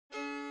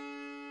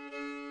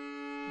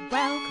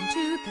Welcome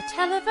to the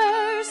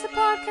Televerse, the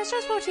podcast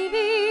just for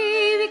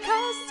TV.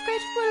 Because it's great,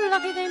 we're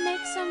lucky they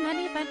make so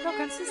many fine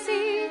programs to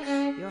see.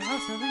 Your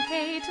hosts Noel and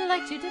Kate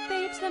like to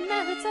debate the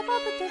merits of all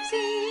that they've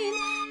seen.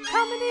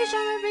 Comedy,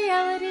 genre,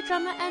 reality,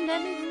 drama, and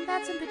anything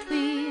that's in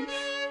between.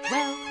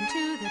 Welcome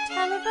to the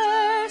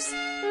Televerse.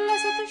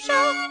 Let's get the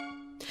show.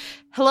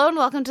 Hello and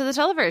welcome to the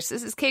Televerse.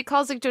 This is Kate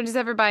Kalsick, joined as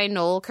ever by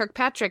Noel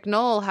Kirkpatrick.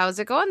 Noel, how's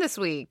it going this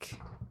week?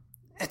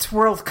 It's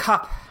World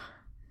Cup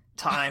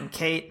time,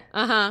 Kate.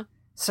 Uh-huh.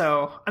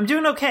 So, I'm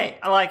doing okay.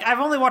 I've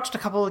only watched a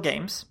couple of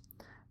games,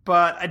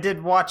 but I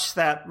did watch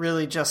that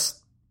really just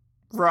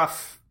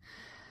rough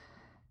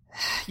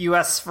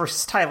US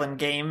versus Thailand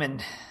game,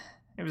 and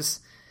it was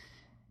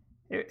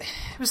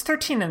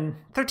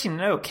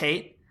 13-0,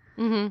 Kate.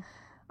 Mm-hmm.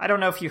 I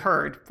don't know if you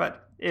heard,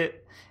 but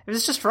it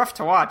was just rough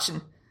to watch, and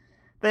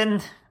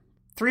then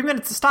 3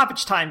 minutes of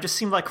stoppage time just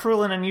seemed like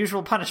cruel and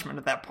unusual punishment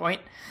at that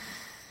point.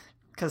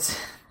 Because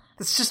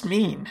it's just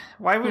mean.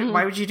 Why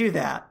would you do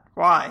that?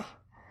 Why?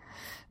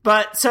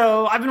 But,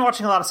 so, I've been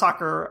watching a lot of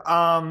soccer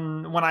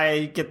when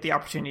I get the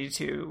opportunity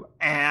to,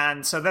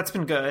 and so that's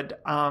been good.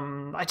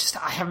 I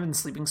haven't been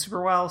sleeping super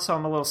well, so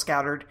I'm a little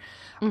scattered.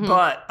 Mm-hmm.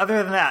 But,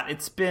 other than that,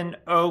 it's been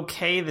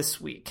okay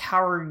this week.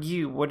 How are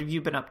you? What have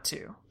you been up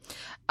to?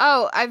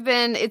 Oh,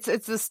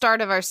 it's the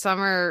start of our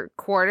summer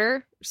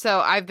quarter, so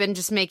I've been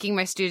just making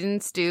my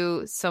students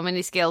do so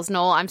many scales.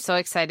 Noel, I'm so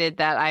excited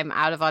that I'm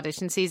out of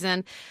audition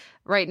season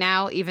right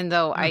now, even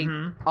though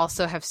I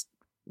also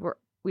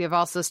we have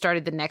also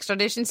started the next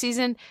audition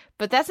season,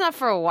 but that's not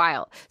for a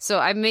while. So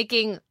I'm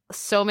making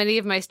so many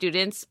of my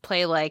students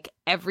play like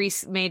every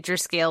major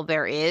scale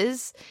there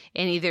is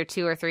in either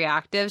 2 or 3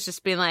 octaves,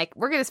 just being like,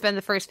 we're going to spend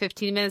the first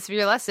 15 minutes of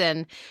your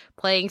lesson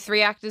playing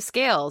 3 octave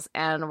scales,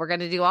 and we're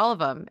going to do all of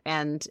them.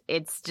 And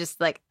it's just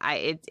like,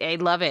 I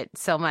love it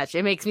so much.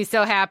 It makes me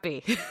so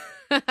happy.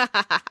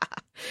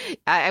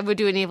 I would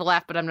do an evil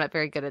laugh, but I'm not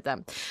very good at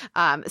them.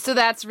 So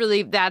that's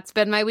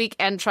been my week,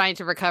 and trying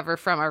to recover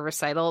from our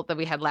recital that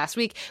we had last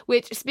week,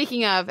 which,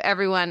 speaking of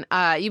everyone,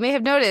 you may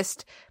have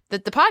noticed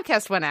that the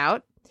podcast went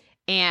out,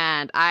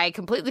 and I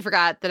completely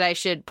forgot that I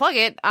should plug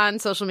it on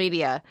social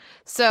media.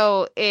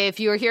 So if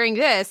you are hearing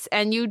this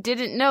and you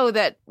didn't know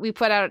that we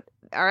put out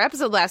our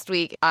episode last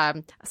week,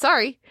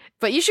 sorry,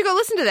 but you should go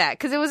listen to that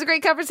because it was a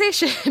great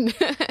conversation.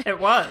 It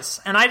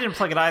was. And I didn't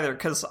plug it either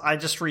because I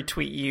just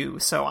retweet you,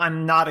 so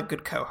I'm not a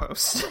good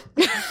co-host.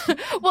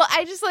 Well,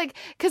 I just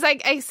because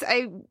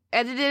I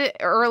edited it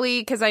early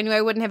because I knew I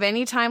wouldn't have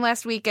any time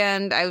last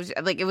weekend. I was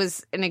it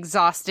was an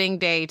exhausting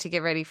day to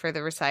get ready for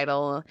the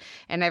recital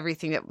and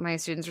everything, that my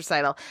students'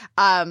 recital.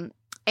 And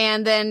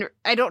then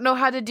I don't know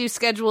how to do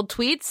scheduled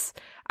tweets.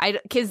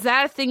 Is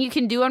that a thing you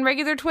can do on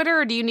regular Twitter,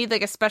 or do you need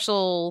a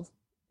special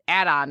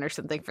add-on or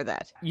something for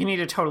that? You need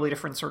a totally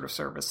different sort of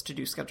service to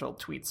do scheduled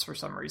tweets for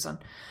some reason.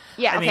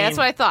 Yeah, okay, that's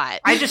what I thought.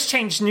 I just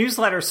changed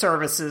newsletter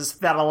services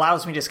that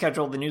allows me to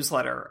schedule the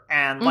newsletter,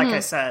 and like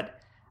I said,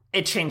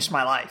 it changed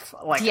my life.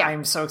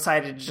 I'm so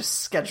excited to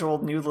just schedule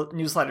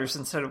newsletters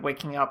instead of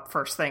waking up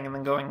first thing and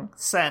then going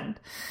send.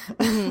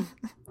 Mm-hmm.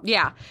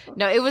 Yeah.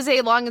 No, it was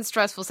a long and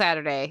stressful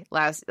Saturday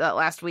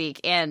last week,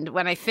 and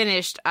when I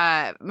finished,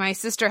 my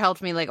sister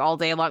helped me all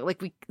day long.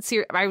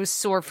 I was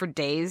sore for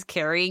days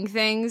carrying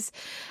things,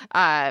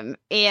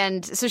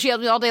 and so she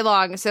helped me all day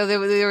long. So there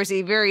was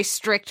a very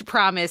strict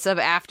promise of,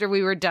 after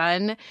we were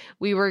done,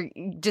 we were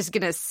just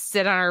gonna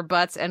sit on our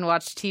butts and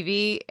watch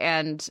TV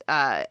and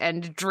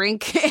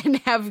drink and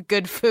have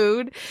good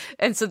food.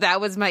 And so that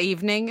was my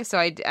evening. So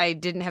I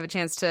didn't have a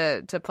chance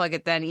to plug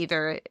it then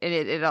either.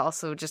 It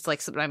also just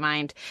slipped my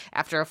mind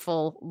after a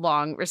full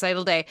long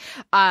recital day.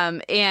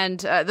 And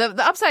the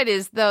upside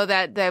is, though,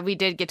 that we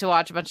did get to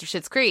watch a bunch of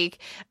Schitt's Creek.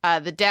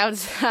 The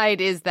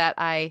downside is that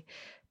I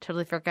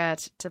totally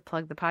forgot to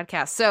plug the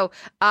podcast. So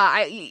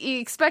you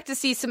expect to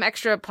see some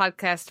extra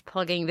podcast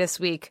plugging this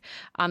week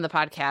on the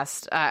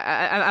podcast,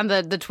 on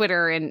the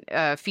Twitter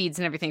and feeds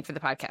and everything for the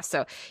podcast.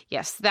 So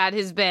yes, that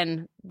has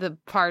been the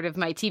part of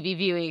my TV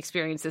viewing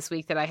experience this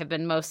week that I have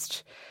been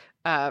most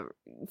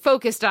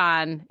focused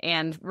on,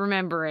 and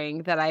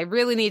remembering that I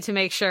really need to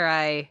make sure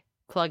I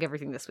plug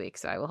everything this week.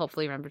 So I will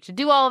hopefully remember to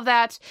do all of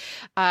that.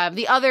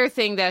 The other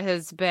thing that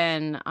has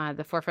been on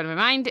the forefront of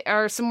my mind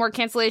are some more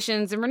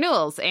cancellations and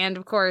renewals. And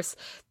of course,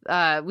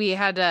 we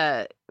had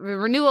a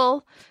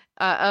renewal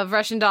of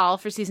Russian Doll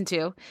for season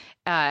 2.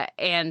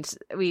 And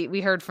we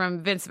heard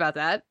from Vince about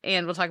that,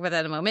 and we'll talk about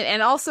that in a moment.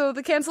 And also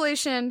the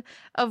cancellation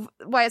of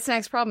Wyatt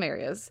Cenac's Problem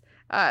Areas.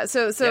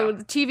 So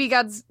the TV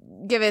gods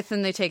giveth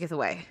and they taketh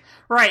away.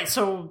 Right.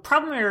 So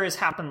Problem Areas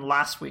happened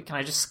last week, and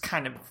I just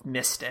kind of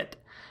missed it.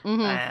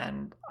 Mm-hmm.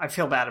 And I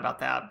feel bad about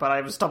that. But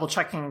I was double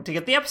checking to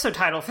get the episode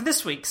title for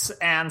this week's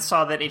and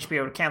saw that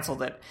HBO had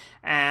canceled it.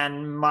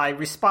 And my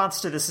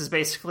response to this is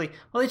basically,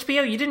 well,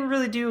 HBO, you didn't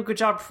really do a good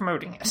job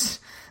promoting it.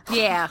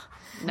 Yeah.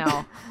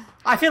 No.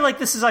 I feel like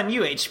this is on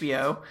you,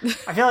 HBO.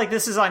 I feel like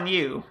this is on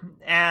you.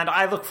 And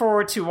I look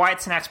forward to Wyatt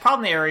Cenac's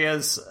Problem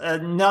Areas,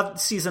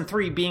 season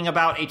 3 being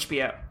about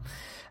HBO.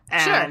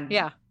 And sure,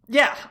 yeah.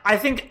 Yeah, I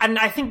think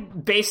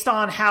based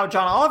on how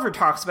John Oliver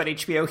talks about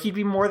HBO, he'd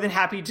be more than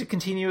happy to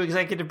continue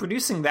executive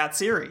producing that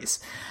series.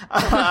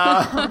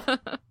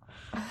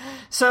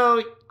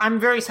 So I'm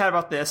very sad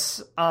about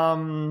this,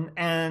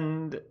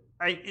 and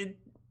I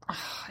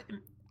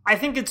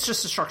think it's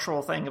just a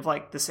structural thing of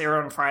like this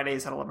aired on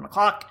Fridays at 11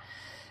 o'clock.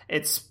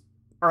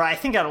 Or I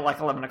think at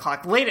like 11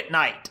 o'clock, late at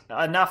night,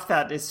 enough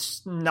that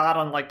it's not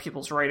on like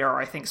people's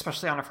radar, I think,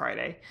 especially on a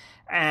Friday.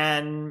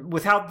 And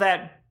without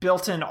that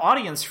built-in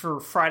audience for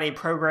Friday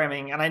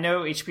programming, and I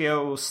know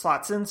HBO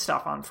slots in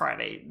stuff on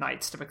Friday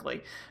nights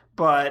typically,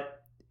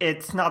 but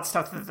it's not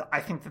stuff that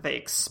I think that they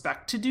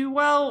expect to do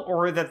well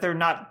or that they're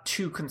not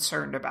too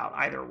concerned about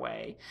either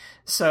way.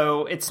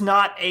 So it's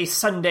not a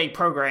Sunday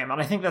program, and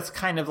I think that's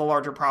kind of the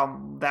larger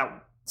problem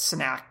that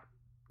Cenac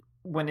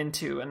went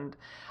into. And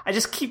I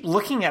just keep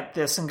looking at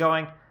this and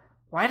going,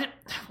 why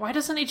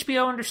doesn't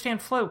HBO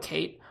understand flow,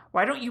 Kate?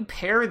 Why don't you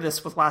pair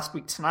this with Last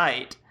Week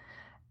Tonight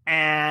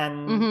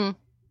and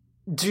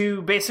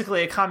do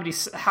basically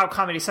how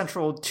Comedy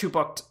Central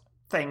two-booked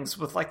things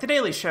with like The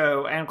Daily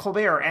Show and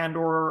Colbert and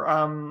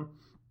or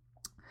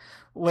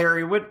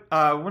Larry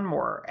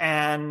Winmore,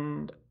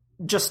 and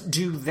just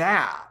do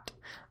that.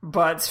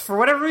 But for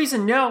whatever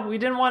reason, no, we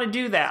didn't want to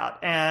do that,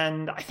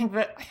 and I think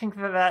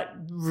that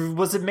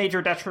was a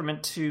major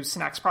detriment to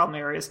Cenac's problem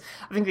areas.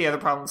 I think the other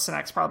problem with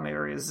Cenac's problem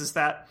areas is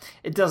that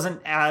it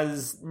doesn't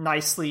as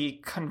nicely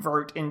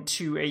convert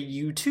into a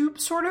YouTube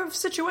sort of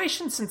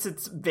situation, since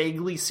it's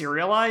vaguely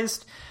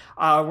serialized,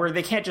 where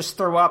they can't just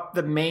throw up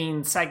the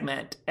main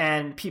segment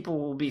and people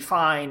will be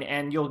fine,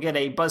 and you'll get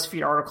a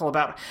BuzzFeed article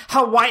about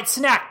how Wyatt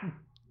Cenac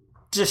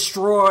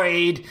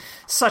destroyed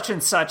such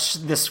and such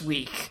this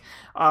week.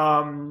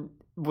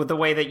 With the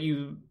way that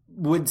you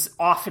would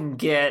often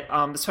get,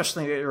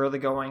 especially the early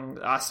going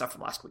stuff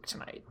from Last Week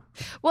Tonight.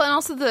 Well, and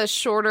also the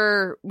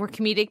shorter, more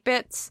comedic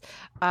bits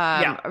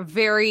are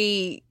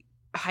very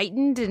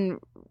heightened and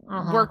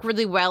work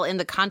really well in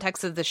the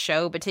context of the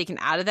show, but taken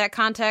out of that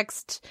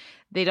context,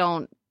 they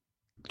don't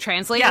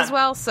translate as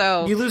well.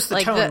 So you lose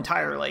the tone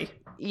entirely.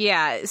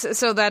 Yeah,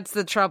 so that's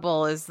the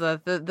trouble, is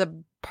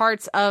the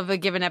parts of a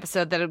given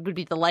episode that it would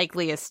be the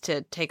likeliest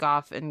to take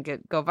off and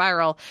go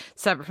viral,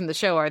 separate from the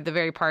show, are the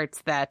very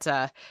parts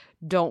that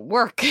don't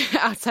work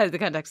outside of the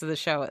context of the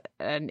show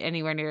and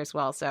anywhere near as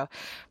well. So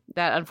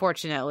that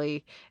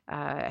unfortunately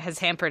has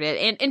hampered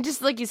it. And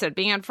just like you said,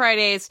 being on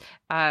Fridays,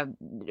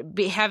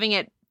 having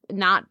it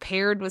not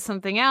paired with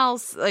something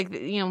else, like,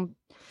 you know,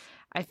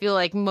 I feel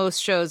like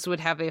most shows would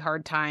have a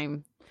hard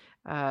time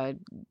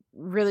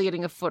really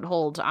getting a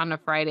foothold on a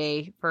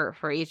Friday for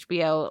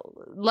HBO,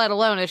 let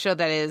alone a show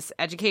that is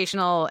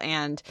educational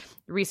and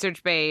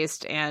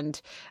research-based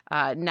and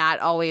not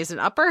always an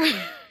upper,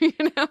 you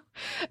know?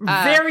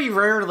 Very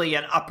rarely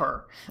an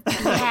upper.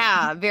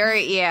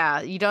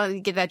 You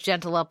don't get that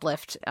gentle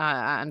uplift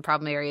on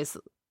problem areas.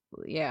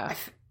 Yeah.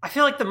 I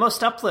feel like the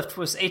most uplift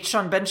was H.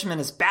 John Benjamin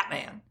as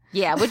Batman.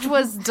 Yeah, which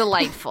was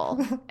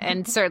delightful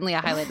and certainly a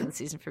highlight of the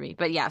season for me.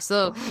 But yeah,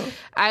 so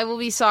I will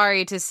be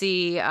sorry to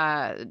see,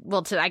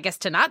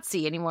 to not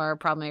see any more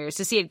problem areas,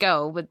 to see it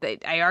go. But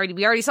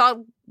we already saw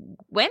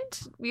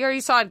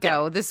it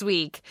go this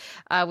week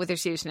with their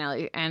series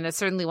finale, and it's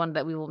certainly one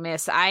that we will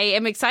miss. I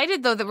am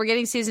excited, though, that we're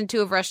getting season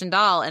 2 of Russian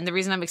Doll, and the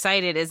reason I'm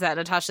excited is that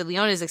Natasha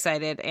Lyonne is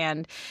excited,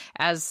 and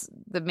as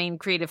the main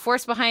creative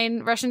force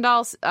behind Russian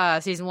Doll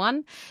season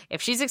 1,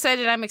 if she's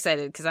excited, I'm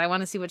excited, because I want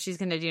to see what she's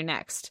going to do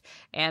next.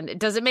 And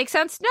does it make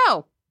sense?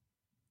 No.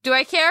 Do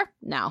I care?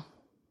 No.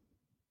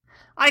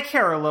 I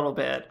care a little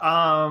bit.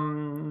 I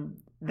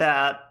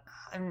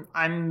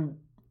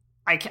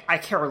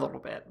care a little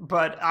bit,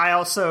 but I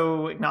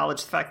also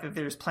acknowledge the fact that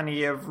there's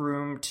plenty of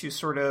room to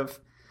sort of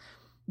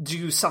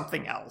do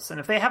something else. And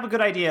if they have a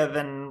good idea,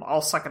 then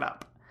I'll suck it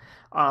up.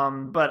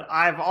 But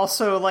I've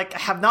also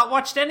have not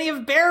watched any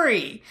of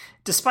Barry,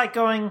 despite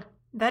going,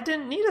 that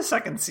didn't need a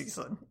second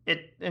season.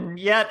 And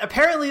yet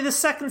apparently the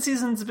second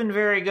season's been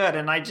very good,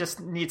 and I just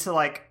need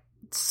to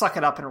suck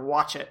it up and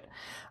watch it.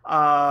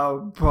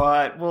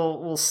 But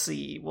we'll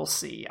see. We'll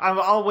see.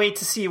 I'll wait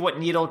to see what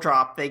needle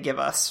drop they give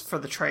us for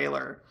the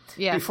trailer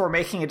before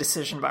making a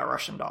decision about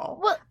Russian Doll.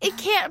 Well, it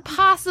can't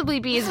possibly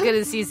be as good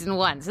as season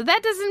 1, so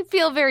that doesn't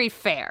feel very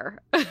fair.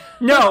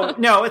 No,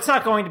 it's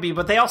not going to be,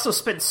 but they also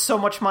spent so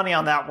much money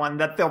on that one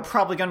that they're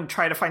probably going to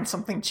try to find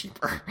something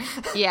cheaper.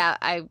 Yeah,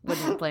 I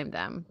wouldn't blame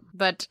them.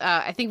 But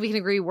I think we can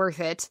agree worth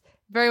it.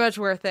 Very much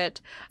worth it.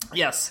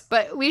 Yes.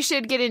 But we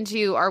should get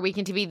into our week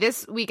in TV.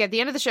 This week, at the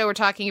end of the show, we're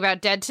talking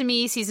about Dead to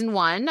Me Season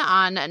 1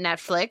 on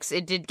Netflix.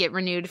 It did get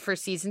renewed for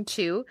Season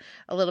 2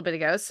 a little bit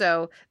ago,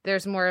 so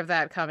there's more of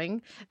that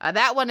coming.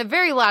 That one, a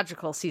very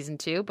logical Season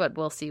 2, but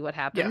we'll see what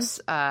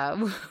happens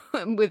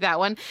with that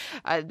one.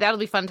 That'll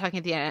be fun talking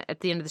at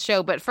the end of the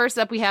show. But first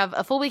up, we have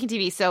a full week in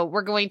TV, so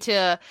we're going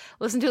to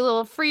listen to a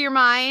little Free Your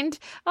Mind.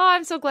 Oh,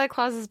 I'm so glad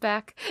Claus is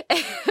back.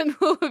 And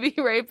we'll be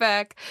right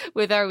back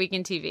with our week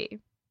in TV.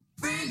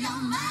 Free your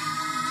mind.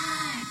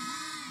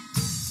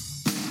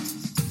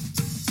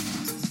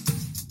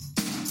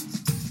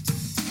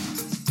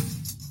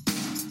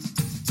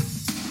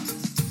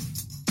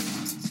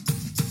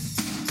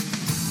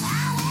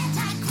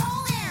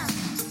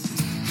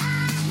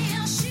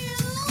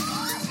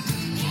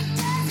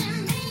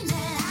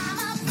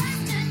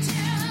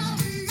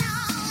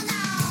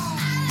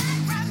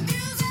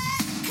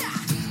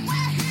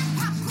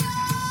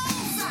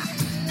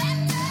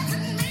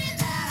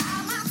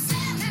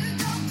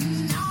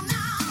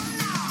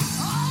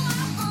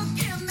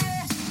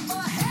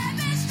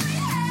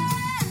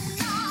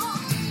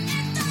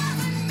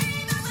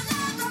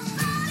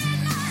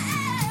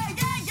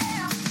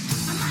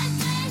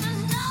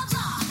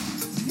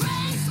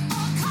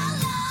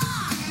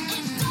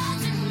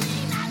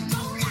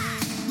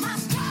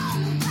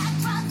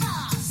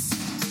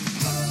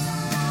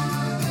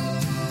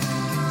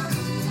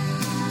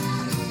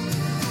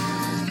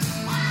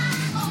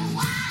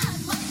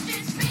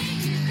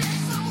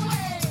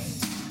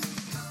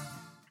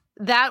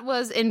 that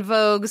was En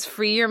Vogue's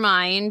Free Your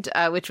Mind,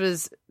 which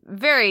was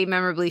very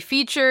memorably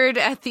featured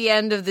at the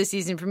end of the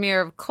season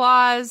premiere of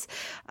Claws.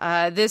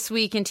 This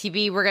week in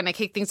TV, we're going to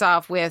kick things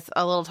off with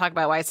a little talk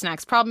about Wyatt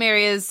Cenac's problem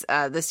areas,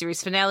 the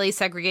series finale,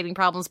 segregating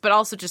problems, but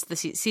also just the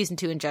season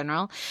 2 in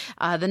general.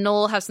 Then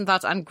Noel has some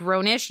thoughts on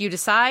Grownish, You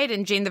Decide,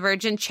 and Jane the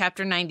Virgin,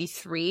 Chapter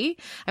 93.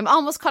 I'm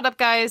almost caught up,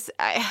 guys.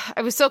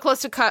 I was so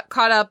close to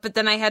caught up, but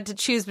then I had to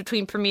choose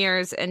between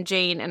premieres and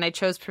Jane, and I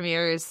chose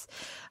premieres.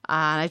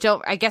 I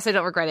guess I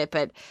don't regret it,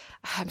 but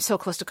I'm so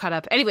close to caught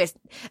up. Anyways,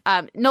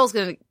 Noel's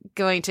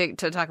going to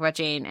talk about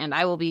Jane, and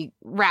I will be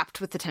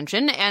wrapped with the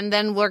tension. And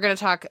then we're going to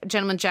talk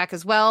Gentleman Jack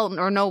as well,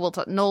 or Noel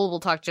will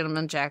talk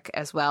Gentleman Jack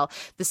as well.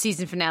 The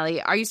season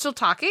finale. Are you still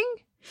talking?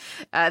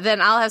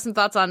 Then I'll have some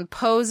thoughts on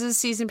Pose's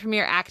season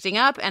premiere Acting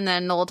Up, and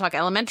then Noel will talk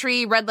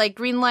Elementary, Red Light,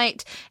 Green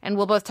Light, and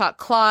we'll both talk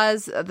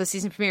Claws, the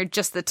season premiere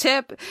Just the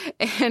Tip,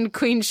 and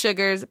Queen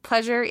Sugar's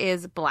Pleasure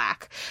is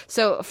Black.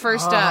 So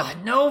first up,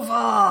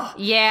 Nova.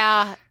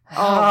 Yeah.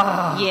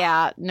 Oh,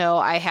 yeah.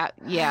 No,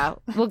 yeah.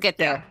 We'll get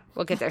there. Yeah.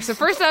 We'll get there. So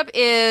first up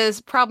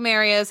is problem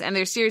areas and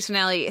their series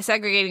finale,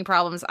 segregating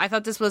problems. I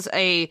thought this was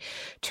a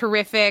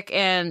terrific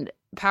and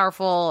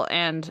powerful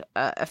and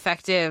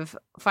effective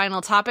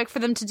final topic for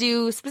them to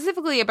do,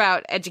 specifically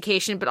about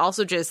education, but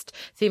also just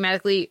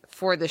thematically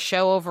for the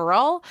show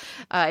overall.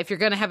 If you're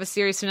going to have a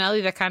series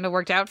finale, that kind of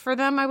worked out for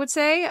them, I would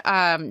say.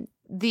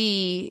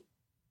 The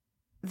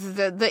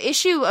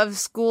issue of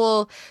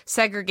school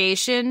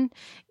segregation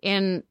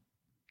in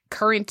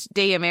current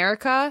day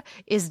America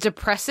is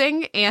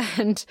depressing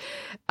and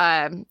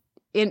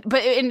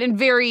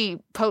very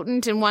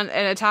potent in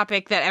a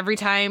topic that every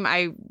time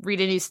I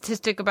read a new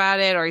statistic about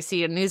it, or I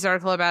see a news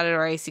article about it,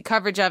 or I see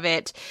coverage of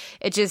it,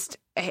 it just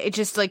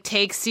like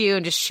takes you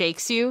and just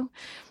shakes you.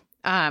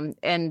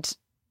 And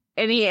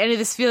any of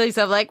this feelings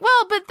of like,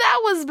 well, but that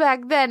was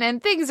back then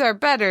and things are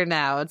better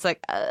now. It's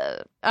like,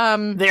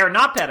 they are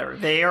not better.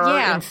 They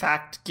are in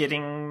fact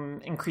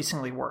getting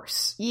increasingly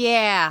worse.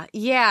 Yeah.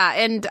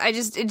 And I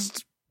just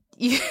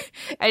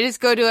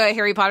go to a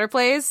Harry Potter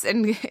place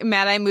and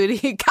Mad Eye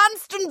Moody,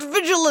 constant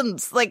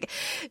vigilance, like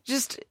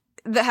just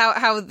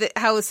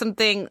how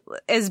something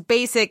as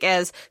basic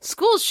as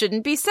schools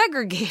shouldn't be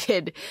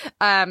segregated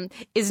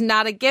is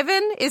not a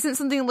given, isn't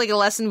something like a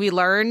lesson we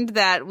learned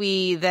that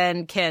we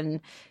then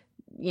can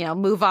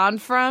move on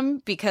from,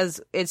 because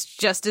it's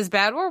just as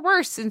bad or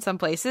worse in some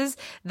places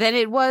than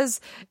it was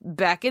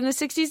back in the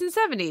 60s and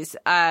 70s.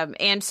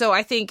 And so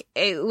I think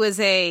it was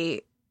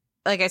like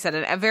I said,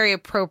 a very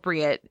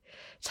appropriate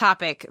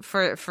topic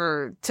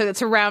to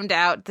round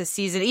out the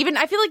season. Even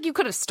I feel like you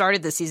could have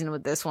started the season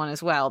with this one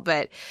as well,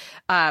 but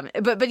yeah,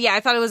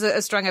 I thought it was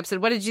a strong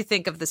episode. What did you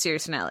think of the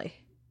series finale?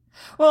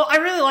 Well, I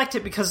really liked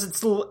it because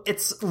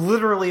it's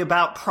literally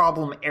about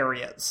problem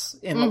areas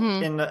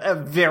in a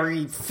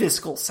very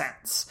physical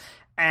sense.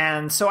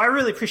 And so I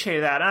really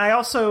appreciated that. And I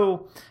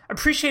also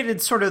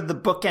appreciated sort of the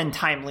bookend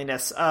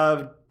timeliness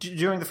of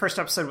doing the first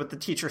episode with the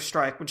teacher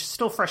strike, which is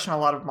still fresh in a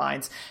lot of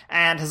minds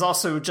and has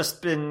also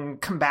just been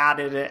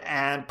combated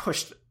and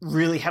pushed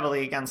really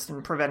heavily against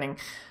in preventing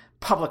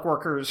public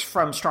workers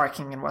from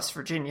striking in West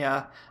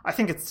Virginia. I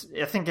think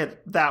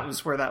that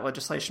was where that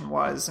legislation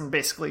was, and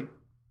basically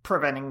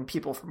preventing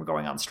people from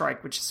going on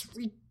strike, which is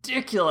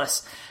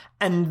ridiculous.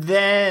 And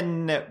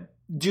then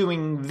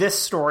doing this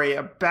story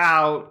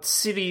about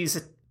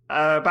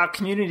about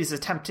communities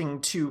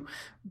attempting to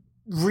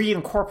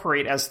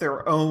reincorporate as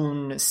their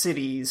own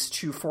cities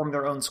to form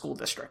their own school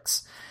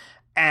districts.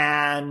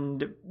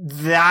 And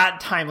that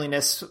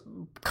timeliness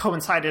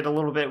coincided a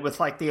little bit with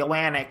like the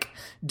Atlantic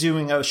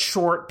doing a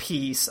short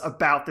piece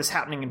about this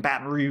happening in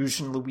Baton Rouge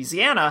in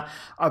Louisiana,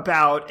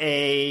 about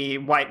a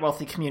white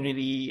wealthy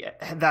community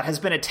that has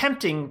been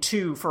attempting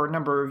to, for a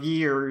number of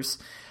years,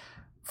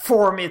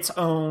 form its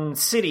own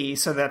city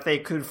so that they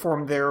could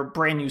form their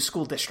brand new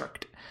school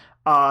district.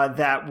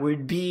 That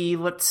would be,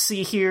 let's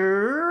see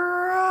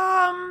here,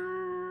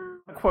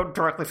 a quote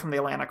directly from the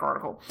Atlantic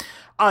article.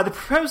 The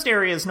proposed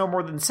area is no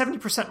more than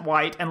 70%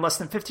 white and less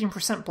than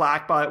 15%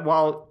 black,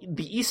 while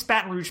the East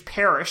Baton Rouge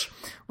Parish,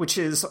 which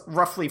is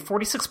roughly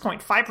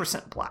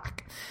 46.5%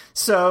 black.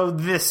 So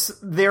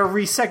their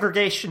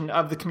resegregation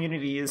of the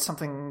community is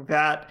something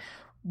that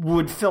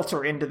would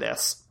filter into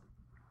this.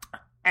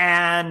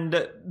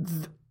 And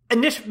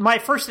my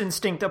first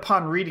instinct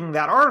upon reading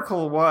that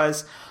article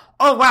was,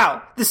 oh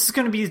wow, this is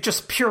going to be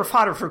just pure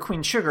fodder for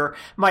Queen Sugar.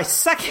 My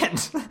second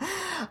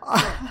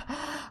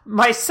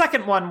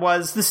one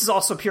was, this is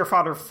also pure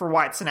fodder for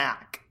Wyatt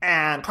Cenac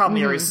and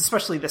problem areas,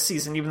 especially this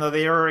season, even though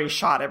they already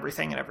shot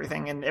everything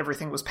and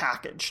everything was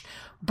packaged.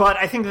 But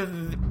I think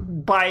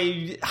that by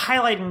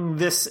highlighting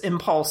this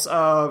impulse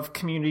of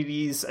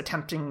communities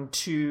attempting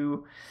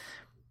to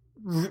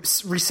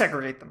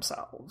resegregate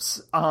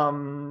themselves,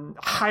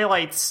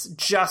 highlights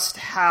just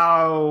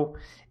how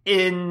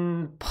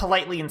in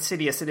politely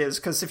insidious it is,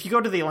 because if you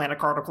go to the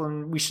Atlantic article,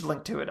 and we should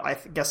link to it, I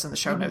guess, in the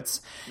show notes,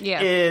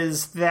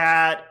 is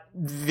that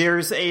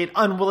there's an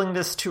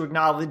unwillingness to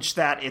acknowledge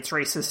that it's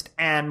racist,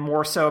 and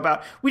more so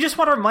about, we just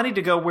want our money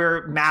to go where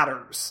it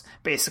matters,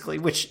 basically,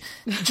 which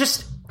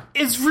just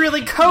is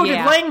really coded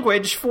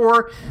language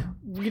for,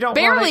 we don't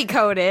barely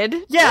coded.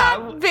 Yeah.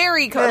 Not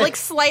very coded.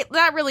 Like,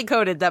 not really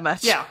coded that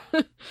much. Yeah.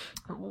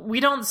 We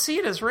don't see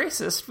it as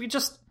racist. We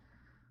just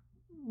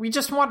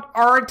want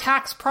our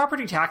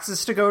property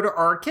taxes to go to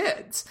our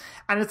kids.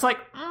 And it's like,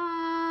 that's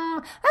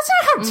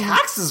not how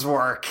taxes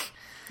work.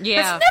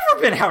 Yeah. That's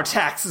never been how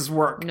taxes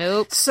work.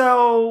 Nope.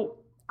 So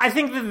I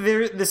think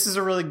that this is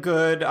a really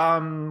good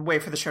way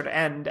for the show to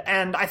end.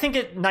 And I think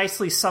it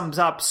nicely sums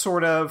up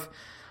sort of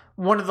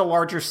one of the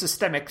larger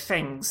systemic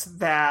things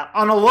that,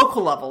 on a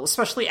local level,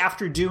 especially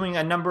after doing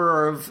a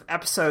number of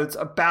episodes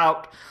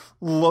about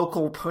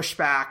local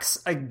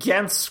pushbacks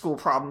against school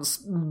problems,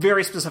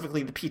 very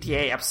specifically the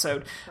PTA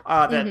episode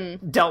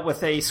that dealt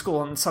with a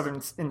school in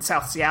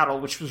South Seattle,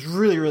 which was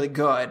really, really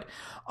good.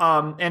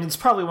 And it's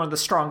probably one of the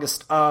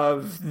strongest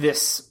of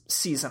this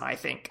season, I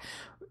think.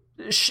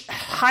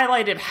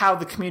 Highlighted how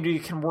the community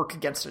can work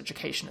against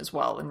education as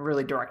well in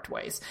really direct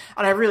ways.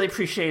 And I really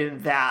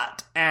appreciated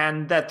that.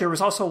 And that there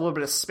was also a little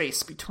bit of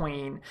space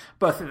between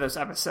both of those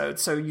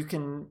episodes. So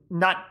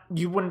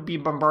you wouldn't be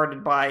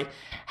bombarded by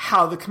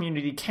how the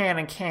community can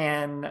and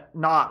can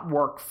not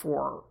work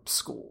for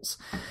schools.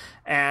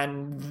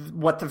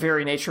 And what the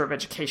very nature of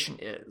education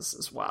is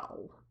as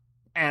well.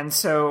 And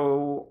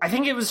so I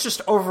think it was just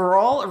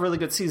overall a really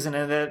good season,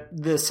 and that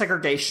the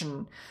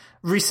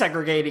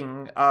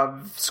resegregating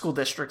of school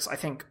districts, I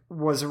think,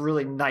 was a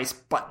really nice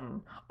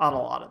button on a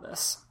lot of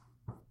this.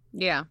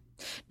 Yeah.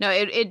 No,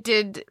 it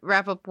did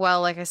wrap up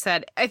well, like I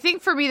said. I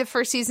think for me, the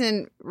first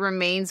season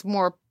remains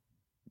more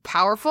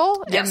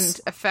powerful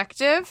and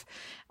effective.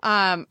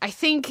 I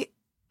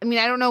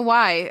don't know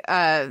why.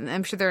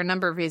 I'm sure there are a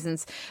number of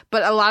reasons,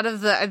 but a lot of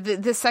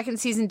the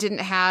second season didn't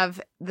have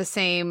the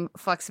same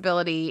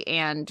flexibility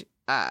and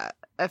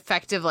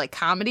effective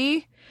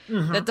comedy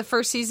that the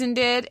first season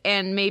did,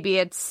 and maybe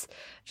it's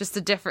just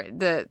a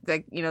different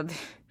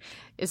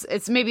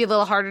it's maybe a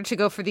little harder to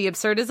go for the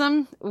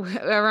absurdism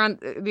around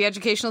the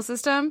educational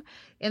system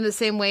in the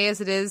same way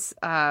as it is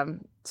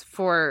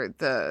for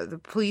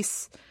the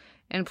police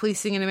and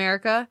policing in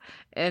America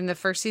in the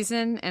first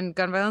season, and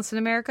gun violence in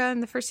America in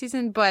the first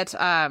season. But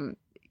it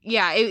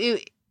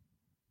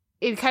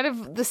kind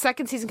of, the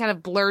second season kind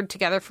of blurred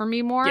together for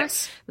me more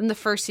than the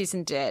first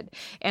season did.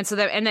 And so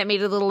that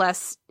made it a little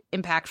less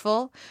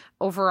impactful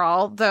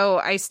overall, though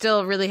I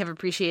still really have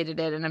appreciated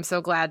it. And I'm so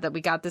glad that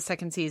we got the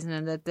second season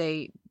and that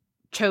they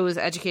chose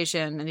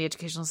education and the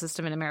educational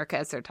system in America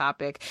as their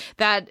topic.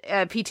 That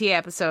PTA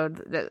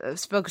episode that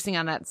was focusing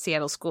on that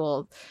Seattle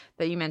school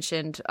that you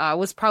mentioned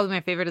was probably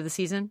my favorite of the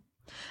season.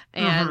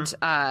 And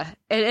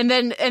and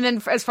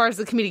then as far as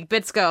the comedic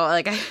bits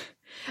go,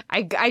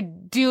 I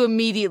do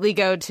immediately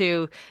go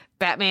to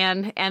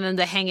Batman, and then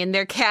the hang in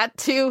there cat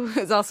too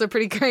is also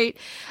pretty great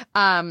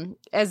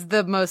as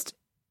the most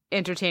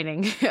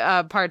entertaining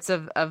parts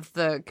of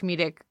the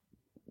comedic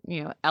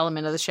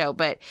element of the show.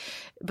 But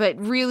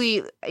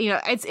really,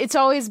 it's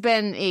always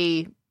been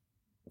a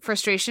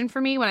frustration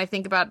for me when I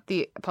think about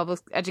the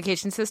public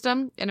education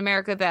system in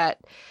America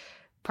that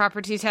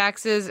property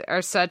taxes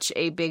are such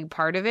a big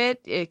part of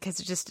it, because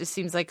it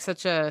seems like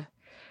such a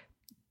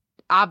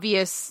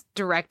obvious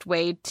direct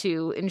way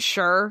to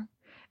ensure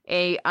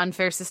a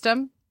unfair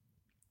system.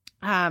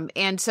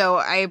 And so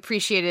I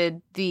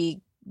appreciated the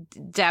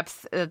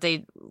depth that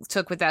they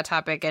took with that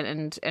topic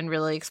and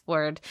really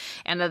explored,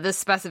 and the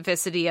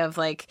specificity of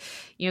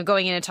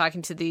going in and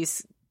talking to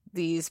these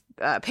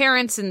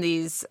parents and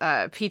these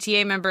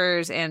PTA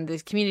members and the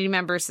community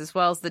members, as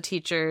well as the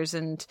teachers,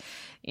 and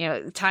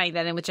tying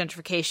that in with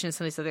gentrification and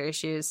some of these other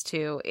issues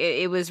too.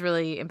 It was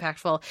really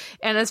impactful.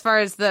 And as far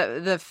as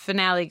the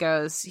finale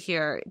goes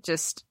here,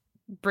 just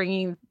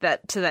bringing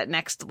that to that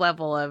next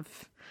level of,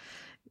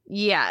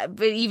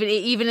 but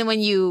even when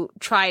you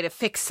try to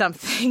fix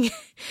something,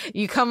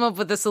 you come up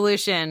with a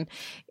solution.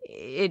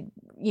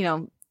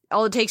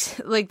 All it takes,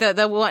 all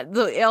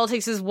it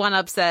takes is one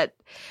upset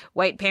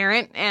white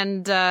parent,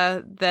 and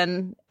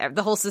then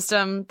the whole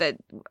system that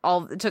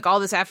took all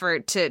this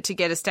effort to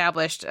get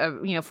established,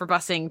 for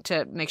busing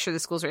to make sure the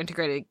schools are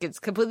integrated, gets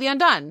completely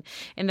undone.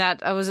 And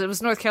that it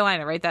was North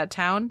Carolina, right? That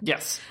town.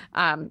 Yes.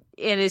 And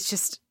it's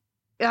just,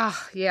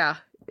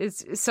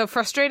 it's so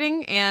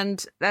frustrating,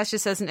 and that's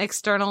just as an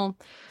external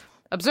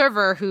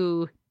observer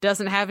who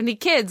doesn't have any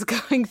kids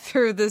going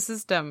through the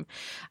system.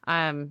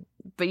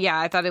 But yeah,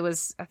 I thought it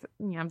was,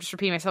 I'm just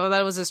repeating myself, I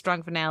thought it was a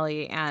strong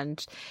finale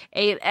and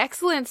an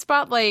excellent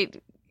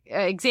spotlight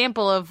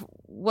example of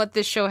what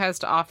this show has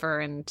to offer.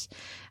 And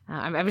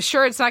I'm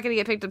sure it's not going to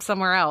get picked up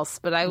somewhere else,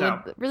 but I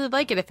would really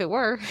like it if it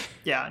were.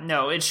 Yeah,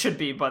 no, it should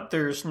be, but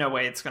there's no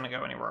way it's going to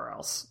go anywhere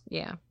else.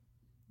 Yeah.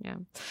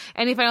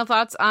 Any final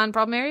thoughts on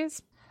problem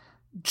areas?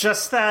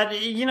 Just that,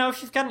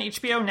 if you've got an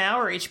HBO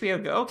Now or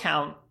HBO Go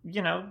account,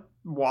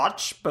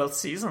 watch both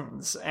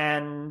seasons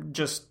and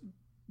just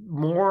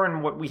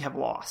mourn what we have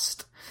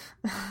lost.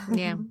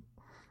 Yeah.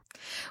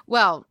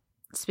 Well,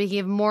 speaking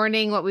of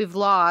mourning what we've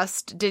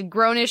lost, did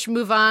Grownish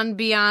move on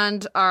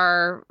beyond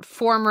our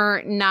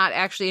former not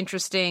actually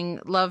interesting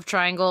love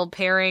triangle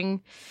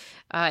pairing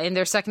in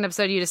their second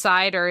episode, You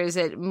Decide, or is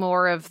it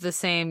more of the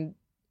same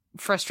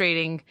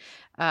frustrating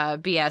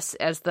BS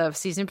as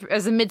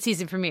the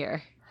mid-season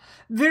premiere?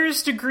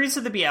 There's degrees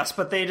of the BS,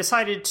 but they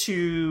decided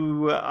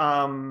to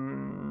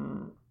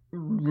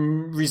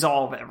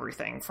resolve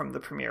everything from the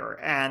premiere,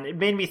 and it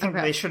made me think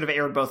that they should have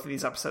aired both of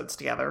these episodes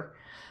together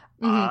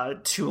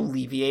to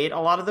alleviate a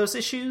lot of those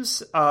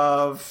issues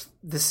of,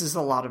 this is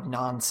a lot of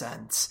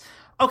nonsense.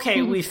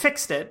 Okay, we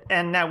fixed it,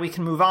 and now we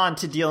can move on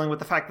to dealing with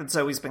the fact that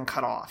Zoe's been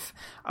cut off,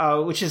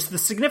 which is the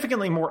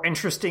significantly more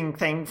interesting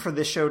thing for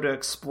this show to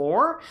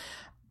explore.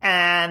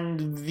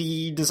 And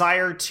the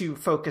desire to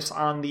focus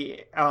on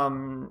the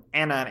Anna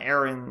and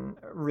Aaron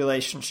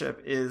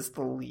relationship is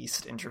the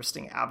least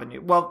interesting avenue.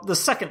 Well, the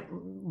second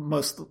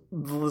most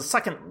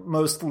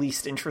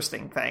least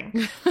interesting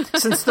thing,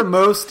 since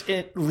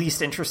the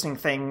least interesting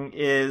thing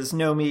is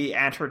Nomi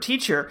and her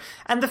teacher,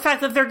 and the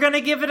fact that they're going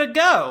to give it a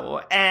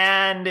go.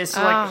 And it's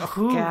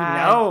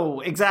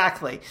no,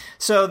 exactly.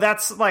 So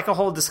that's like a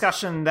whole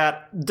discussion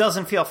that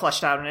doesn't feel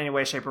fleshed out in any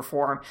way, shape, or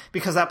form,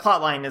 because that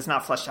plot line is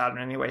not fleshed out in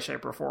any way,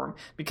 shape, or form.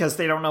 Because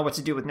they don't know what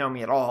to do with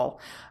Nomi at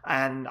all,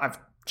 and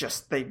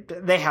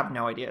they have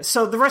no idea.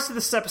 So the rest of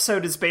this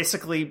episode is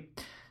basically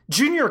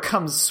Junior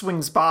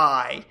swings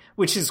by,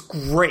 which is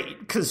great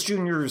because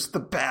Junior's the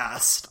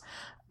best,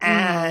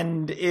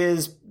 and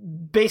is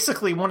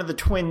basically one of the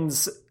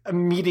twins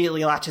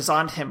immediately latches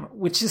onto him,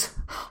 which is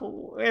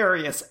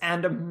hilarious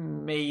and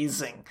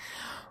amazing.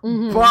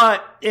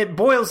 But it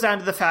boils down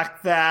to the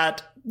fact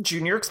that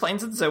Junior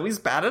explains that Zoe's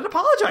bad at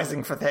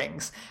apologizing for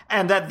things,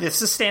 and that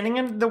this is standing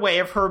in the way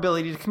of her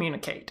ability to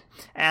communicate,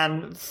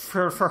 and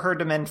for her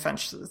to mend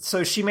fences.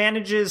 So she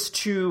manages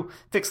to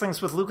fix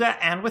things with Luca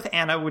and with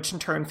Anna, which in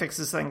turn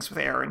fixes things with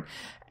Aaron.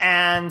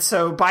 And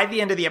so by the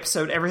end of the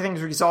episode,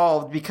 everything's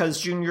resolved because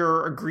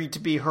Junior agreed to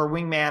be her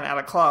wingman at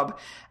a club,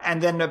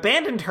 and then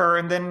abandoned her,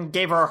 and then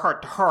gave her a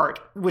heart-to-heart,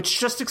 which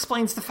just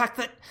explains the fact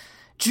that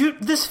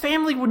this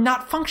family would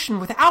not function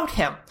without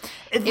him.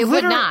 It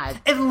would not.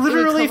 It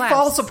literally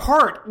falls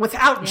apart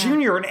without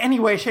Junior in any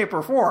way, shape,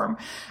 or form.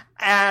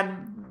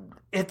 And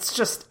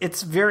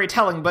it's very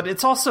telling. But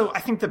it's also,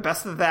 I think, the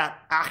best that that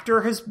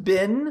actor has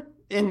been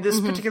in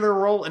this particular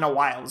role in a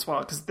while as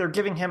well, because they're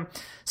giving him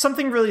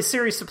something really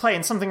serious to play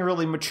and something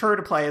really mature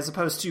to play, as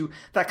opposed to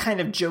that kind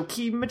of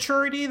jokey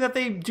maturity that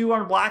they do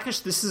on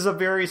Blackish. This is a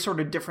very sort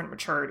of different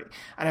maturity,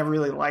 and I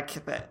really like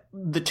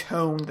the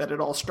tone that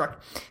it all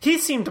struck. He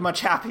seemed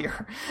much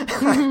happier,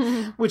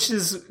 which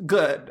is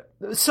good.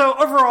 So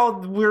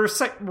overall, we're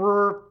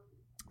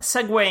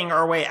segueing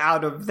our way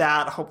out of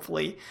that,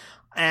 hopefully,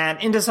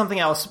 and into something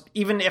else,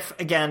 even if,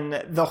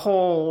 again, the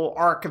whole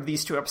arc of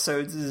these two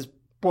episodes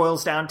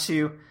boils down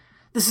to,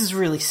 this is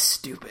really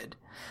stupid.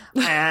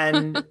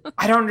 And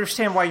I don't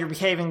understand why you're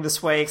behaving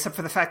this way, except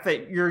for the fact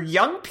that you're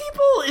young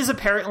people is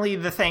apparently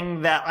the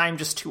thing that I'm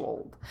just too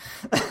old.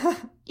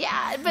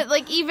 Yeah, but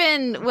like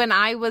even when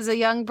I was a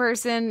young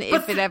person,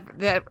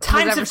 but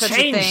times have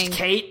changed,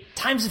 Kate.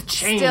 Times have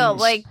changed. Still,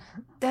 like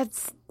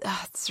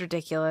it's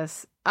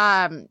ridiculous.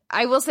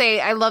 I will say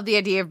I love the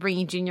idea of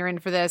bringing Junior in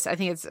for this. I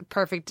think it's a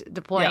perfect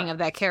deploying of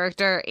that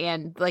character,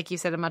 and like you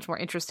said, a much more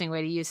interesting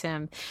way to use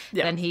him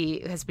than he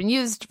has been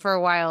used for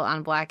a while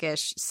on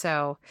Blackish.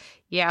 So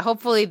yeah,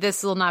 hopefully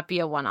this will not be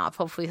a one-off.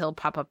 Hopefully he'll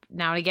pop up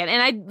now and again.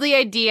 And the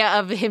idea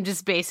of him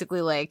just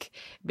basically like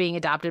being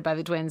adopted by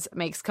the twins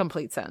makes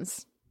complete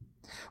sense.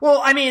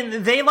 Well, I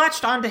mean, they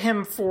latched onto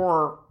him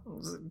for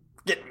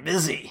getting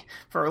busy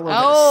for a little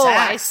bit of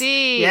sex. I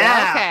see.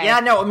 Yeah. Okay.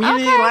 Yeah, no,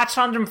 immediately latched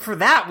onto him for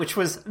that, which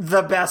was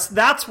the best.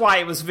 That's why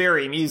it was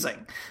very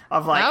amusing.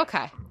 Of like,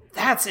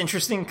 that's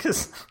interesting,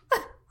 because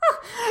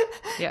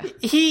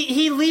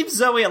he leaves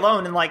Zoe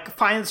alone and like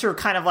finds her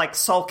kind of like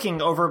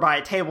sulking over by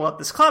a table at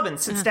this club and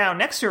sits down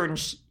next to her,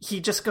 and he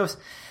just goes,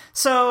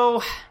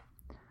 so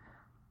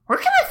where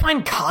can I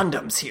find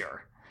condoms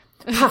here?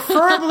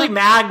 Preferably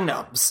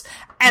magnums.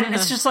 And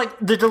it's just like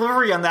the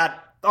delivery on that,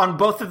 on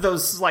both of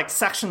those like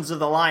sections of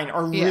the line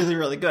are really,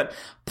 really good.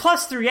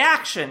 Plus the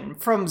reaction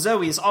from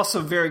Zoe is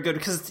also very good,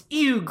 because it's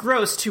ew,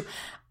 gross to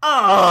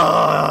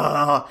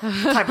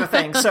type of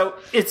thing. So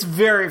it's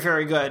very,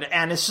 very good.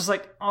 And it's just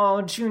like,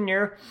 oh,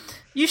 Junior,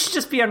 you should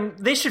just be on,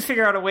 they should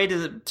figure out a way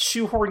to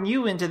shoehorn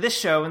you into this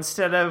show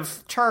instead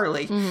of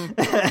Charlie.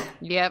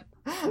 Yep,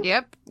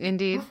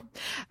 indeed.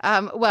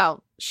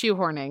 Well,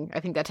 shoehorning, I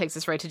think that takes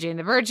us right to Jane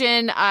the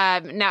Virgin.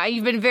 Now,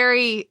 you've been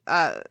very,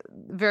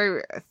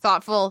 very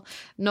thoughtful,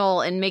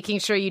 Noel, in making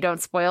sure you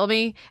don't spoil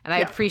me, and I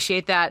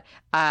appreciate that.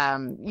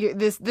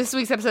 This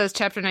week's episode is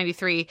Chapter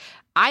 93.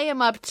 I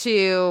am up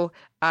to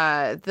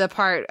the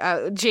part,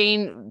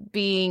 Jane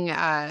being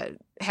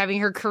having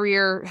her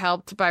career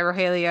helped by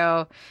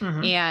Rogelio,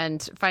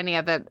 and finding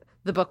out that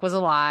the book was a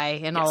lie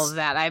and all of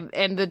that.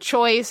 And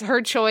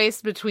her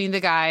choice between the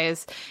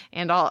guys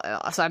and all.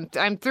 So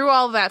I'm through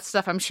all of that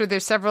stuff. I'm sure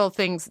there's several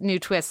new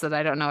twists that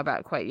I don't know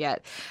about quite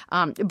yet.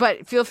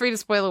 But feel free to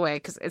spoil away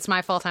because it's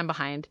my fault I'm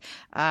behind.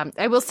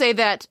 I will say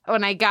that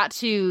when I got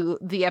to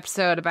the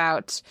episode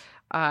about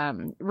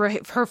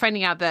her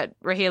finding out that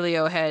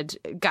Rogelio had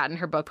gotten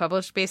her book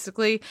published,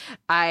 basically,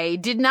 I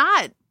did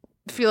not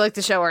feel like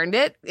the show earned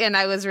it, and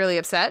I was really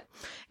upset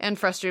and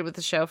frustrated with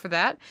the show for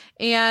that.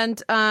 And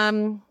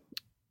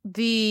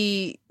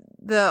the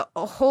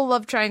whole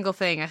love triangle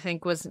thing, I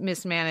think, was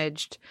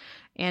mismanaged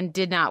and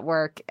did not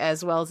work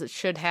as well as it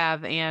should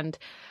have. And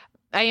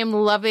I am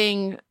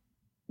loving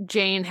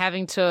Jane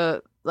having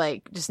to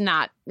just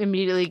not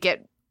immediately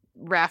get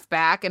Raph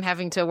back and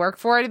having to work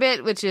for it a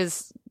bit, which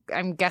is,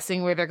 I'm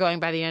guessing, where they're going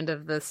by the end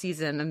of the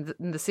season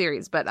and the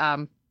series. But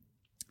I'm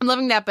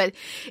loving that, but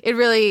it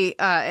really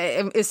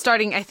is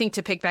starting, I think,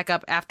 to pick back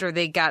up after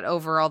they got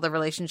over all the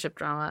relationship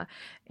drama.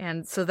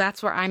 And so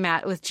that's where I'm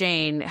at with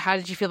Jane. How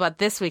did you feel about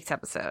this week's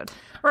episode?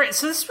 All right,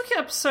 so this week's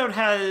episode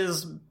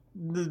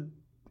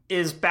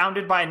is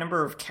bounded by a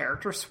number of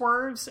character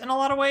swerves in a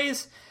lot of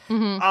ways.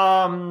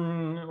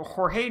 Mm-hmm.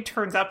 Jorge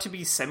turns out to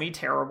be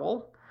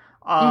semi-terrible.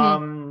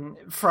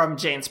 From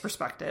Jane's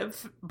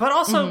perspective, but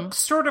also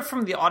sort of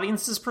from the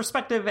audience's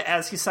perspective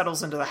as he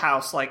settles into the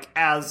house,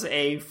 as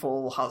a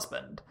full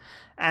husband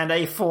and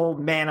a full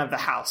man of the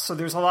house. So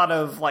there's a lot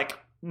of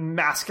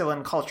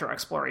masculine culture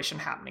exploration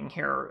happening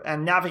here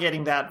and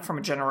navigating that from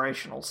a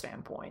generational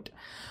standpoint.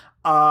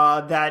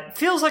 That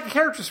feels like a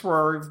character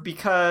swerve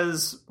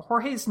because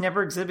Jorge's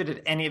never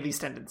exhibited any of these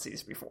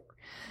tendencies before.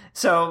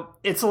 So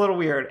it's a little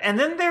weird. And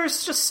then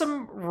there's just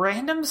some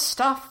random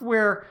stuff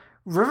where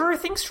River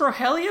thinks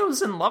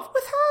Rogelio's in love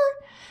with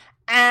her,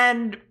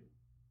 and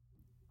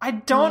I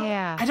don't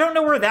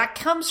know where that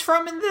comes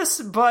from in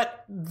this,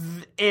 but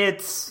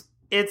it's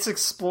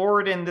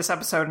explored in this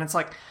episode, and it's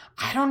I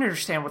don't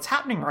understand what's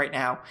happening right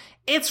now.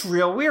 It's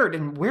real weird,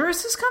 and where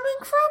is this coming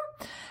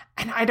from?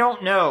 And I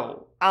don't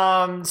know.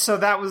 So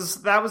that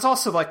was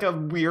also a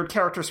weird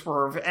character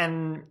swerve,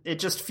 and it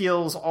just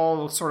feels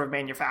all sort of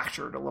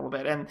manufactured a little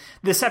bit. And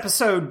this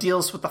episode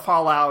deals with the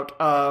fallout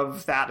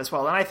of that as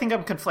well. And I think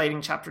I'm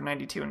conflating chapter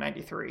 92 and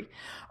 93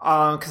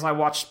 because I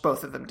watched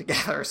both of them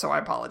together, so I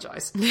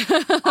apologize.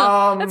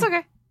 That's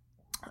okay.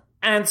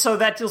 And so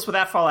that deals with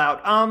that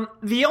fallout.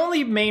 The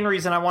only main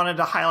reason I wanted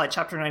to highlight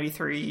chapter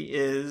 93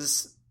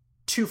 is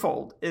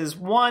twofold. Is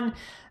one,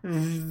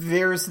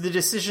 there's the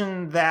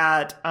decision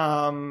that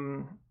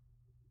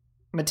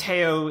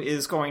Mateo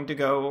is going to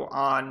go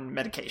on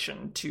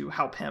medication to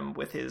help him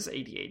with his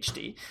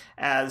ADHD,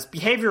 as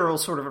behavioral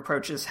sort of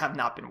approaches have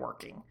not been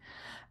working.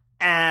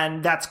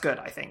 And that's good,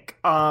 I think,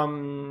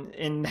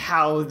 in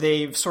how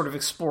they've sort of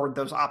explored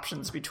those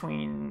options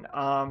between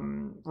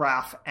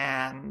Raph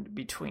and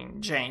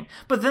between Jane.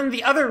 But then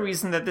the other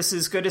reason that this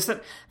is good is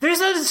that there's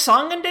a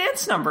song and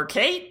dance number,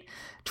 Kate,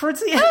 towards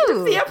the end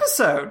of the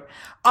episode,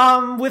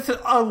 with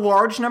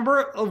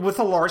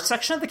a large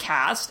section of the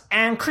cast,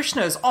 and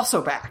Krishna is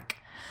also back.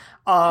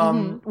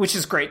 Which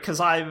is great because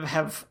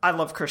I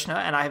love Krishna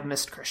and I have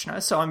missed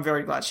Krishna, so I'm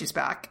very glad she's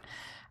back.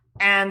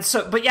 And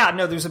so, but yeah,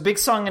 no, there's a big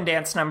song and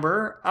dance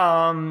number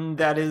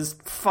that is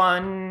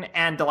fun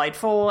and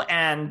delightful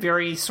and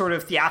very sort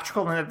of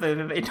theatrical, and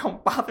that they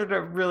don't bother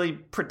to really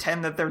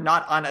pretend that they're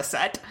not on a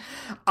set,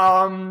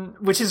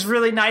 which is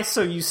really nice.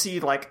 So you see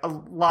a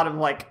lot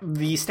of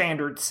the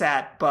standard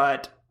set,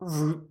 but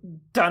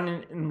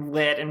done and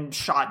lit and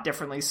shot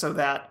differently so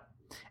that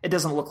it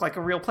doesn't look like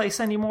a real place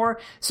anymore.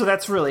 So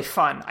that's really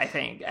fun, I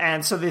think.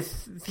 And so the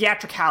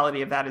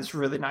theatricality of that is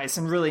really nice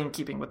and really in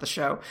keeping with the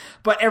show.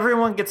 But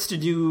everyone gets to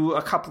do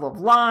a couple of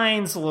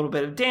lines, a little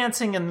bit of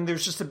dancing, and then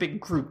there's just a big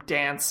group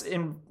dance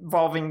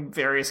involving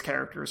various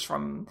characters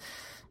from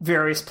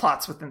various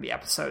plots within the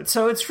episode.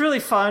 So it's really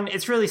fun.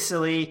 It's really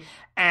silly.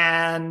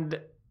 And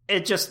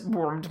it just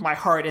warmed my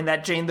heart in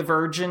that Jane the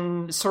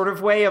Virgin sort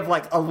of way of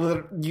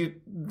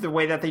the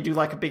way that they do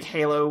a big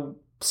halo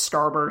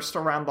starburst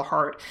around the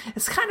heart.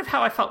 It's kind of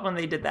how I felt when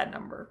they did that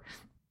number.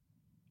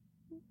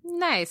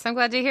 Nice. I'm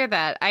glad to hear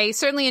that. I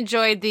certainly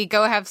enjoyed the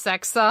Go Have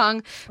Sex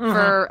song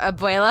for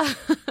Abuela.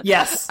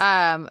 Yes.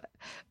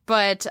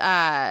 But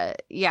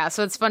yeah,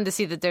 so it's fun to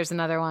see that there's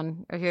another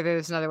one, or hear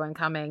there's another one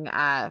coming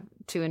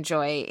to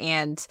enjoy.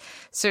 And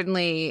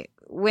certainly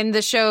when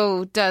the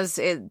show does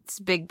its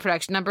big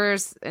production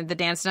numbers, the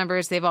dance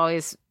numbers, they've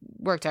always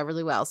worked out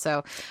really well.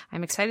 So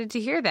I'm excited to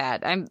hear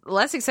that. I'm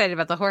less excited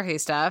about the Jorge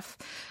stuff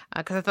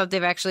because I thought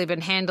they've actually been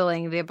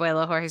handling the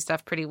Abuela Jorge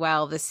stuff pretty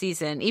well this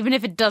season, even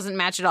if it doesn't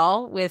match at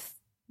all with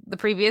the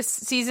previous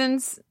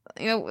season's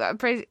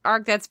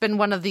arc. That's been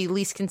one of the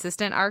least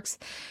consistent arcs,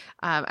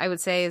 I would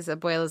say, is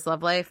Abuela's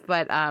love life,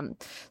 but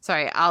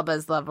sorry,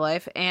 Alba's love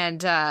life.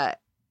 And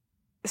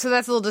So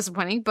that's a little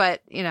disappointing,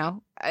 but, you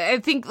know, I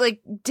think,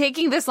 like,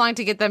 taking this long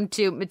to get them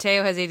to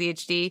Mateo has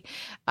ADHD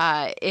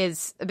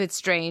is a bit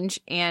strange,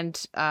 and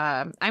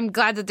I'm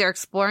glad that they're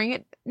exploring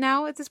it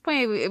now at this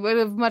point. I would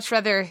have much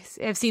rather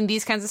have seen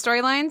these kinds of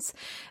storylines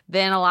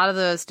than a lot of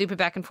the stupid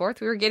back and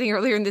forth we were getting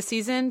earlier in the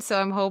season, so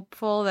I'm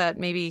hopeful that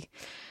maybe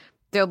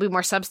there'll be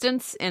more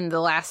substance in the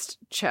last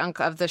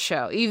chunk of the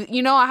show.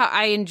 You know how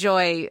I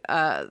enjoy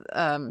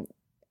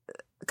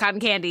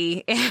cotton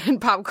candy and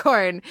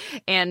popcorn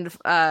and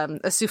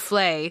a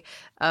souffle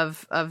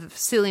of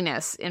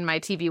silliness in my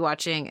TV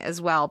watching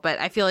as well. But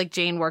I feel like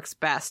Jane works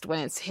best when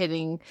it's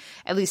hitting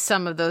at least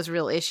some of those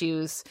real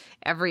issues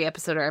every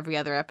episode or every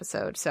other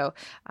episode. So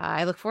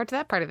I look forward to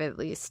that part of it at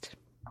least.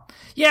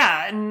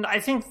 Yeah, and I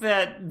think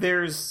that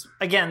there's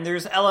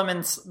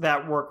elements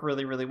that work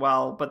really, really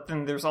well, but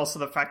then there's also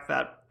the fact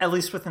that, at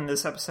least within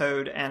this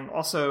episode and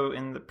also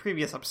in the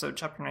previous episode,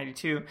 Chapter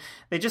 92,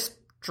 they just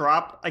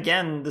drop,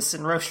 again, the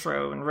Sin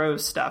Rostro and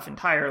Rose stuff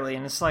entirely,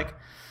 and it's like,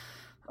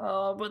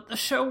 but the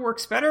show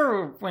works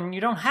better when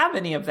you don't have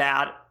any of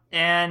that,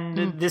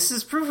 and this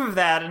is proof of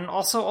that, and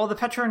also all the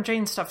Petra and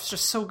Jane stuff is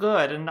just so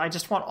good, and I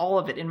just want all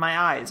of it in my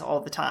eyes all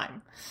the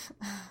time.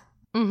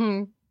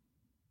 Mm-hmm.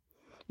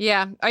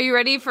 Yeah. Are you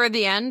ready for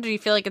the end? Do you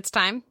feel like it's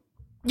time?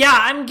 Yeah,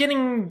 I'm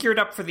getting geared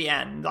up for the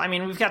end. I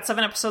mean, we've got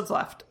 7 episodes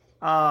left,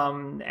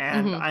 and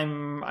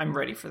I'm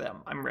ready for them.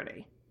 I'm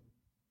ready.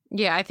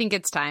 Yeah, I think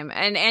it's time.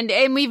 And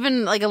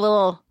even like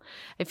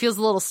it feels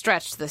a little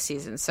stretched this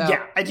season. So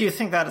yeah, I do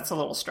think that it's a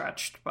little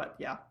stretched, but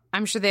yeah.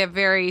 I'm sure they have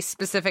very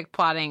specific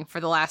plotting for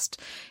the last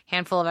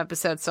handful of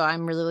episodes, so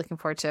I'm really looking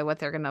forward to what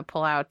they're going to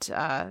pull out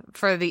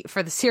for the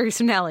series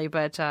finale.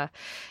 But at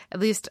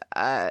least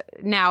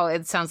now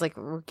it sounds like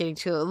we're getting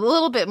to a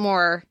little bit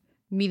more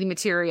meaty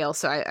material,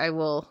 so I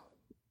will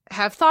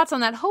have thoughts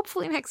on that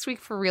hopefully next week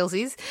for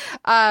realsies.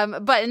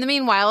 But in the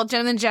meanwhile,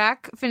 Gentleman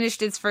Jack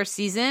finished its first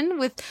season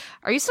with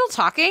Are You Still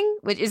Talking?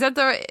 Which is that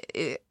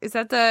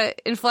the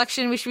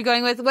inflection we should be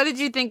going with? What did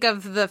you think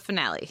of the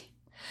finale?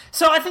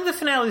 So I think the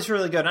finale is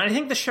really good, and I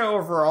think the show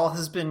overall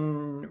has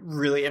been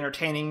really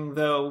entertaining,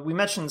 though we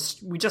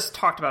just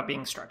talked about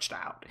being stretched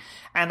out.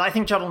 And I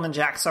think Gentleman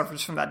Jack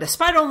suffers from that,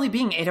 despite only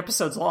being 8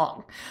 episodes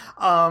long.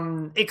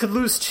 It could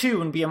lose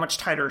 2 and be a much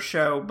tighter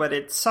show, but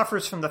it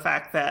suffers from the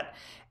fact that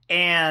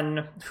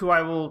Anne, who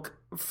I will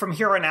from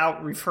here on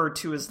out refer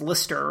to as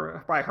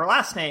Lister by her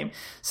last name,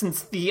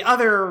 since the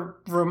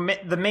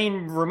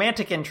main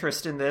romantic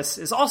interest in this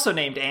is also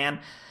named Anne.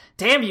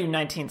 Damn you,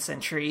 19th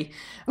century.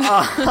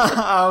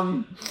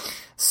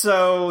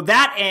 So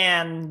that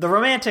Anne, the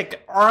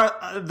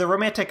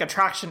romantic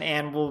attraction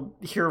Anne, will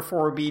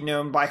herefore be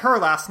known by her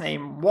last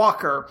name,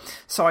 Walker,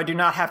 so I do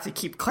not have to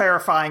keep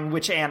clarifying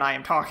which Anne I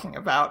am talking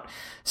about.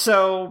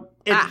 So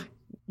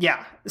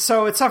yeah,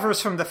 so it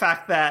suffers from the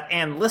fact that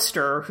Anne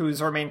Lister,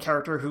 who's our main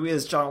character, who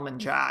is Gentleman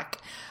Jack,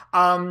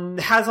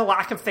 has a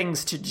lack of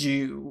things to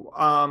do,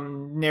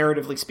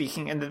 narratively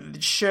speaking, and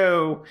the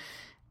show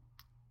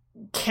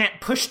can't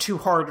push too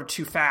hard or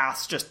too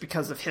fast just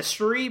because of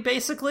history,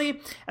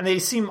 basically, and they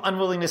seem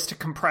unwillingness to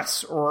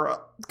compress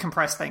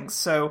things,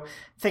 so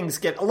things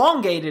get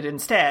elongated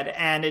instead,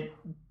 and it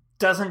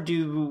doesn't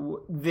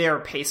do their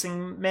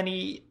pacing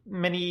many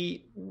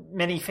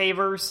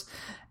favors,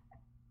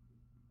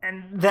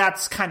 and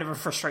that's kind of a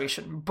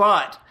frustration.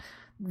 But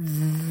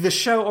the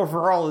show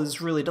overall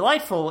is really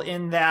delightful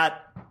in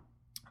that,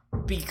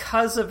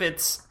 because of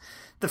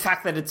the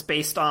fact that it's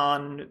based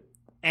on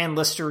Anne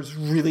Lister's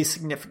really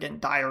significant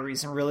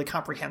diaries and really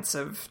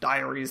comprehensive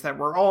diaries that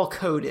were all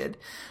coded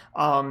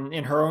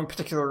in her own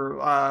particular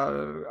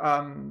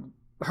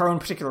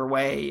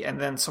way,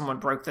 and then someone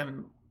broke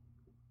them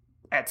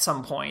at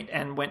some point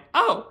and went,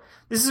 "Oh,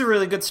 this is a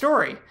really good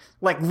story."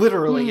 Like,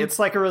 literally, it's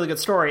like a really good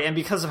story. And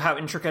because of how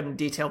intricate and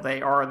detailed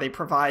they are, they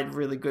provide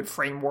really good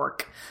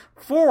framework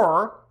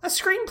for a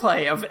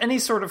screenplay of any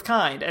sort of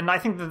kind. And I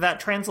think that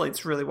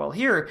translates really well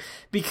here,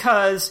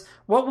 because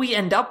what we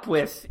end up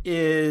with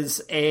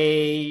is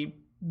a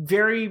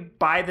very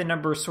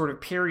by-the-numbers sort of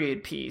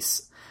period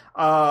piece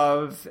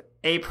of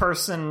a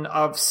person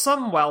of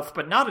some wealth,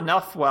 but not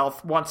enough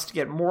wealth, wants to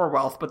get more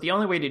wealth, but the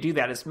only way to do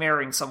that is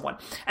marrying someone.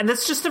 And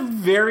that's just a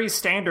very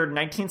standard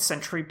 19th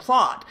century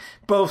plot,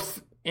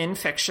 both in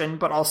fiction,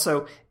 but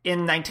also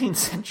in 19th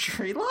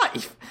century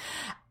life.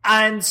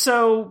 And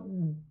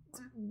so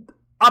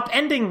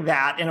upending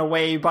that in a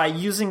way by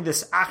using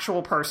this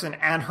actual person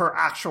and her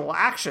actual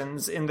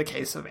actions, in the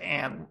case of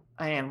Anne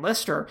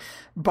Lister,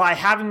 by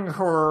having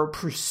her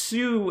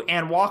pursue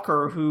Anne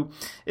Walker, who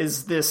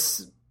is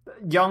this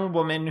young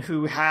woman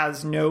who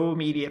has no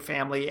immediate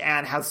family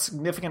and has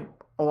significant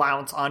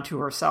allowance onto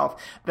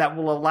herself, that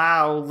will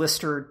allow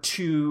Lister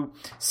to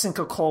sink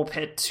a coal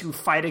pit to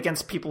fight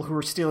against people who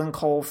are stealing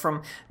coal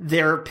from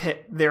their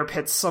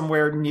pits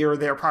somewhere near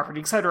their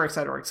property, etc.,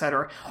 etc.,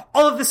 etc.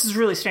 All of this is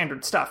really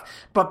standard stuff,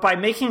 but by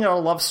making it a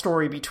love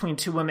story between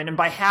two women, and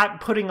by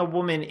putting a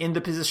woman in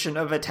the position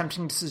of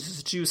attempting to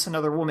seduce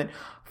another woman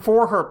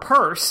for her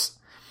purse,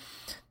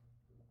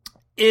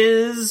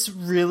 is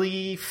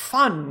really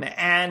fun,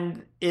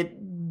 and it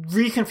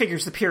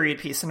reconfigures the period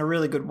piece in a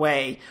really good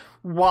way,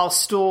 while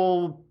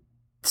still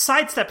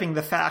sidestepping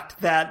the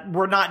fact that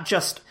we're not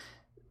just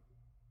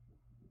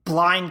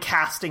blind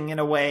casting in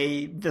a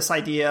way this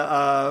idea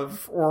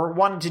of, or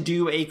wanting to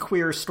do a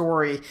queer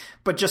story,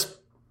 but just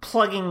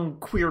plugging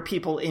queer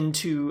people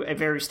into a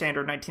very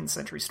standard 19th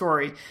century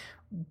story,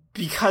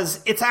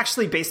 because it's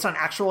actually based on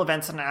actual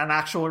events and an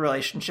actual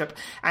relationship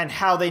and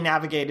how they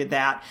navigated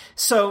that.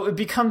 So it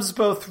becomes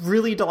both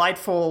really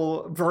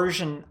delightful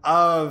version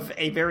of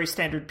a very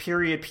standard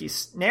period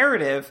piece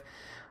narrative,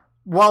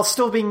 while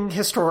still being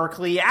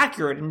historically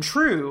accurate and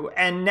true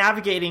and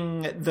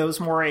navigating those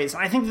mores.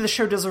 And I think that the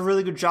show does a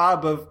really good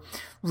job of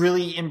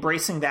really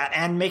embracing that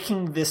and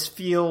making this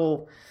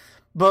feel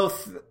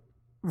both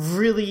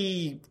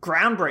really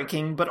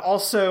groundbreaking, but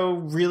also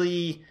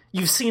really,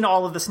 you've seen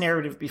all of this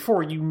narrative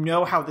before. You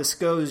know how this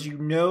goes. You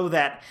know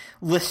that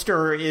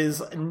Lister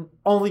is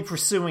only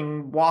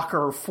pursuing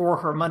Walker for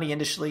her money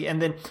initially,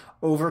 and then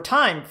over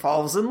time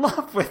falls in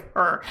love with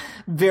her.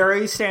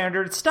 Very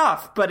standard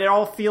stuff, but it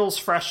all feels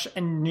fresh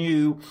and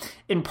new,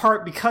 in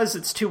part because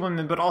it's two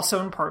women, but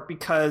also in part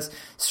because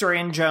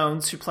Suranne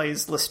Jones, who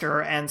plays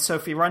Lister, and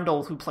Sophie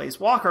Rundle, who plays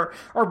Walker,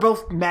 are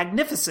both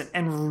magnificent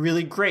and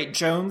really great.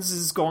 Jones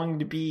is going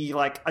to be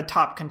like a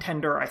top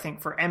contender, I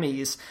think, for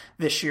Emmys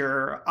this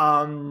year,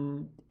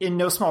 in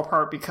no small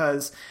part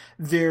because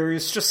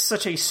there's just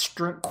such a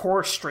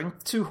core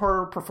strength to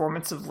her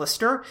performance of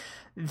Lister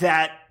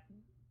that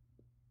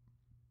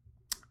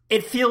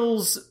it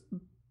feels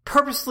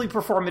purposely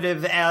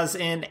performative, as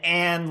in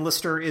Anne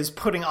Lister is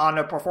putting on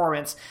a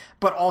performance,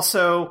 but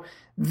also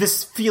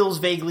this feels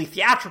vaguely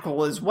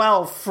theatrical as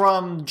well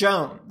from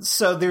Jones.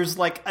 So there's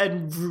like a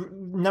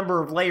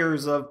number of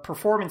layers of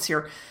performance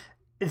here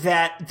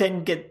that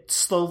then get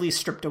slowly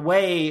stripped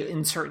away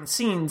in certain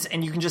scenes,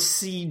 and you can just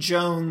see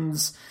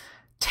Jones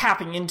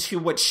tapping into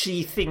what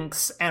she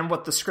thinks and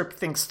what the script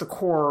thinks the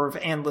core of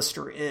Anne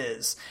Lister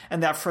is,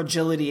 and that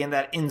fragility and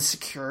that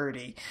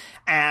insecurity,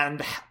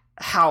 and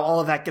how all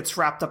of that gets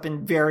wrapped up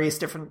in various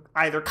different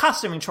either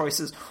costuming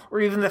choices,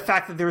 or even the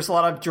fact that there's a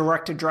lot of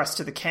direct address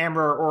to the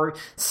camera or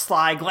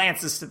sly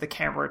glances to the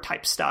camera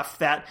type stuff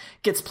that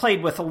gets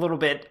played with a little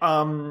bit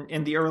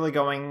in the early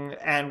going,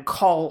 and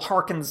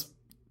harkens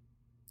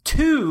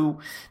to,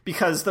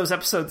 because those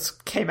episodes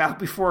came out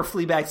before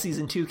Fleabag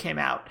season 2 came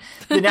out,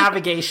 the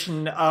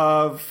navigation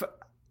of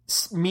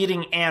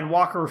meeting Anne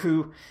Walker,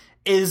 who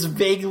is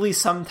vaguely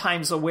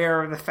sometimes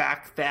aware of the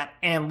fact that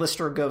Anne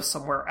Lister goes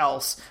somewhere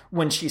else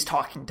when she's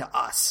talking to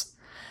us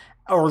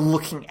or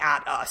looking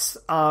at us.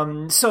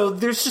 So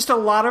there's just a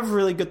lot of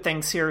really good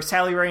things here.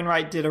 Sally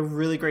Wainwright did a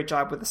really great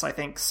job with this, I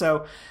think.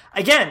 So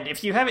again,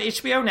 if you have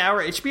HBO Now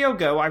or HBO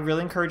Go, I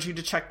really encourage you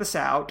to check this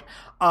out.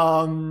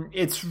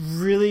 It's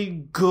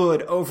really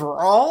good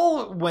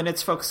overall when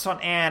it's focused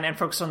on Anne and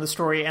focused on the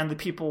story and the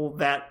people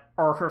that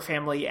are her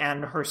family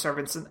and her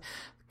servants. And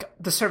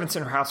the servants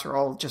in her house are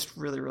all just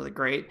really, really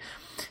great.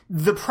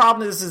 The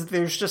problem is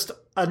there's just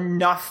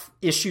enough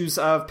issues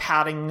of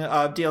padding,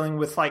 dealing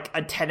with like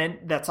a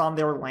tenant that's on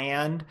their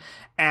land,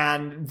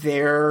 and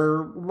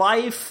their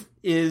life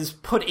is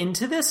put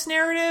into this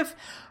narrative,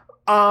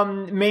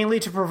 mainly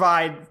to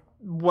provide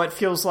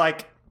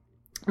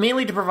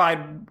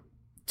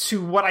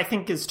to what I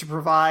think is to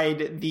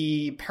provide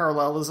the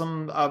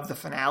parallelism of the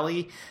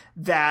finale,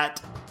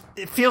 that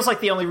it feels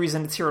like the only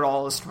reason it's here at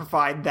all is to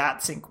provide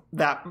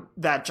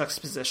that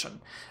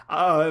juxtaposition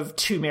of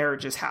two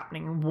marriages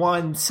happening,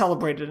 one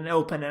celebrated and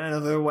open and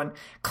another one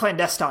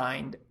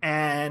clandestine,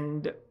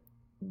 and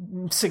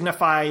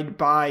signified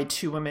by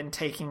two women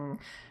taking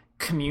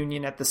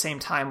communion at the same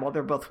time while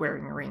they're both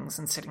wearing rings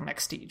and sitting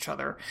next to each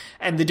other.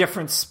 And the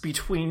difference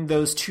between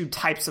those two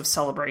types of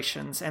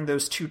celebrations and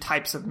those two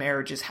types of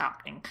marriages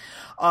happening.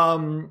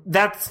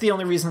 That's the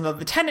only reason that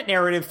the tenant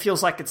narrative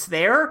feels like it's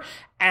there.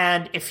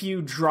 And if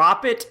you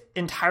drop it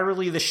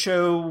entirely, the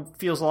show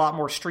feels a lot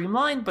more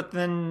streamlined. But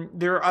then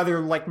there are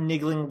other like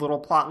niggling little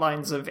plot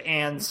lines of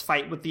Anne's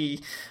fight with the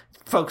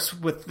folks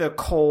with the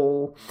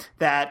coal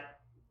that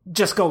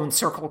just go in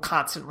circle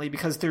constantly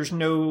because there's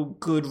no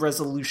good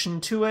resolution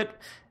to it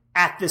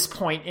at this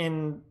point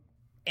in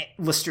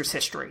Lister's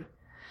history.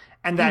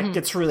 And that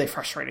gets really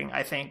frustrating,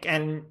 I think.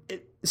 And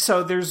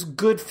so there's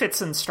good fits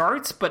and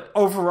starts, but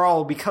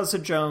overall, because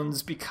of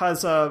Jones,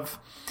 because of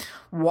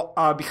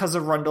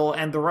Rundle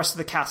and the rest of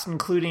the cast,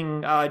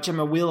 including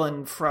Gemma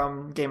Whelan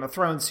from Game of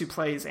Thrones, who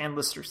plays Anne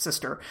Lister's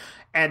sister,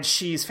 and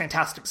she's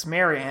fantastic as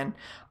Marianne,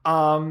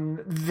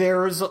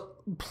 there's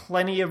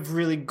plenty of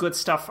really good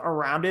stuff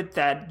around it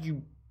that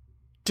you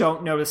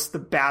don't notice the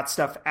bad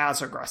stuff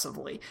as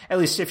aggressively. At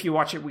least if you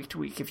watch it week to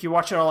week. If you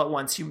watch it all at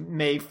once, you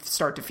may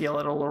start to feel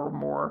it a little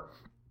more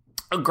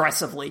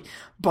aggressively.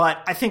 But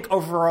I think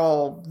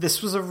overall,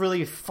 this was a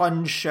really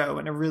fun show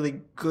and a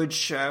really good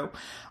show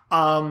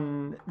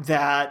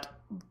that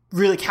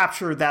really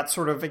captured that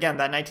sort of, again,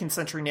 that 19th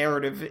century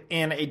narrative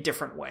in a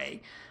different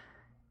way.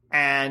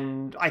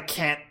 And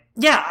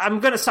I'm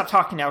going to stop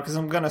talking now because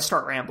I'm going to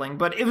start rambling.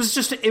 But it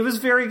was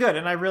very good,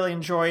 and I really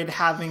enjoyed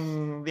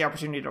having the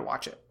opportunity to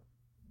watch it.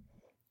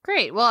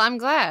 Great. Well, I'm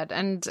glad.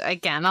 And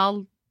again,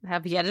 I'll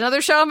have yet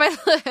another show on my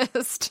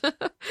list.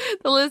 The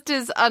list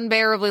is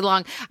unbearably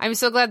long. I'm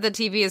so glad the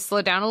TV has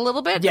slowed down a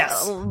little bit.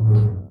 Yes.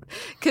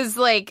 Because,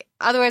 like,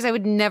 otherwise I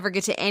would never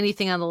get to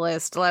anything on the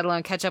list, let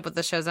alone catch up with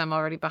the shows I'm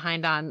already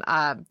behind on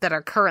that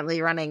are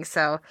currently running.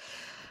 So,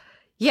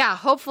 yeah,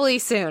 hopefully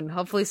soon.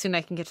 Hopefully soon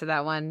I can get to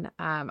that one.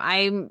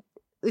 I'm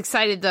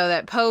excited, though,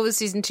 that Pose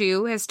Season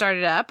 2 has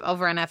started up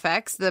over on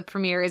FX. The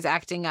premiere is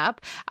acting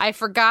up. I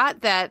forgot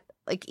that,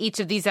 like,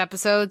 each of these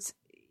episodes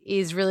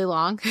is really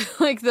long.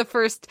 Like, the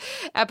first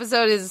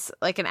episode is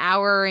like an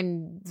hour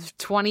and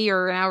 20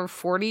 or an hour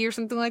 40 or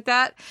something like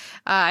that.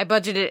 I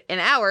budgeted an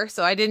hour,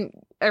 so I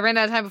ran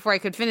out of time before I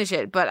could finish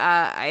it, but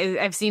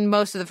I've seen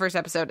most of the first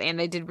episode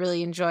and I did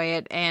really enjoy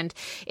it. And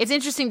it's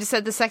interesting to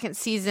set the second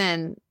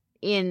season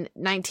in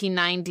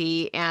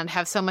 1990 and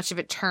have so much of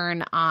it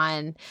turn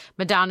on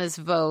Madonna's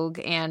Vogue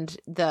and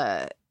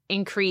the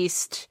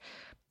increased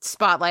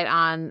spotlight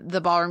on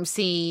the ballroom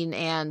scene,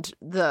 and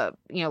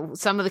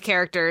some of the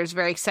characters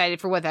very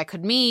excited for what that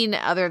could mean.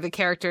 Other of the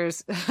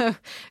characters they're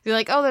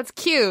like, oh, that's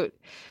cute.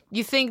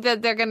 You think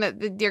that they're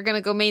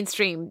gonna go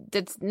mainstream.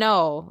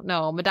 No,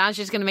 Madonna's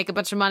just gonna make a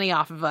bunch of money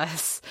off of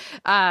us.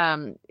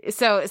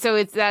 So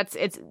it's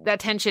that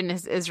tension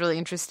is really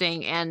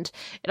interesting, and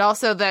it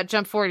also, that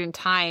jump forward in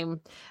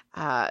time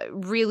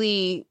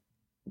really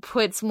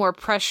puts more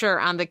pressure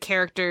on the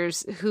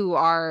characters who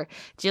are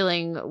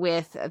dealing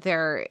with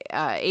their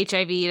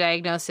HIV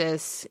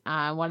diagnosis.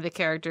 One of the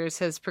characters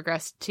has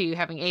progressed to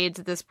having AIDS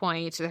at this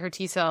point. Her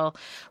T-cell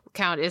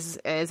count is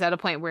at a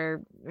point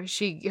where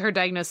her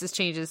diagnosis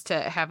changes to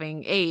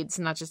having AIDS,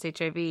 not just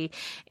HIV.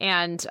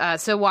 And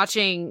so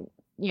watching,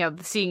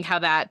 seeing how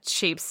that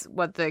shapes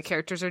what the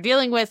characters are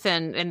dealing with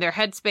and their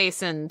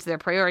headspace and their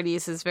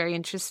priorities is very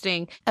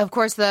interesting. Of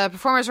course, the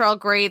performers are all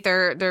great.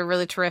 They're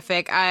really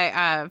terrific.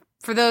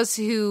 For those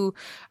who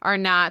are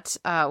not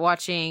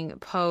watching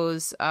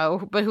Pose,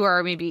 but who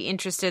are maybe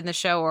interested in the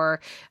show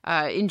or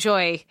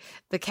enjoy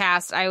the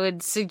cast, I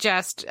would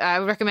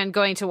recommend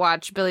going to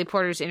watch Billy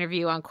Porter's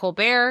interview on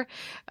Colbert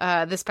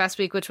this past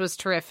week, which was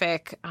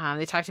terrific.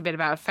 They talked a bit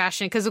about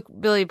fashion, because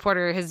Billy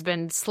Porter has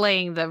been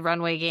slaying the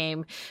runway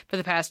game for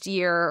the past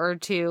year or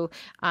two.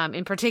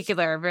 In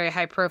particular, very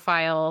high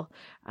profile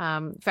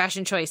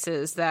fashion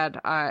choices that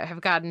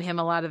have gotten him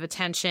a lot of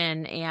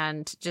attention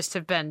and just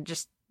have been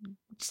just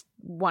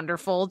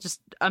wonderful, just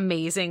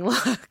amazing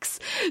looks.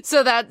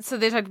 So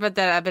they talked about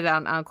that a bit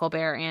on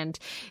Colbert, and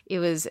it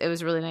was a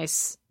really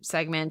nice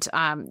segment.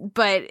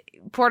 But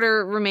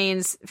Porter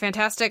remains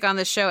fantastic on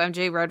this show.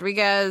 MJ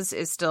Rodriguez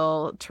is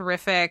still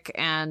terrific,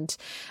 and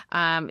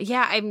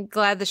I'm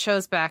glad the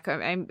show's back.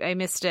 I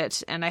missed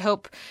it, and I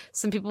hope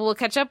some people will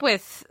catch up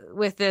with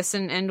this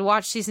and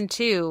watch season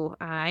 2.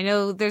 I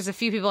know there's a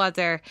few people out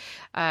there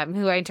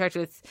who I interact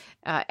with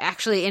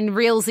actually in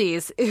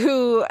realsies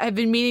who have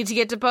been meaning to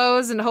get to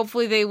Pose, and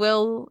hopefully they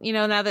will.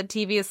 Now that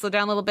TV has slowed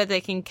down a little bit,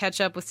 they can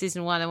catch up with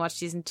season 1 and watch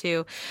season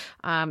 2.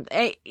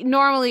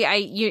 Normally,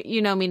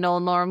 me,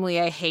 Noel, normally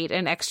I hate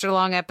an extra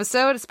long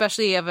episode,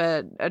 especially of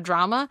a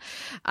drama,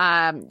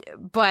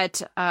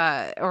 but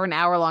or an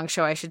hour long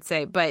show, I should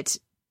say. But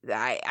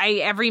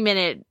I every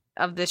minute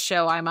of this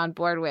show I'm on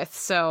board with,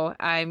 so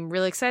I'm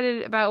really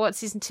excited about what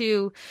season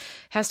 2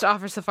 has to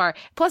offer so far.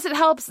 Plus, it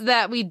helps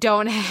that we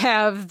don't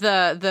have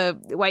the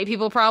white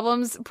people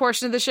problems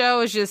portion of the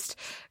show is just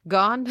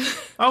gone.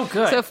 Oh,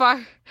 good. So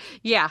far.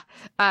 Yeah.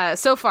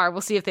 So far,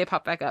 we'll see if they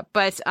pop back up.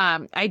 But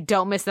I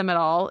don't miss them at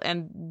all,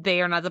 and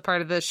they are not the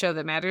part of the show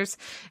that matters.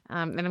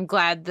 And I'm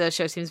glad the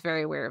show seems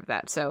very aware of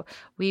that. So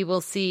we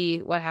will see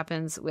what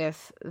happens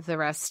with the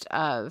rest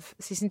of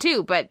season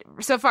 2. But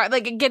so far,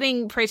 like,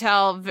 getting Pray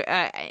Tell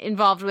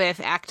involved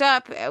with Act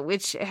Up,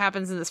 which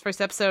happens in this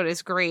first episode,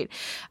 is great.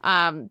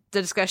 The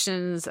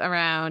discussions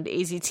around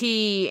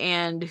AZT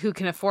and who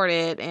can afford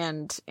it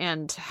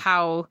and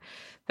how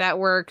that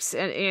works,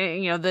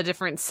 and the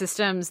different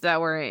systems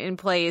that were in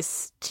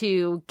place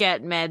to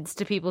get meds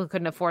to people who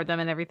couldn't afford them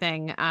and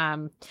everything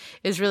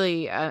is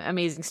really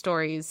amazing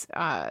stories,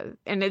 and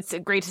it's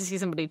great to see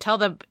somebody tell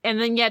them, and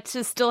then yet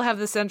to still have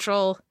the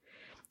central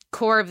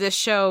core of this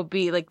show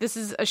be like, this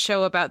is a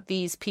show about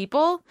these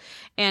people,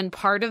 and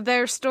part of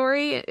their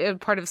story,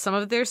 part of some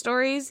of their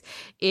stories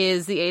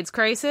is the AIDS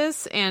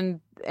crisis and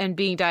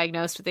being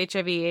diagnosed with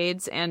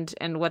HIV/AIDS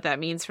and what that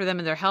means for them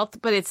and their health.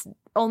 But it's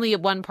only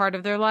one part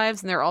of their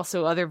lives, and there are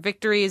also other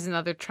victories and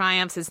other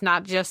triumphs. It's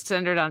not just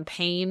centered on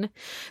pain,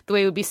 the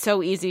way it would be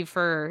so easy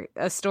for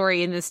a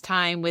story in this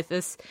time with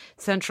this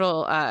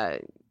central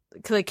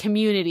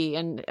community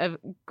and a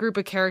group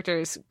of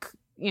characters,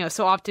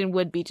 so often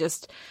would be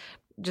just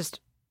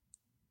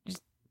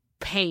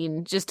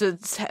pain, just a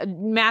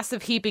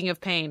massive heaping of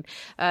pain,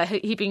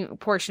 heaping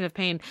portion of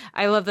pain.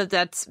 I love that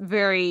that's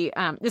very,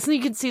 it's something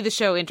you can see the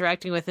show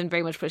interacting with and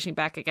very much pushing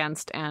back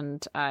against,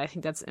 and I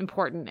think that's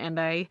important, and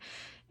I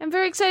am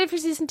very excited for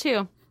season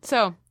 2.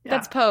 So,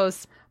 that's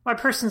Pose. My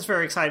person's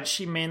very excited.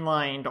 She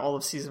mainlined all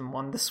of season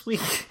 1 this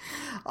week.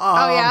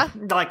 Oh, yeah?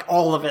 Like,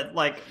 all of it.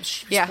 Like,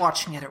 she was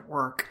watching it at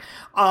work.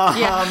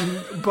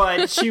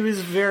 But she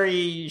was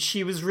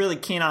really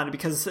keen on it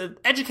because it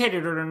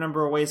educated her in a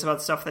number of ways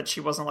about stuff that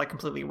she wasn't, like,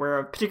 completely aware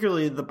of,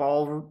 particularly the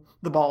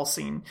ball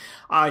scene.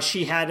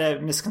 She had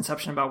a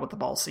misconception about what the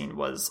ball scene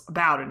was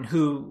about and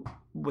who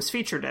was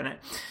featured in it.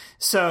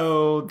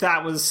 So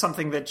that was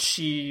something that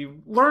she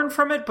learned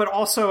from it, but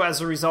also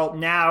as a result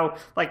now,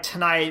 like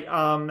tonight,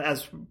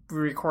 as we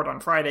record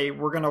on Friday,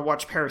 we're going to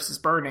watch Paris is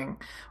Burning,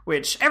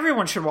 which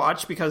everyone should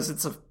watch because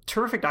it's a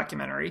terrific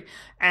documentary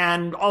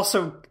and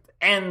also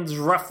ends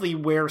roughly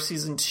where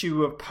season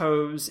 2 of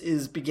Pose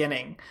is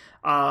beginning,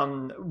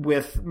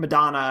 with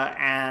Madonna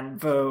and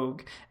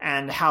Vogue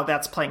and how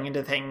that's playing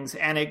into things.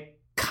 And it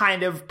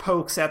kind of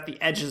pokes at the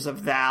edges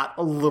of that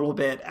a little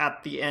bit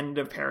at the end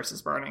of Paris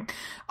is Burning,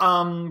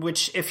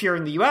 which, if you're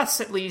in the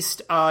US at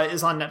least,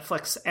 is on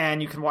Netflix,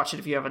 and you can watch it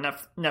if you have a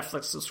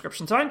Netflix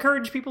subscription. So I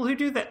encourage people who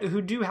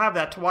do have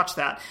that, to watch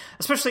that,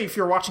 especially if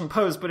you're watching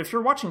Pose. But if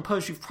you're watching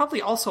Pose, you've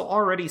probably also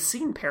already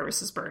seen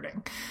Paris is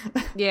Burning.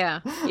 Yeah,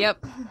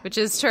 yep, which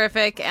is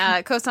terrific.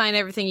 Co-sign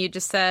everything you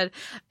just said.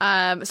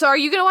 So are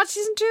you going to watch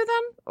season 2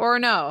 then, or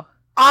no?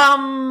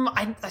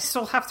 I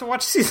still have to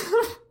watch season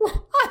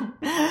 1.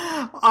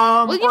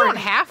 Well, you don't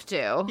have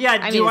to.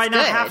 Yeah, do I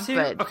not have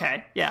to?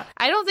 Okay, yeah.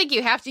 I don't think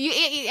you have to.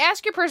 You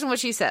ask your person what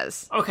she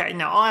says. Okay,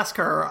 no, I'll ask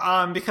her,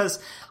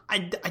 because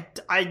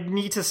I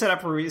need to set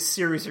up a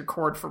series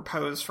record for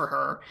Pose for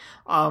her,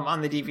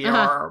 on the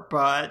DVR,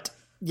 but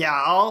yeah,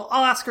 I'll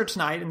ask her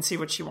tonight and see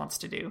what she wants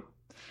to do.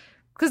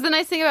 Because the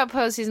nice thing about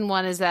Pose season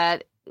 1 is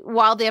that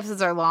while the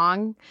episodes are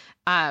long,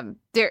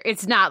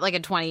 it's not like a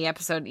 20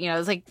 episode,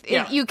 it's like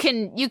you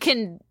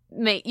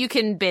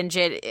can binge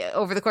it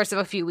over the course of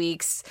a few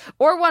weeks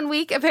or 1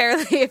 week,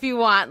 apparently, if you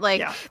want.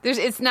 Like,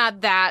 it's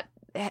not that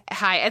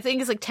high. I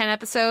think it's like 10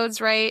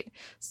 episodes, right?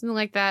 Something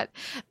like that.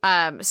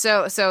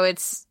 So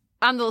it's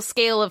on the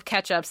scale of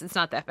catch-ups, it's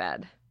not that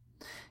bad.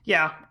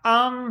 Yeah.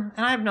 And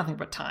I have nothing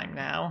but time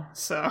now,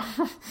 so.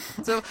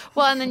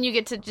 And then you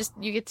get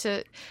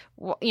to,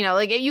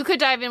 like, you could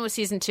dive in with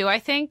season 2, I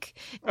think,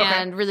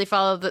 and really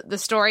follow the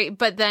story.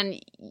 But then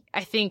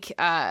I think,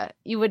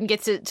 you wouldn't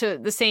get to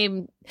the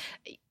same.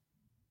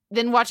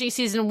 Then watching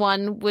season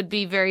 1 would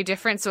be very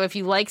different. So if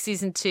you like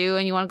season 2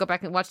 and you want to go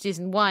back and watch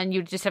season 1,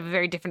 you'd just have a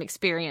very different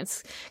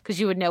experience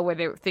because you would know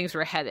where things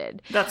were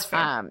headed. That's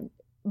fair.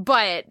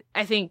 But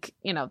I think,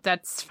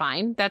 that's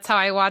fine. That's how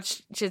I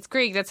watched Schitt's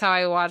Creek. That's how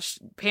I watched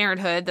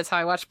Parenthood. That's how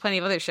I watched plenty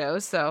of other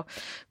shows. So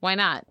why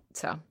not?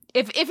 So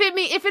if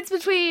it's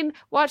between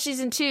watch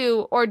season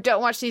 2 or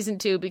don't watch season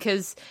 2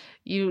 because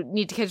you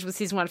need to catch up with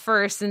season 1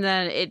 first, and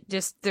then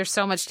there's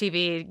so much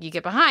TV you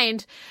get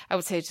behind, I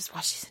would say just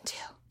watch season 2.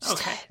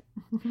 Okay.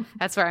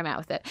 That's where I'm at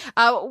with it.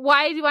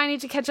 Why do I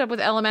need to catch up with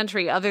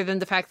Elementary other than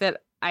the fact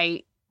that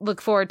I look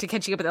forward to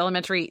catching up with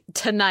Elementary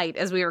tonight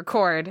as we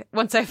record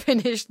once I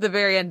finish the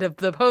very end of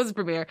the Pose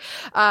premiere?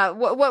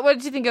 What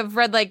did you think of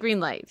Red Light, Green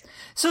Light?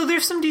 So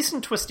there's some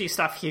decent twisty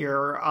stuff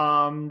here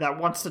that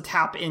wants to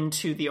tap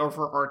into the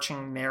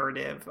overarching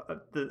narrative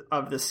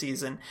of the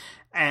season.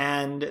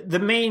 And the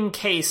main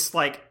case,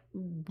 like,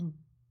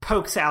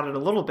 pokes at it a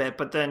little bit,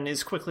 but then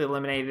is quickly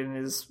eliminated and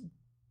is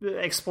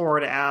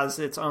explored as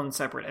its own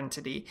separate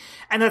entity.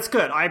 And that's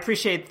good. I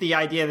appreciate the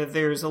idea that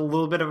there's a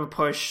little bit of a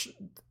push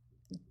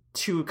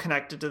to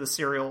connect it to the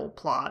serial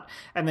plot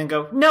and then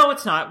go, no,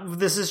 it's not.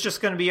 This is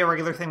just going to be a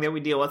regular thing that we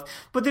deal with.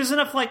 But there's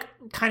enough, like,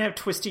 kind of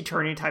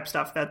twisty-turny type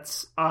stuff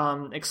that's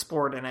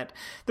explored in it.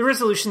 The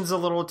resolution's a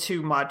little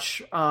too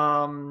much,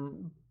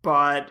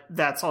 but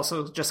that's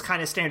also just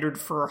kind of standard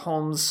for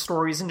Holmes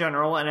stories in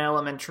general and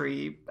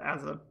Elementary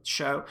as a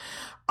show.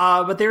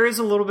 But there is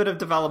a little bit of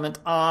development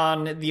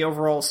on the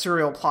overall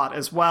serial plot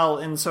as well,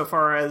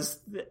 insofar as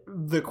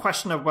the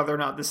question of whether or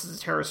not this is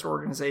a terrorist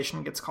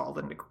organization gets called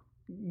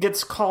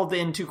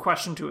into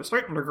question to a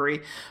certain degree.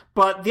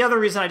 But the other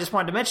reason I just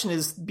wanted to mention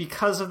is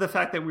because of the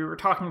fact that we were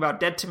talking about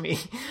Dead to Me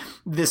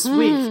this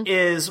week,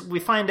 is we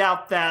find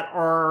out that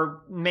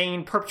our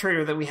main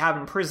perpetrator that we have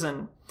in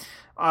prison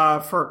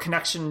for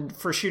connection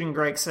for shooting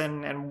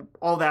Gregson and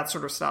all that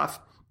sort of stuff,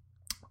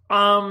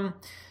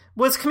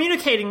 was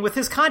communicating with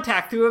his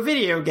contact through a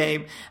video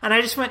game. And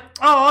I just went,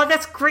 oh,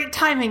 that's great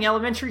timing,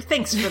 Elementary.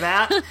 Thanks for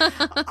that.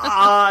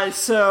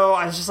 So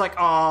I was just like,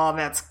 oh,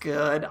 that's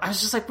good. I was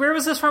just like, where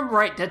was this from?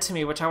 Right, Dead to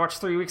Me, which I watched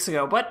 3 weeks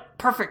ago. But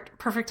perfect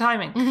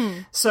timing.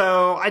 Mm-hmm.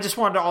 So I just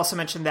wanted to also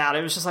mention that.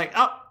 It was just like,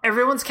 oh,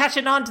 everyone's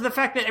catching on to the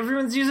fact that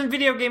everyone's using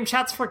video game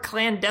chats for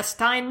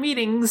clandestine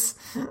meetings.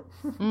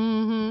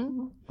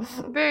 Mm-hmm.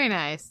 Very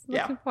nice.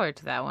 Looking forward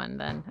to that one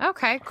then.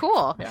 Okay,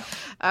 cool.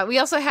 Yeah. We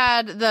also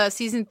had the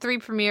season 3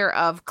 premiere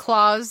of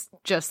Claws,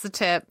 Just the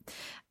Tip.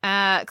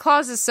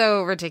 Claws is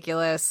so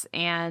ridiculous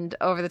and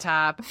over the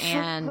top,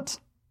 and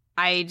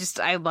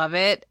I love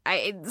it.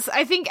 I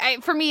think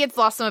for me, it's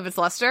lost some of its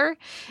luster.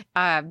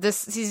 This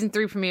season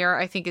 3 premiere,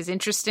 I think, is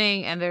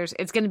interesting, and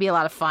it's going to be a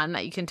lot of fun,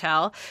 that you can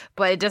tell,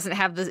 but it doesn't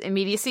have the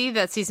immediacy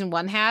that season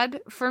 1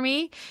 had for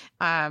me.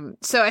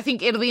 So I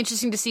think it'll be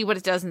interesting to see what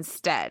it does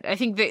instead. I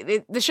think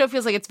the show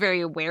feels like it's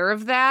very aware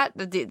of that,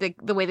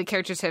 the way the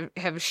characters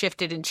have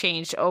shifted and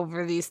changed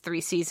over these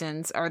 3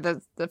 seasons, or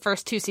the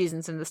first 2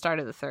 seasons and the start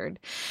of the third.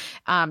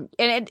 And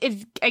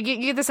I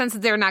get the sense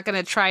that they're not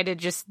going to try to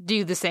just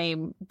do the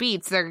same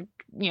beats. They're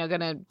going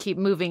to keep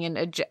moving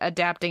and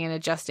adapting and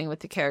adjusting with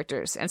the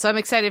characters. And so I'm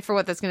excited for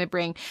what that's going to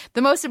bring.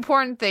 The most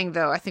important thing,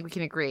 though, I think we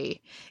can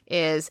agree,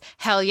 is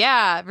hell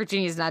yeah,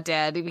 Virginia's not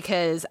dead,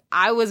 because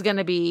I was going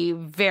to be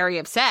very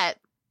upset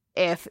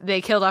if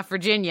they killed off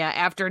Virginia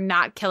after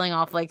not killing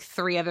off like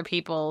 3 other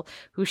people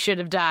who should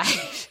have died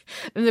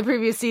in the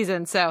previous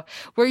season. So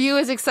were you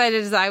as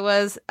excited as I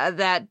was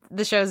that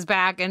the show's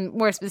back, and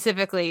more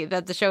specifically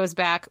that the show is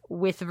back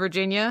with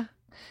Virginia?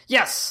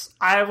 Yes,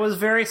 I was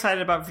very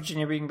excited about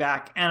Virginia being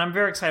back, and I'm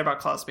very excited about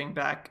Klaus being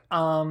back.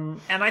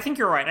 And I think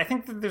you're right. I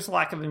think that there's a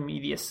lack of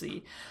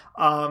immediacy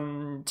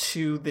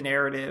to the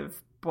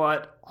narrative,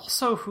 but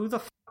also who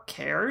the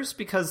cares?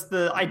 Because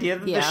the idea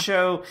that the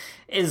show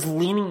is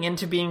leaning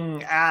into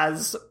being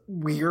as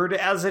weird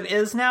as it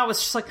is now, it's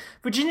just like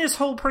Virginia's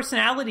whole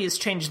personality has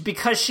changed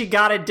because she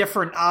got a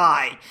different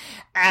eye.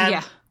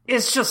 And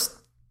it's just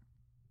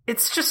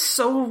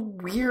so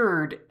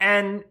weird.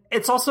 And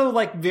it's also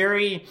like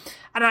very,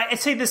 and I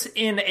say this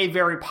in a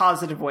very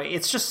positive way,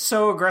 it's just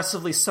so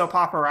aggressively soap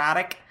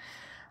operatic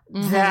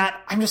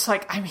that I'm just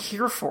like, I'm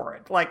here for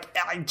it. Like,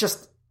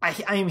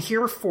 I am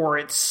here for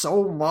it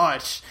so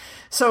much.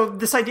 So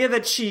this idea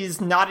that she's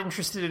not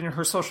interested in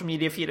her social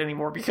media feed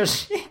anymore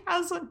because she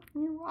has a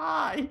new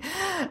eye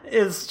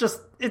is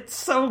just, it's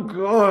so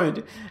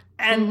good.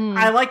 And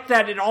I like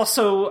that it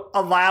also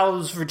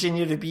allows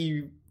Virginia to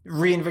be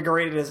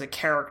reinvigorated as a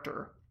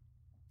character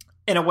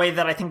in a way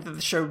that I think that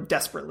the show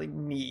desperately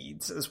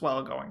needs as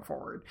well going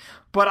forward.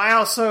 But I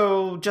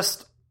also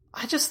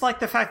I just like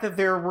the fact that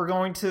we're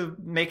going to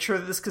make sure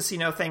that this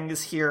casino thing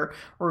is here.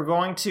 We're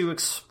going to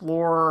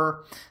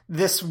explore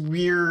this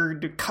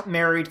weird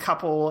married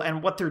couple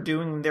and what they're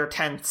doing in their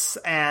tents,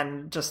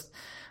 and just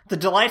the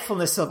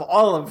delightfulness of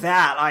all of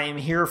that I am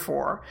here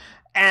for.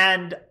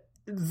 And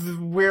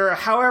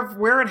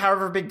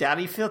however Big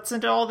Daddy fits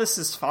into all this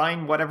is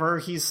fine, whatever.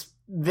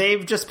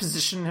 They've just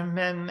positioned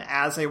him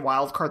as a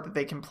wild card that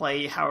they can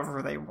play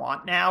however they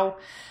want now.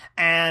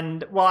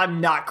 And while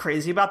I'm not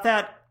crazy about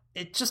that,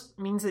 it just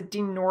means that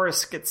Dean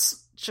Norris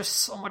gets just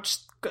so much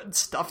good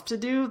stuff to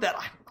do that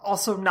I'm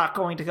also not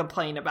going to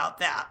complain about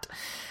that.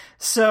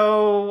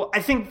 So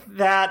I think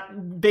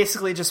that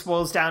basically just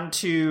boils down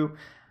to,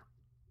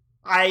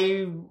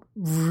 I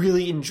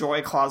really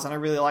enjoy Klaus, and I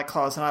really like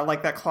Klaus, and I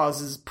like that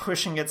Klaus is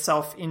pushing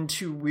itself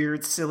into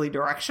weird, silly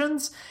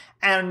directions.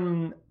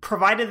 And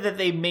provided that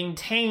they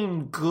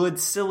maintain good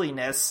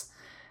silliness,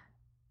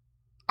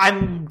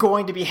 I'm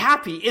going to be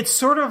happy. It's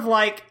sort of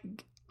like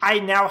I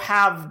now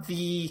have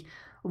the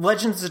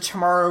Legends of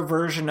Tomorrow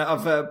version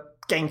of a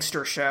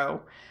gangster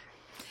show.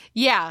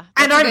 Yeah.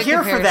 And I'm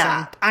here for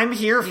that. I'm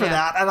here for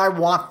that, and I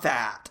want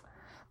that.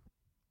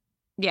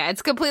 Yeah,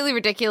 it's completely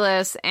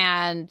ridiculous.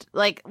 And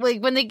like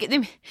when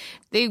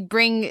they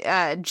bring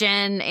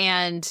Jen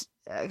and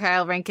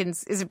Kyle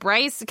Rankin's, is it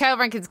Bryce? Kyle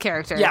Rankin's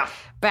character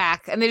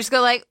back, and they just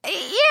go like, yeah,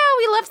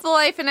 we left the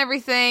life and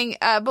everything,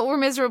 but we're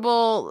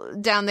miserable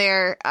down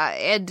there,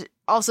 and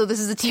also this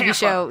is a TV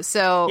show,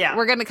 so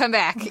we're gonna come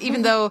back,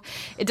 even though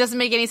it doesn't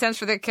make any sense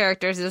for their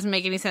characters, it doesn't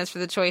make any sense for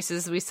the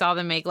choices we saw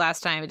them make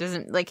last time, it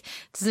doesn't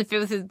fit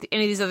with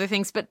any of these other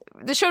things, but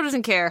the show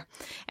doesn't care,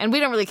 and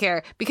we don't really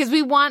care, because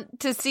we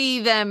want to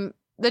see them,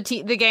 the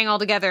gang all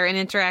together and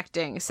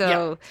interacting,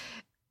 so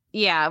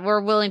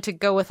we're willing to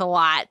go with a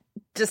lot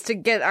just to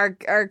get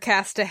our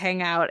cast to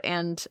hang out.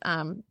 And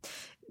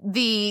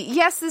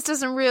this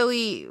doesn't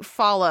really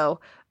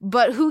follow,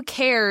 but who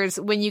cares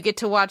when you get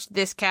to watch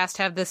this cast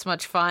have this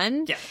much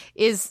fun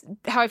is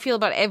how I feel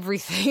about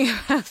everything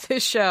about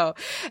this show.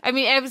 I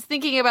mean, I was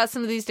thinking about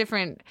some of these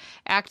different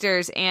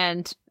actors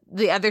and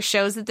the other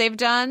shows that they've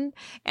done,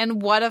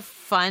 and what a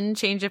fun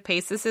change of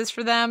pace this is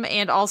for them.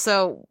 And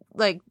also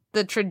like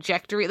the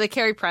trajectory, like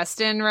Carrie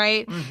Preston,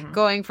 right?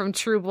 Going from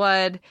True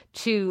Blood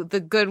to the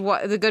good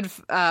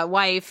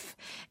wife,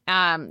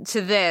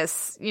 to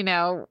this,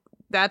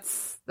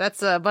 that's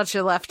a bunch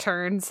of left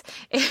turns.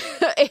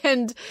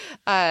 And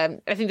I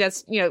think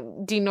that's,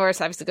 Dean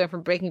Norris obviously going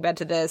from Breaking Bad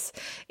to this,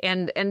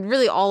 and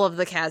really all of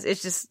the cast.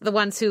 It's just the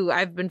ones who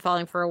I've been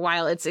following for a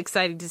while. It's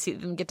exciting to see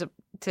them get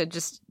to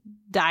just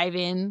dive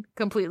in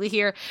completely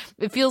here.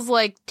 It feels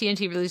like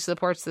TNT really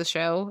supports the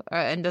show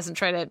and doesn't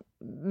try to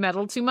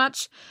meddle too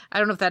much. I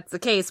don't know if that's the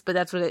case, but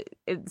that's what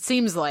it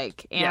seems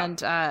like.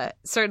 And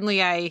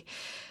certainly I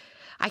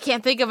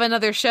can't think of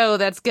another show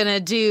that's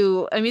gonna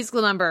do a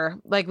musical number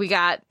like we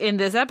got in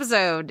this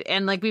episode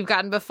and like we've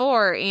gotten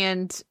before.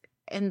 And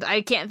And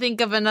I can't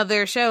think of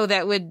another show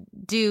that would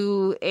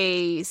do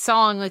a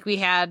song like we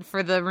had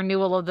for the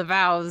renewal of the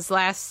vows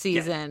last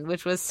season,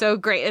 which was so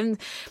great. And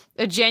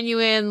a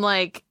genuine,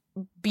 like,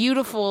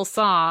 beautiful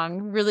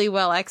song, really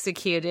well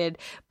executed,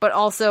 but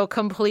also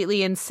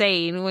completely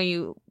insane when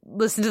you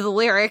listen to the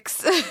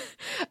lyrics.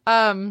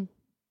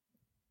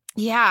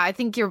 Yeah, I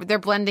think they're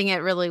blending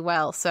it really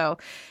well. So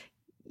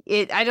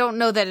I don't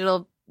know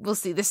that we'll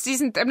see this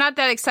season. I'm not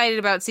that excited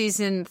about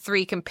season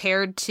 3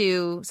 compared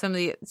to some of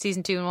the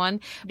season 2 and 1,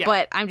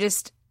 but I'm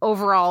just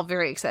overall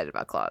very excited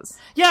about Claws.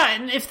 Yeah,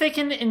 and if they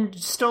can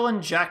still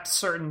inject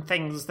certain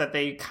things that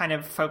they kind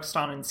of focused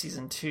on in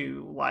season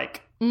 2,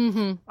 like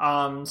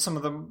some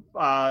of the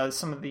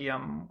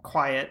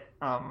Quiet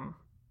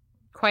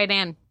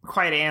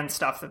Anne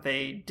stuff that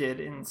they did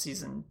in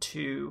season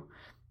 2.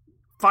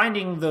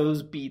 Finding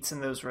those beats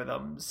and those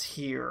rhythms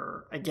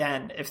here,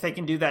 again, if they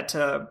can do that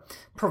to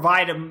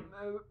provide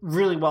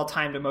really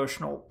well-timed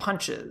emotional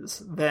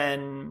punches,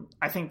 then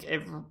I think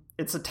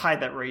it's a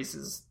tide that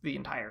raises the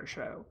entire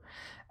show.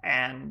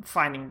 And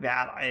finding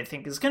that, I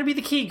think, is going to be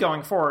the key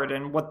going forward,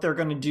 and what they're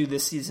going to do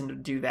this season to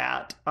do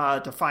that,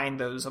 to find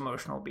those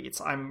emotional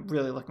beats. I'm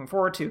really looking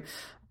forward to.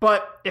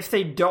 But if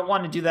they don't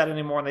want to do that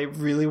anymore, and they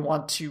really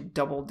want to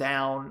double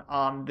down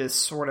on this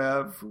sort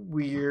of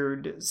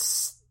weird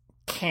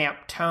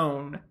camp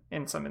tone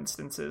in some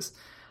instances,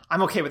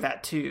 I'm okay with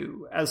that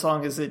too, as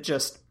long as it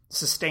just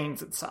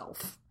sustains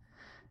itself.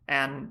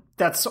 And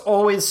that's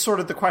always sort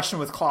of the question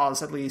with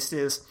Claws, at least,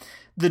 is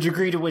the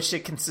degree to which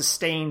it can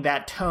sustain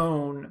that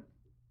tone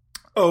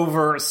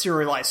over a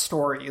serialized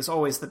story is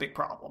always the big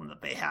problem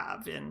that they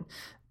have. And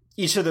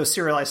each of those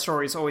serialized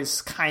stories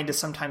always kind of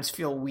sometimes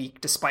feel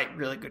weak despite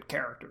really good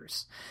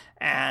characters.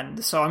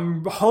 And so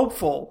I'm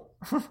hopeful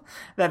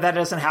that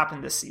doesn't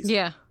happen this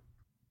season.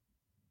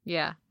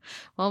 Yeah.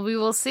 Well, we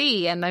will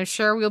see, and I'm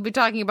sure we'll be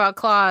talking about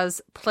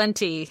Claws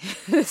plenty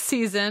this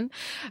season.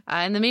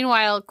 In the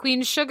meanwhile,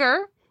 Queen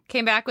Sugar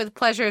came back with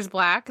Pleasure is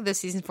Black, the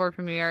season 4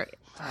 premiere,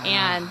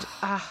 and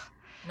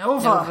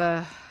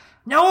Nova,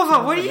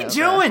 what are you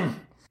doing?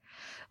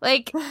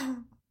 Like,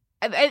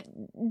 they're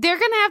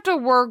gonna have to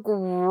work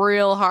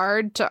real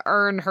hard to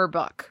earn her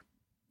book,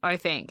 I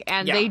think,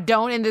 and they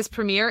don't in this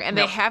premiere, and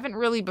they haven't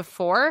really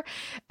before.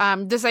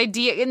 This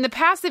idea in the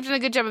past, they've done a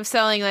good job of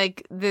selling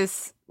like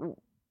this.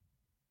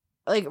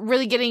 Like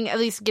really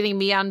getting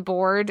me on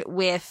board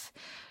with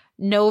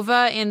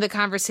Nova in the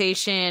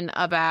conversation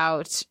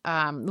about,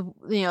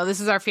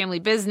 this is our family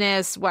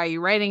business. Why are you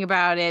writing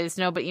about it? It's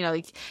no, but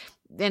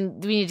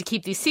and we need to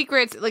keep these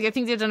secrets. Like, I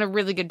think they've done a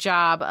really good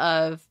job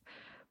of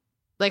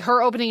like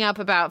her opening up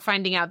about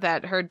finding out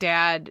that her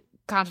dad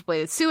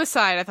contemplated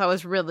suicide. I thought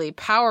was really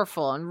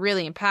powerful and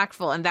really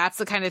impactful. And that's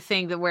the kind of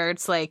thing that where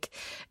it's like,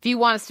 if you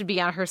want us to be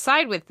on her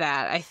side with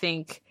that, I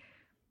think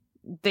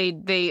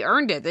they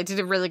earned it. They did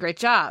a really great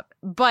job.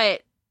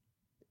 But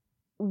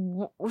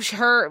what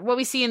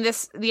we see in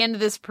the end of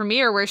this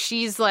premiere, where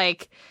she's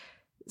like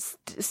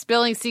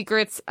spilling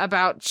secrets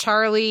about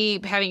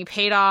Charlie having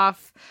paid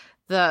off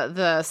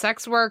the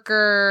sex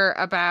worker,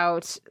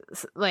 about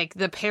like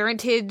the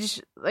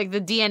parentage, like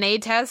the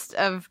DNA test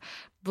of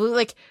Blue,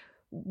 like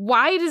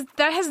why does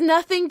that has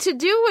nothing to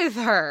do with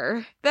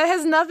her? That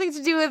has nothing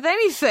to do with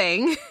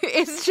anything.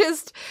 It's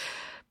just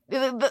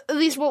at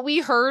least what we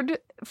heard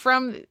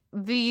from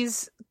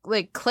these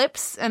like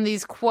clips and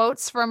these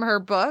quotes from her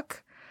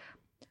book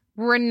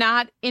were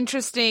not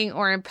interesting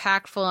or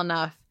impactful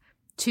enough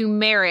to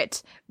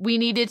merit. We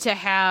needed to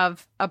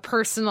have a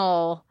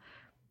personal,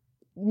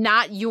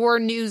 not your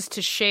news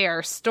to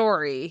share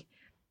story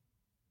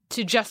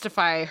to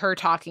justify her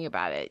talking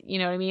about it. You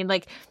know what I mean?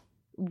 Like,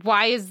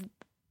 why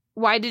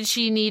did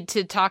she need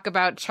to talk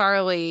about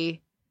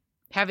Charlie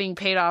having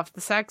paid off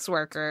the sex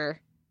worker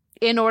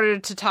in order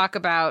to talk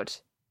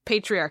about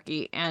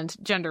patriarchy and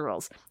gender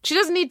roles? She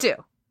doesn't need to.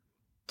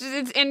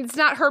 It's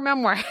not her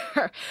memoir.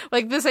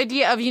 Like, this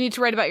idea of you need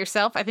to write about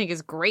yourself, I think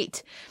is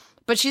great.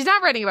 But she's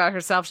not writing about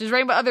herself. She's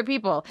writing about other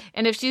people.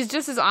 And if she's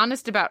just as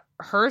honest about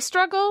her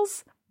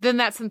struggles, then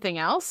that's something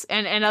else.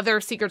 And other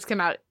secrets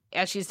come out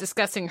as she's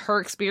discussing her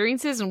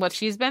experiences and what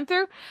she's been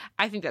through.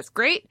 I think that's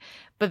great.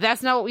 But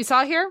that's not what we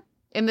saw here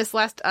in this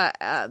last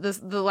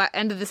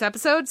end of this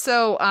episode.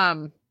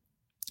 So,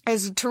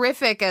 as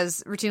terrific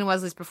as Rutina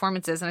Wesley's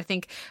performance is, and I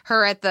think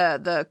her at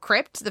the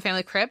crypt, the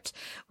family crypt,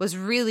 was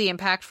really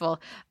impactful.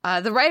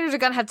 The writers are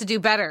going to have to do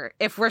better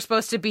if we're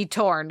supposed to be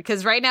torn,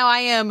 because right now I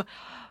am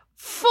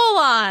full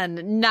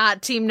on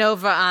not Team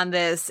Nova on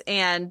this,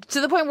 and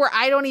to the point where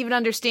I don't even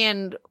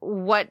understand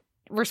what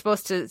we're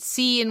supposed to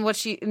see in what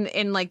she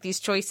in like these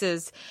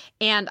choices,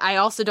 and I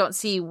also don't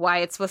see why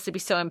it's supposed to be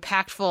so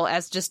impactful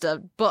as just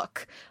a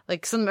book,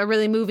 like a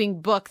really moving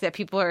book that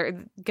people are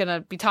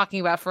gonna be talking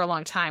about for a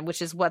long time,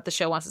 which is what the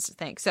show wants us to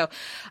think. So,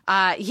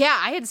 I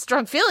had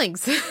strong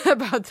feelings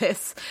about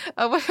this.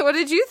 What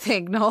did you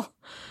think, Noel?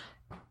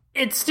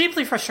 It's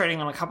deeply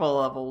frustrating on a couple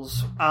of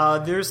levels.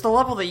 There's the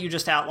level that you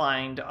just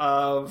outlined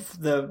of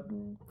the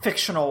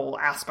fictional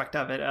aspect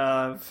of it.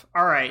 Of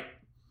all right.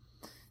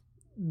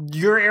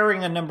 you're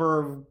airing a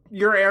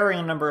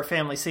number of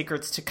family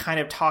secrets to kind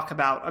of talk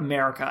about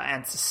America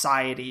and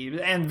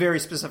society, and very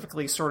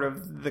specifically sort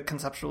of the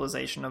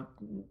conceptualization of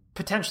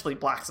potentially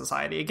Black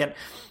society. Again,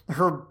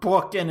 her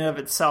book in and of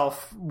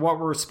itself, what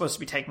we're supposed to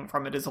be taking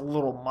from it is a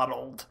little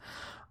muddled.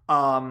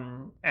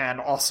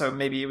 And also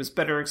maybe it was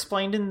better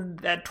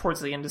explained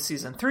towards the end of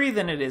season 3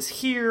 than it is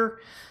here.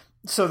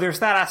 So there's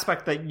that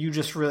aspect that you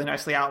just really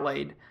nicely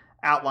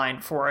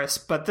outlined for us.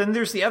 But then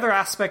there's the other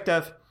aspect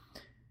of,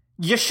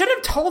 you should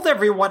have told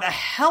everyone a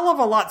hell of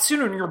a lot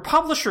sooner, and your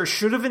publisher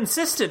should have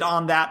insisted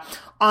on that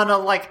on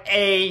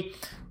a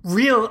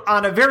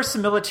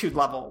verisimilitude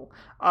level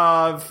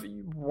of,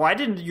 why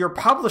didn't your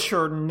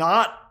publisher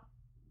not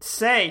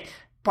say,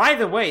 by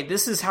the way,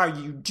 this is how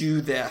you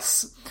do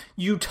this.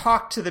 You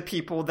talk to the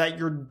people that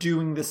you're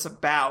doing this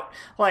about.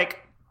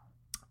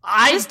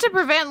 Just to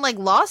prevent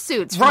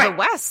lawsuits from the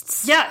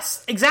Wests.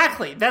 Yes,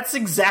 exactly. That's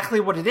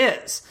exactly what it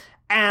is.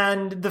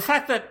 And the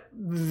fact that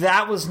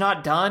that was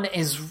not done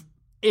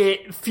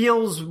it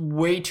feels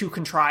way too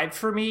contrived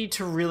for me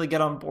to really get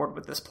on board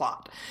with this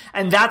plot.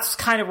 And that's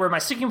kind of where my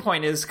sticking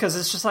point is, because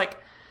it's just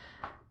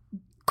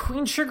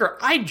Queen Sugar,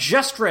 I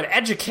just read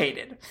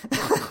Educated.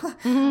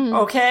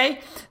 Okay?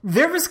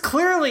 There was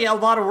clearly a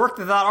lot of work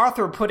that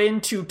author put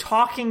into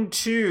talking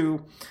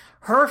to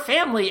her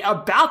family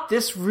about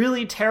this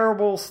really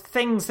terrible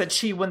things that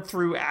she went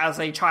through as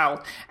a child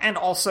and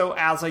also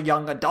as a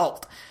young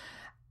adult.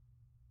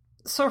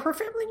 So her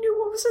family knew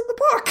what was in the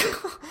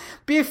book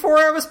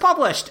before it was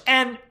published.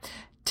 And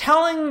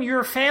telling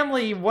your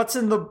family what's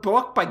in the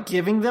book by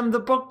giving them the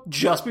book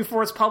just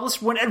before it's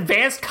published when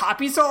advanced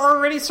copies are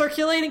already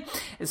circulating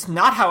is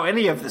not how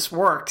any of this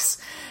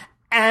works.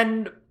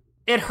 And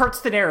it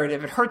hurts the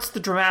narrative. It hurts the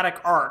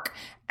dramatic arc.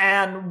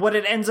 And what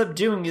it ends up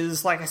doing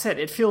is, like I said,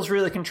 it feels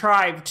really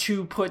contrived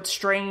to put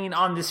strain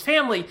on this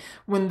family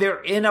when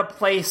they're in a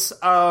place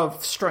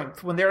of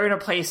strength, when they're in a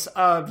place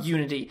of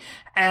unity,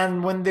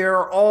 and when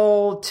they're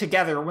all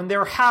together, when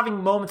they're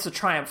having moments of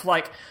triumph,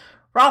 like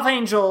Ralph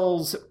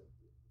Angel's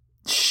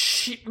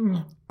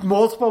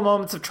multiple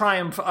moments of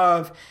triumph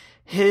of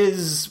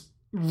his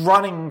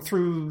running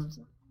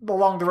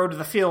along the road to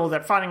the field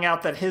and finding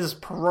out that his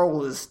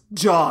parole is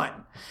done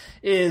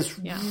is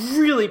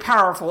really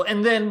powerful.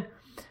 And then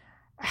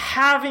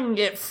having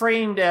it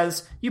framed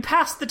as, you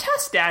passed the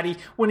test, Daddy,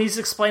 when he's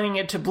explaining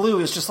it to Blue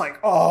is just because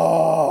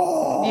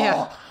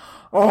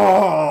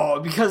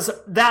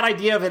that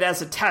idea of it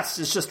as a test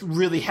is just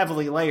really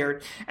heavily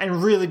layered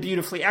and really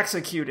beautifully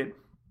executed.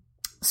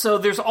 So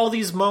there's all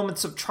these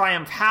moments of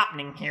triumph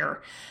happening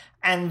here,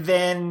 and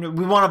then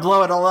we want to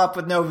blow it all up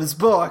with Nova's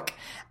book,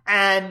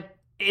 and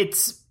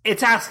it's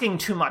asking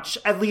too much,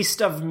 at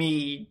least of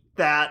me,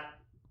 that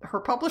her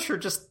publisher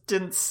just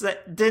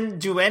didn't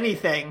do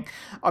anything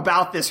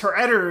about this. Her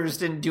editors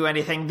didn't do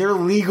anything. Their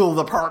legal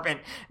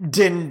department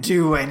didn't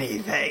do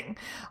anything.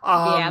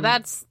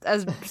 That's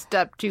a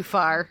step too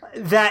far.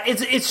 That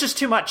it's just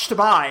too much to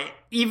buy.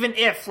 Even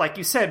if, like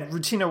you said,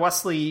 Rutina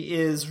Wesley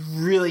is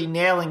really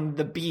nailing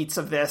the beats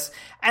of this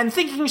and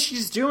thinking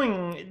she's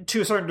doing, to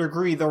a certain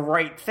degree, the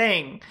right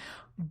thing.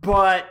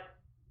 But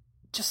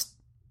just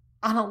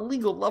on a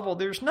legal level,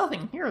 there's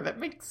nothing here that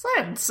makes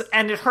sense,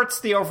 and it hurts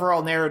the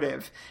overall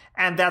narrative,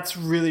 and that's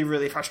really,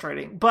 really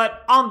frustrating.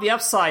 But on the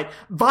upside,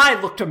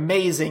 Vi looked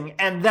amazing,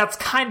 and that's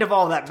kind of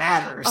all that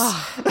matters.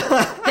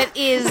 That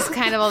is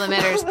kind of all that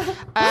matters.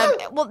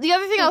 Well, the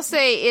other thing I'll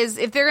say is,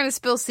 if they're going to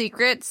spill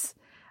secrets,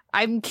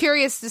 I'm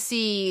curious to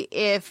see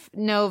if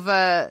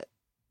Nova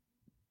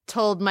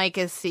told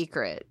Micah's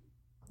secret.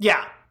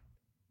 Yeah.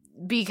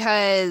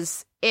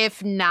 Because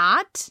if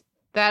not,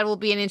 that will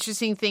be an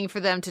interesting thing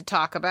for them to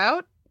talk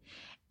about.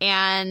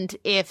 And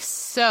if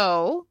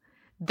so,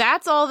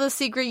 that's all the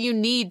secret you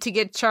need to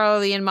get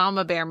Charlie in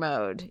Mama Bear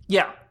mode.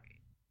 Yeah.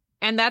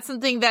 And that's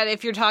something that,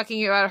 if you're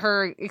talking about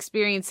her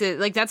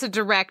experiences, that's a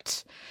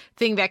direct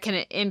thing that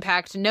can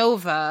impact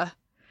Nova.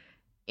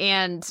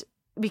 And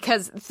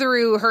because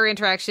through her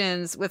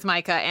interactions with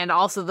Micah and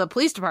also the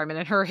police department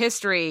and her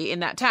history in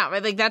that town,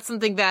 right? That's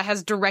something that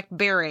has direct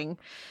bearing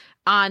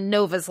on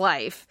Nova's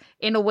life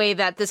in a way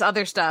that this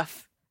other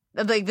stuff,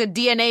 the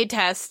DNA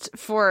test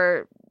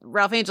for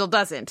Ralph Angel,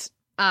 doesn't.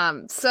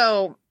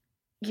 So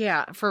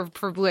yeah, for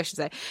Blue, I should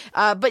say.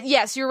 But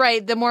yes, you're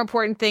right. The more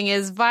important thing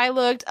is Vi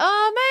looked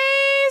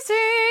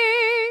amazing.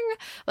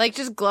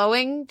 Just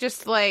glowing,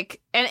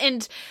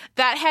 and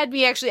that had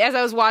me actually, as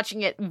I was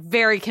watching it,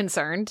 very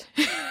concerned.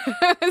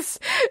 I was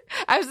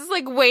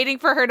just waiting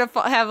for her to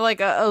have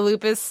a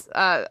lupus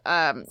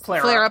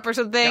flare up or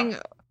something.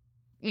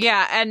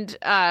 Yeah,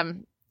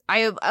 and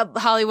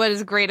Hollywood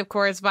is great, of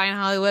course. Vi and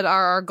Hollywood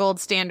are our gold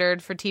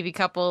standard for TV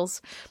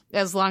couples,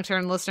 as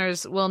long-term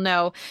listeners will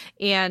know.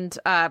 And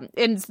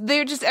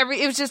they're just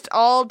it was just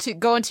all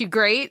going too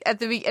great at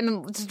the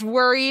beginning, and just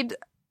worried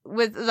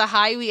with the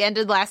high we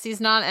ended last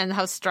season on and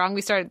how strong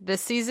we started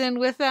this season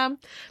with them.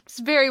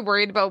 Just very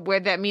worried about where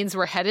that means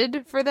we're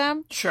headed for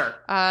them. Sure.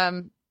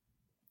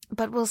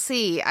 But we'll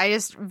see. I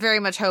just very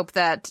much hope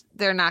that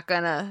they're not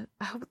gonna.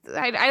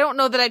 I don't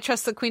know that I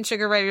trust the Queen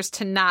Sugar writers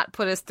to not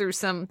put us through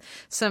some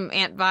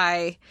Aunt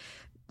Vi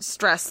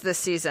stress this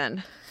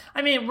season.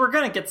 I mean, we're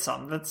gonna get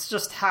some. That's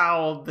just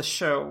how the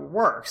show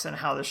works and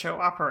how the show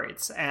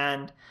operates.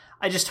 And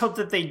I just hope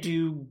that they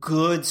do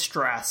good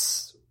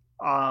stress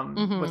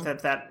with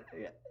it that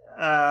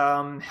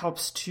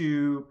helps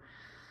to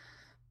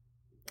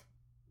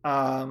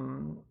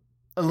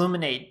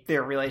illuminate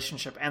their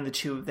relationship and the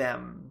two of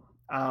them.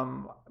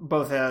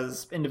 Both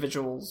as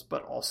individuals,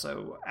 but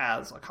also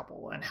as a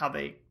couple, and how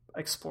they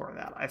explore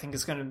that, I think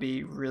is going to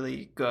be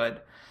really good.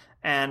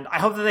 And I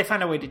hope that they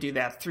find a way to do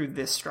that through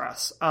this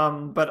stress.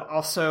 But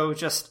also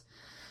just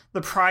the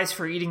prize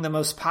for eating the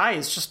most pie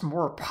is just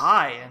more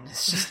pie. And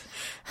it's just...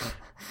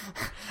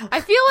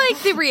 I feel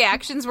like the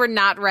reactions were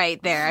not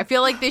right there. I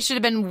feel like they should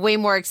have been way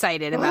more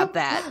excited about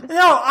that.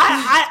 No,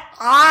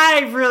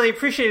 I really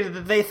appreciated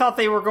that they thought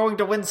they were going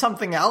to win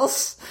something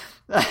else.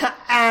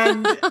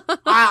 And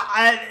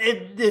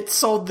it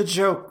sold the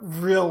joke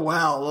real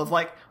well of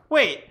like,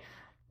 wait,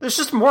 there's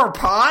just more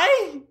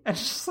pie? And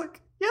it's just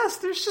like, yes,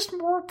 there's just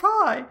more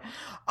pie.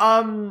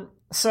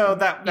 So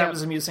that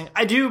was amusing.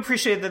 I do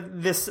appreciate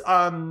that this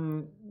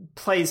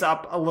plays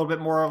up a little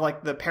bit more of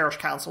like the parish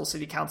council,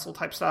 city council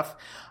type stuff.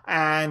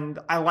 And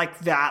I like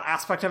that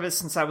aspect of it,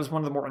 since that was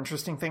one of the more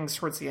interesting things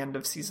towards the end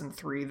of season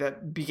 3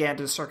 that began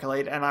to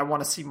circulate. And I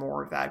want to see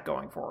more of that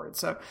going forward.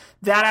 So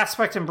that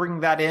aspect and bringing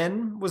that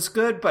in was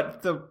good,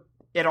 but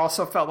it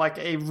also felt like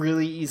a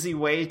really easy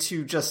way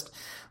to just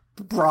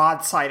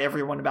broadside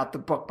everyone about the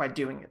book by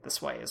doing it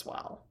this way as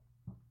well.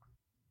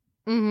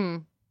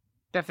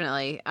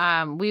 Definitely.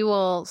 We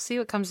will see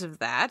what comes of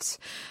that.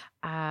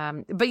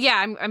 But yeah,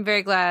 I'm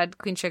very glad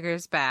Queen Sugar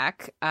is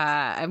back.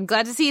 I'm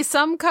glad to see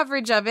some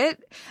coverage of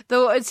it,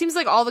 though it seems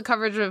like all the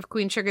coverage of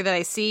Queen Sugar that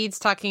I see, it's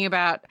talking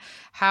about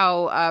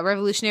how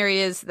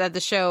revolutionary it is that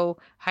the show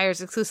hires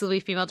exclusively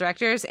female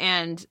directors,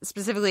 and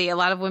specifically a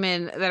lot of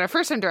women that are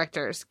first-time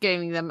directors,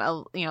 giving them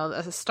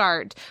a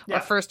start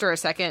or first or a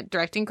second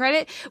directing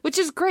credit, which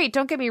is great.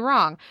 Don't get me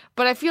wrong,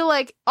 but I feel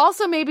like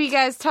also maybe you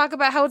guys talk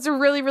about how it's a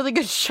really, really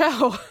good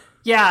show.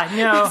 Yeah,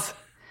 no,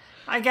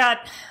 I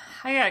got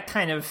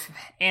kind of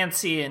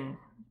antsy and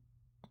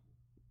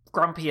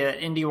grumpy at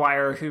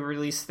IndieWire, who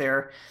released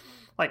their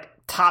like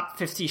top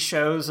 50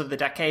 shows of the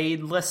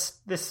decade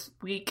list this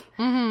week.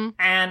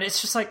 And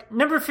it's just like,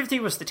 number 50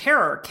 was The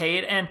Terror,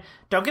 Kate. And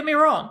don't get me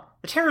wrong,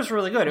 The Terror is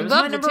really good. It was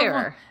my number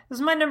one. It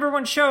was my number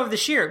one show of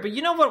this year. But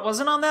you know what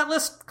wasn't on that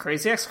list?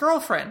 Crazy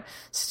Ex-Girlfriend,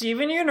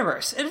 Steven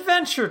Universe,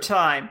 Adventure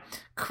Time,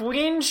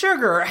 Queen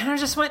Sugar. And I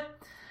just went,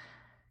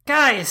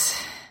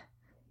 guys,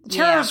 The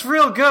Terror's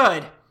real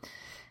good.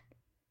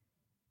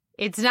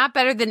 It's not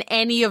better than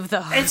any of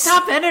those. It's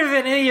not better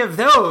than any of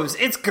those.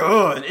 It's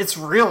good. It's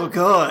real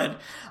good.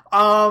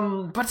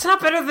 But it's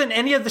not better than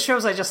any of the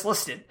shows I just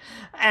listed.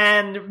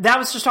 And that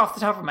was just off the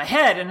top of my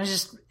head.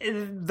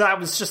 And that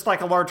was just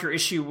like a larger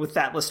issue with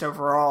that list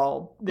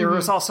overall. There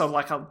was also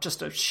like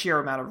just a sheer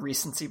amount of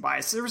recency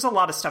bias. There was a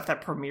lot of stuff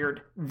that premiered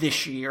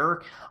this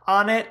year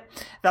on it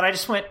that I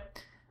just went,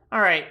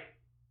 all right,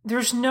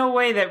 there's no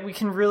way that we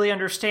can really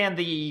understand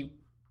the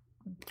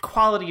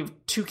quality of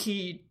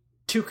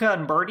Tuca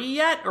and Birdie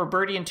yet, or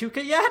Birdie and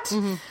Tuca yet.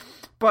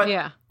 But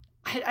yeah.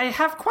 I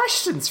have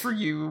questions for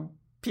you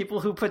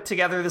people who put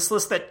together this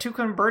list, that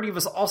Tuca and Birdie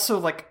was also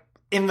like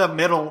in the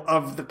middle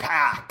of the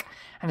pack.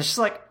 And it's just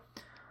like,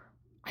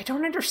 I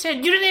don't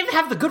understand. You didn't even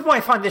have The Good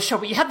Wife on this show,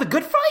 but you had The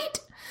Good Fight?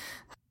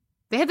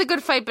 They had The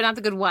Good Fight, but not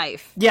The Good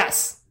Wife.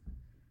 Yes.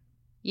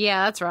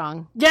 Yeah, that's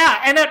wrong.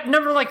 Yeah, and at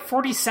number like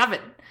 47.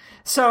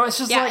 So it's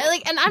just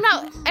and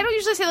I don't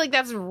usually say like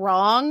that's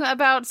wrong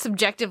about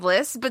subjective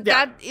lists, but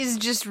that is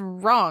just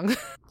wrong.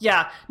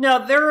 Yeah.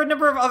 No, there are a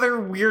number of other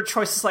weird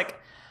choices, like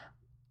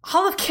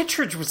Olive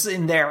Kittredge was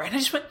in there, and I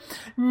just went,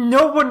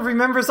 no one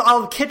remembers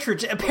Olive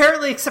Kittredge,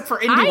 apparently, except for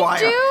IndieWire.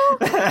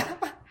 I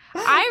do.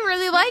 I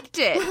really liked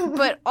it,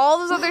 but all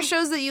those other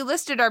shows that you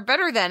listed are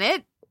better than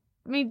it.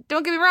 I mean,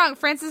 don't get me wrong,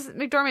 Frances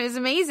McDormand is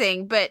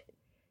amazing, but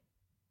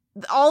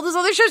all those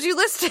other shows you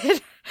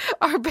listed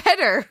are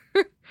better.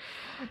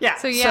 Yeah,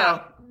 so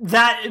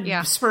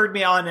that spurred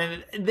me on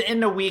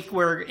in a week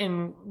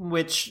in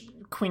which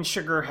Queen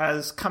Sugar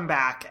has come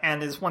back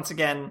and is once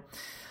again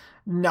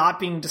not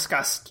being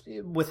discussed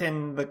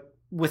within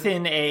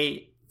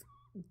a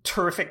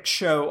terrific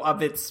show of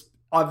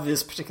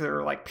this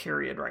particular like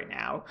period right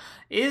now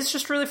is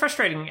just really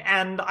frustrating.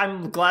 And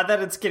I'm glad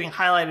that it's getting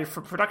highlighted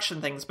for production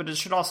things, but it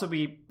should also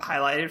be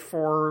highlighted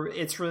for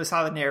its really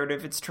solid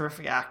narrative, its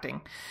terrific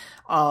acting,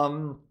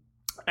 and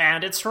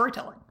its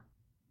storytelling.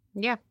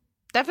 Yeah.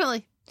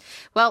 Definitely.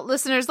 Well,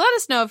 listeners, let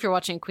us know if you're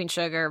watching Queen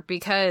Sugar,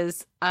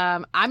 because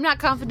I'm not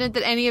confident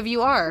that any of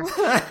you are.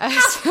 So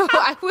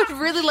I would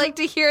really like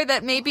to hear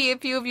that maybe a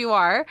few of you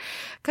are,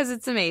 because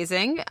it's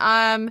amazing.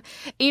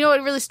 You know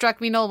what really struck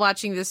me, Noel,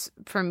 watching this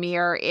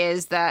premiere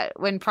is that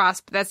when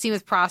that scene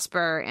with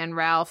Prosper and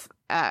Ralph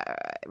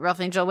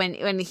Angel,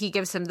 when he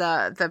gives him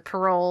the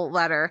parole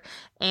letter,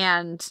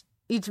 and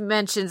each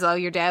mentions, oh,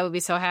 your dad would be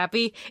so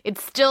happy, it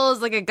still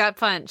is like a gut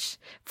punch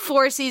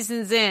 4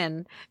 seasons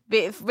in,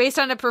 based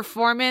on a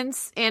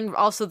performance and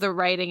also the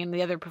writing and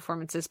the other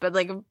performances. But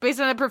like based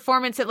on a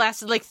performance, it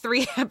lasted like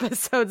 3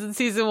 episodes in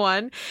season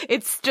 1.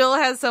 It still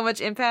has so much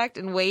impact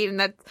and weight,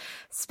 and that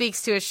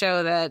speaks to a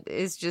show that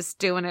is just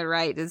doing it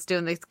right. It's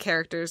doing the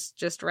characters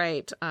just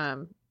right.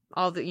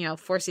 All the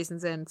 4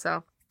 seasons in.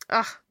 So,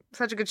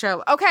 such a good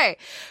show. Okay,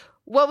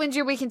 what wins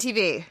your week in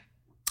TV?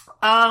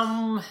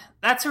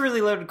 That's a really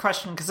loaded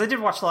question because I did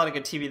watch a lot of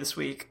good TV this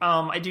week.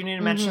 I do need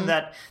to mention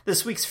that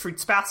this week's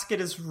Fruits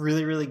Basket is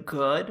really, really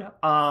good.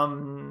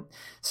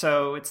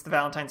 So it's the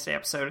Valentine's Day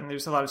episode, and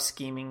there's a lot of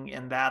scheming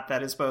in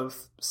that is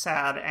both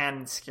sad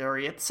and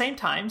scary at the same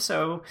time.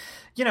 So,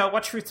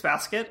 watch Fruits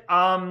Basket.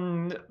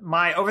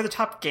 My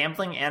over-the-top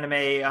gambling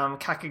anime,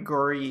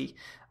 Kakegurui,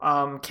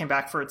 came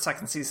back for its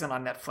 2nd season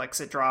on Netflix.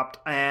 It dropped,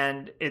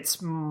 and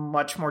it's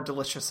much more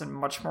delicious and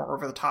much more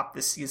over the top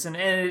this season.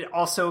 And it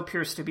also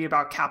appears to be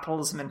about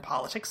capitalism and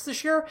politics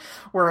this year,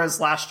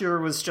 whereas last year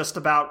was just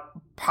about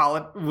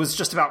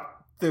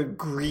the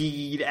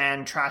greed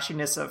and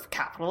trashiness of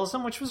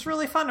capitalism, which was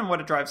really fun and what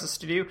it drives us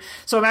to do.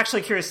 So I'm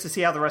actually curious to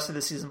see how the rest of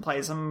the season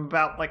plays. I'm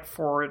about like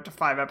 4 to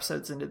 5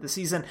 episodes into the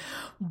season.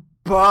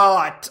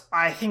 But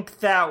I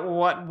think that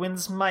what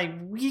wins my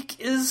week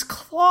is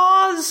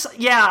Claws.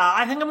 Yeah,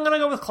 I think I'm going to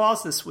go with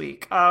Claws this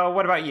week.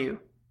 What about you?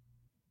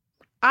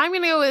 I'm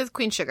going to go with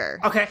Queen Sugar.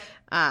 Okay.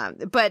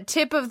 But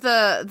tip of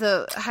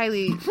the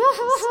highly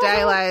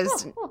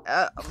stylized,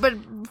 but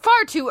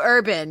far too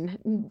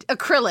urban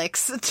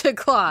acrylics to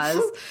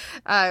Claws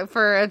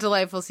for a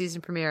delightful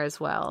season premiere as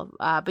well.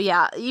 But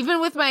yeah,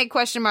 even with my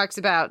question marks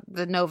about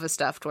the Nova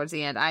stuff towards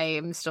the end, I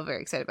am still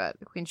very excited about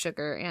Queen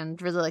Sugar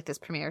and really like this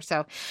premiere.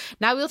 So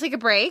now we'll take a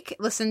break,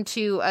 listen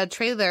to a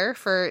trailer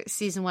for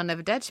season 1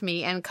 of Dead to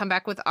Me, and come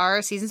back with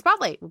our season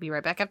spotlight. We'll be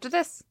right back after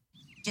this.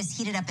 Just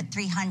heat it up at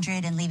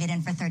 300 and leave it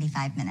in for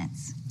 35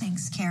 minutes.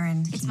 Thanks,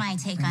 Karen. It's my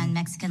take on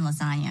Mexican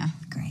lasagna.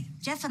 Great.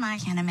 Jeff and I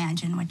can't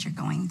imagine what you're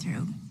going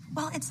through.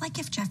 Well, it's like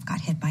if Jeff got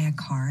hit by a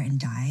car and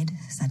died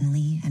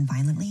suddenly and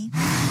violently.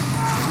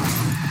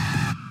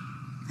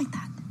 Like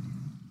that.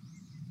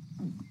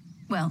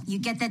 Well, you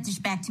get that dish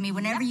back to me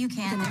whenever you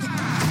can.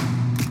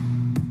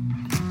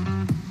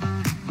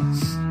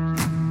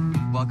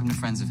 Welcome to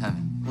Friends of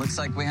Heaven. Looks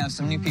like we have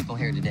some new people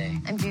here today.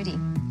 I'm Judy.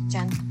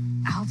 Jen,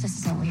 I hope this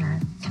isn't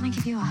weird. Can I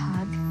give you a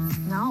hug?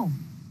 No.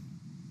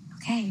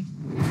 Okay.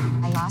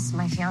 I lost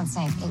my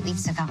fiance 8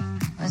 weeks ago.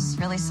 It was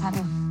really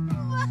sudden.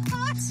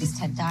 Since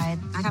Ted died,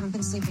 I haven't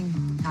been sleeping.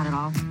 Not at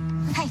all.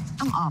 Hey,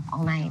 I'm up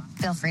all night.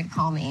 Feel free to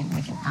call me and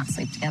we can not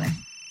sleep together.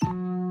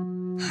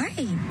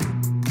 Hi.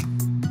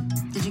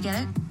 Did you get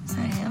it? Is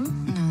that him?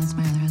 No, that's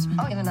my other husband.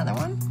 Oh, you have another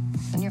one?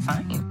 Then you're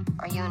fine.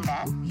 Are you in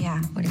bed?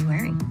 Yeah. What are you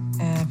wearing?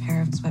 A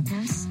pair of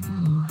sweatpants.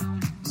 Ooh,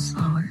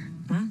 slower.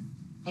 Huh?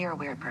 You're a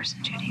weird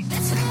person, Judy. It's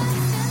really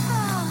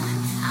simple.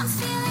 I'm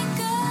feeling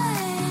good.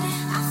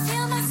 I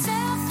feel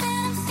myself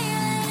and I'm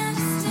feeling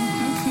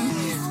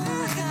understood.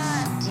 Oh,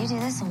 God. Do you do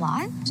this a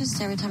lot?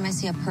 Just every time I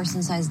see a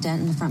person-sized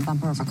dent in the front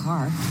bumper of a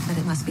car. But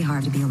it must be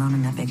hard to be alone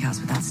in that big house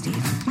without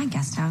Steve. My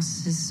guest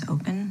house is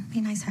open.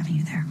 Be nice having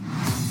you there.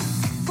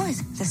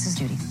 Boys, this is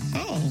Judy.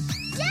 Hey.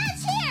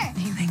 Dad's here!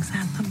 He thinks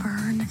that the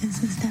bird is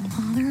his dead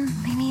father.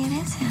 Maybe it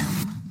is him.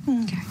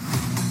 Okay.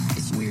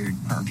 It's weird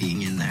her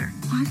being in there.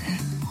 What?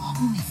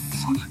 Holy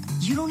fuck.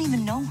 You don't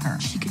even know her.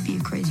 She could be a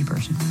crazy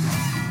person.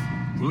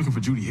 We're looking for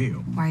Judy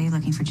Hale. Why are you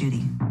looking for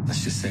Judy?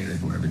 Let's just say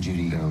that wherever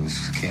Judy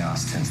goes,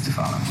 chaos tends to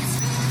follow.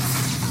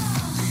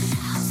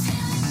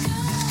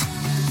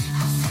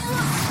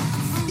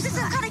 Is this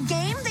some kind of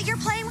game that you're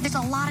playing? There's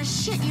a lot of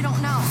shit you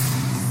don't know.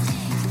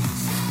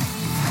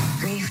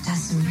 Grief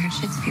does some weird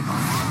shit to people.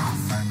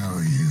 I know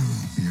you.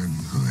 You're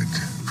good.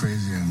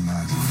 Crazy or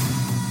not.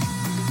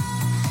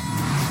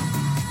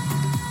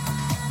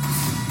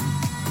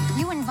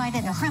 You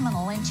invited a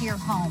criminal into your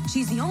home.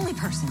 She's the only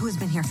person who has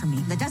been here for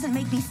me that doesn't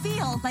make me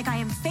feel like I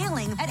am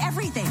failing at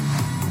everything.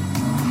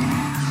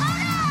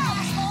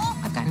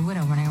 I've got a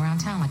widow running around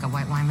town like a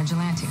white wine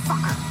vigilante. Fuck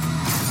her.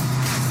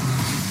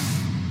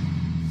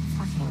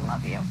 Fucking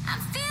love you.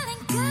 I'm feeling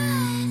good.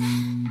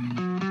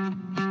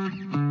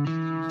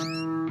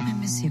 I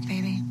miss you,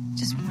 baby.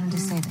 Just wanted to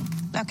say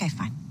that. Okay,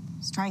 fine.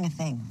 Just trying a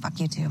thing. Fuck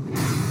you too.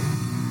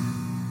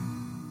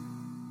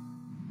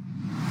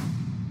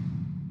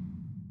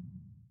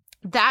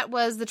 That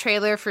was the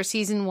trailer for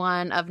season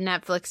 1 of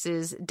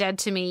Netflix's Dead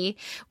to Me,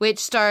 which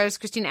stars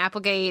Christina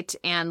Applegate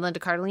and Linda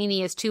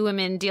Cardellini as 2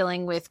 women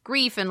dealing with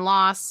grief and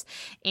loss,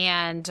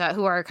 and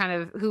who are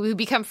who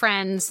become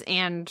friends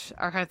and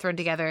are kind of thrown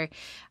together.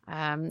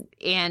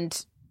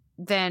 And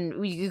then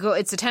we go.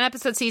 It's a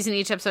 10-episode season.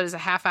 Each episode is a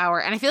half hour,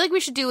 and I feel like we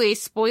should do a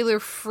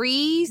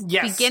spoiler-free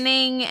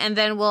beginning, and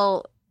then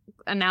we'll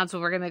announce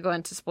when we're going to go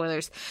into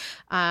spoilers.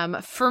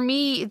 For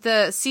me,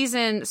 the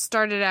season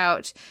started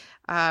out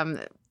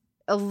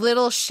a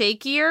little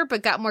shakier,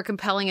 but got more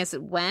compelling as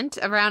it went.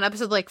 Around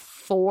episode like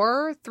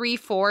 4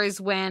 is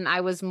when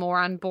I was more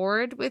on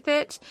board with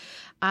it.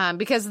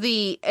 Because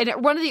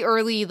one of the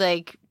early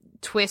like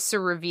twists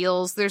or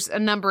reveals, there's a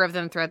number of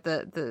them throughout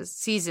the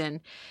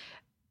season,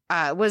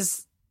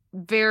 was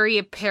very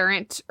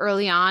apparent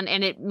early on,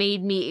 and it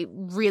made me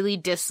really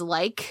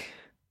dislike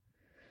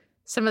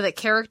some of the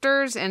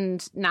characters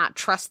and not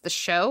trust the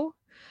show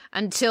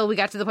until we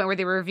got to the point where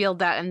they revealed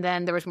that, and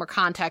then there was more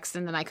context,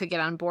 and then I could get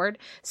on board.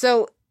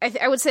 So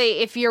I would say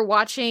if you're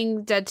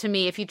watching Dead to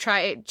Me, if you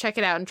check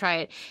it out and try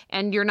it,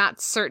 and you're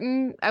not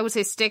certain, I would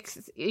say stick,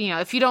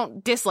 if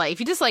you dislike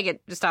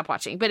it, just stop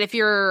watching. But if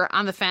you're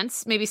on the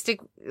fence, maybe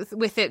stick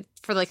with it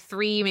for like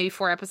 3, maybe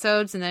 4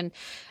 episodes, and then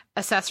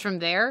assess from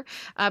there.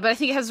 But I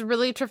think it has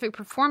really terrific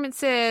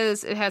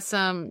performances. It has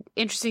some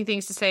interesting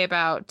things to say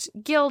about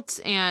guilt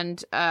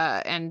and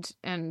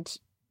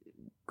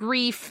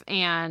grief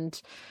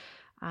and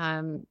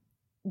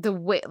the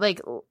way,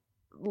 like,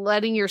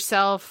 letting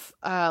yourself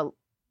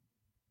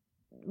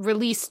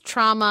release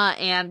trauma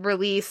and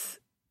release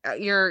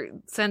your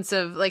sense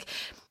of, like,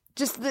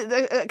 just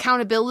the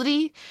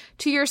accountability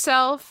to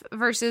yourself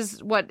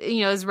versus what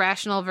is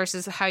rational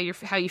versus how you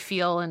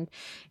feel,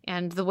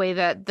 and the way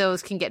that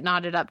those can get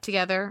knotted up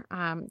together.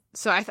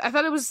 So I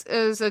thought it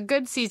was a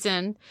good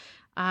season,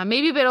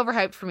 maybe a bit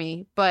overhyped for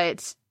me,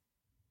 but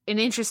an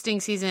interesting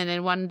season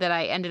and one that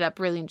I ended up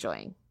really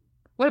enjoying.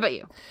 What about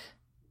you?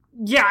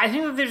 Yeah, I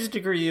think that there's a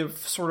degree of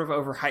sort of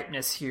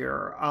overhypeness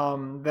here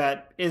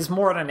that is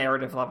more on a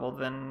narrative level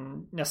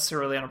than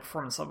necessarily on a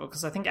performance level,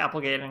 because I think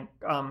Applegate and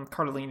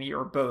Cardellini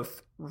are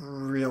both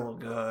real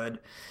good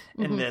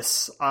in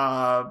this.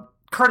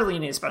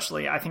 Cardellini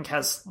especially, I think,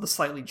 has the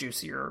slightly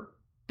juicier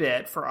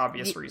bit for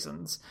obvious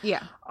reasons.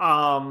 Yeah.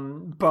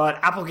 But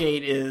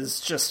Applegate is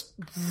just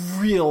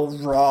real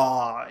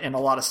raw in a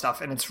lot of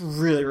stuff, and it's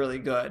really, really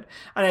good.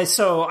 And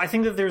so I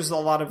think that there's a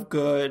lot of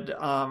good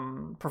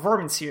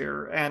performance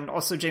here, and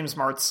also James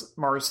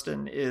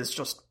Marsden is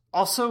just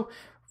also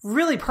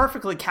really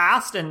perfectly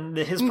cast, and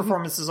his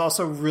performance is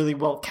also really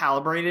well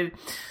calibrated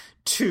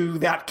to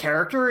that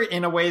character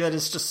in a way that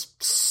is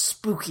just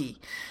spooky.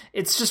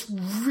 It's just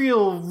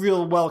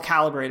real well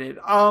calibrated.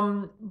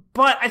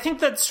 But I think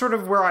that's sort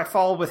of where I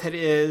fall with it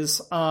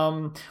is, we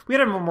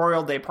had a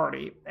Memorial Day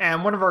party,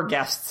 and one of our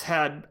guests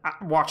had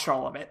watched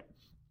all of it.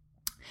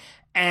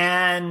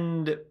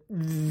 And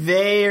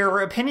their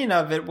opinion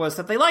of it was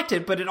that they liked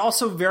it, but it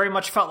also very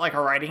much felt like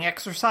a writing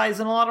exercise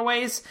in a lot of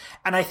ways.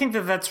 And I think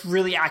that that's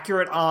really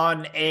accurate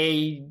on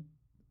a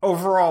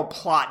overall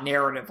plot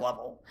narrative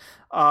level.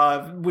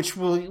 Which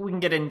we can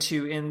get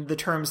into in the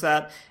terms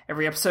that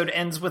every episode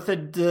ends with a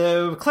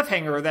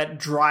cliffhanger that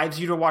drives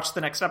you to watch the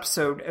next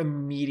episode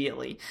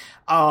immediately.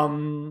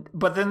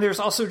 But then there's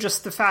also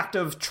just the fact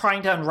of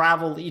trying to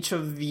unravel each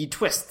of the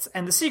twists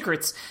and the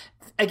secrets.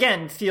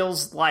 Again,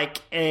 feels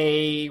like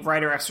a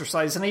writer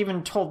exercise. And I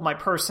even told my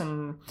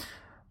person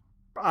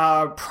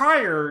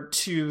prior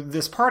to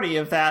this party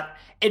of that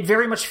it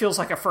very much feels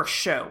like a first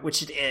show,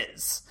 which it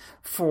is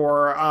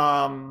for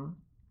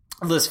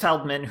Liz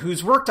Feldman,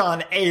 who's worked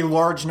on a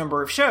large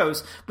number of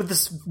shows, but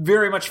this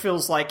very much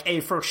feels like a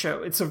first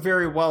show. It's a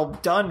very well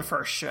done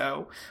first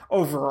show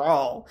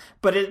overall,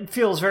 but it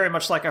feels very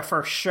much like a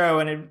first show,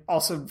 and it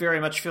also very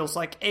much feels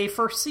like a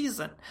first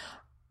season.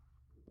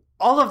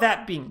 All of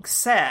that being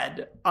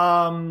said,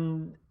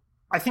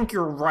 I think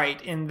you're right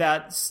in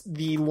that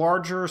the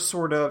larger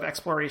sort of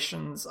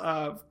explorations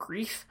of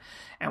grief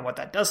and what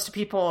that does to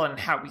people and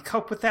how we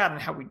cope with that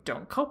and how we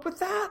don't cope with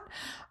that,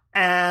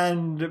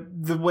 and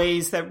the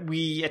ways that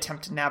we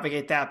attempt to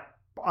navigate that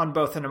on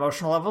both an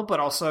emotional level,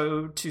 but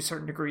also to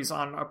certain degrees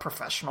on a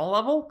professional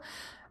level,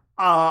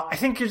 I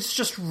think it's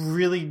just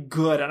really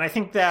good. And I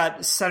think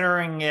that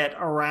centering it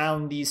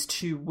around these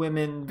two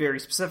women very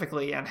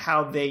specifically and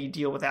how they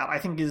deal with that, I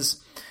think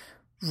is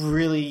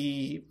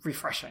really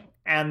refreshing.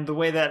 And the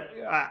way that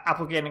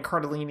Applegate and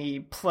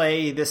Cardellini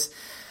play this,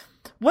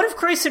 what if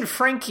Grace and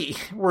Frankie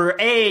were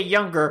A,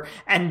 younger,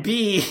 and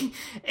B,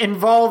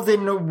 involved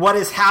in what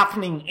is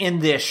happening in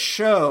this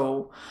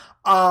show,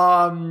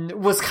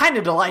 was kind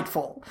of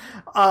delightful.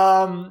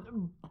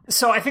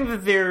 So I think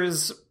that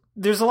there's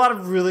a lot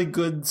of really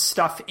good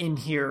stuff in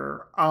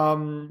here,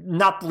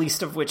 not the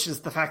least of which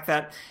is the fact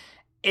that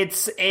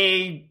it's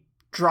a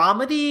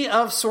dramedy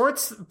of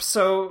sorts.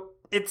 So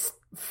it's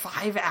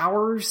 5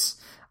 hours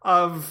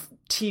of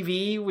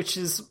TV, which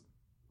is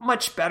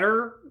much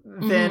better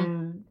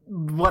than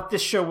what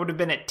this show would have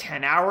been at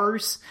 10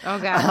 hours. Oh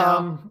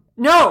god,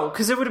 no,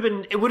 because it would have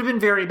been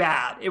very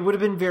bad. It would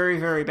have been very,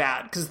 very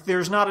bad because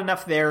there's not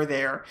enough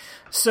there.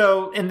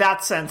 So in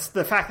that sense,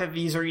 the fact that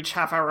these are each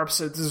half-hour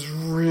episodes is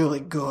really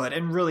good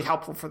and really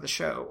helpful for the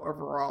show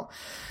overall.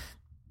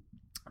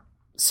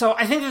 So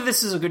I think that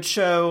this is a good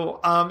show.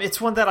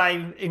 It's one that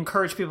I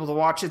encourage people to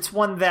watch. It's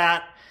one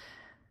that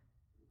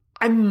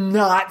I'm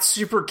not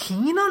super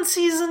keen on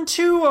season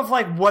 2 of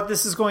like what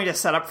this is going to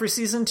set up for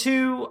season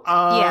 2.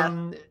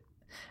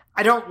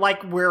 I don't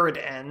like where it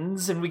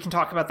ends, and we can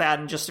talk about that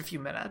in just a few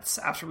minutes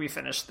after we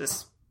finish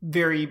this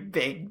very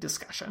vague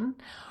discussion.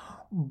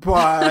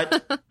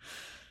 But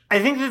I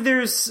think that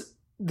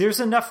there's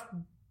enough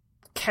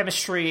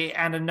chemistry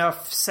and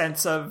enough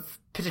sense of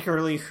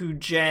particularly who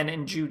Jen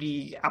and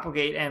Judy,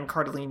 Applegate, and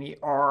Cardellini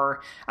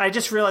are. I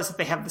just realized that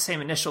they have the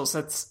same initials.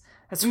 That's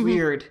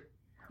weird.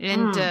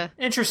 And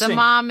interesting. The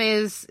mom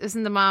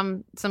isn't the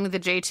mom something with the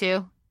J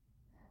too?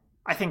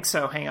 I think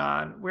so. Hang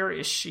on. Where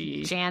is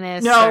she?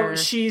 Janice? No,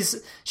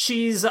 she's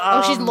she's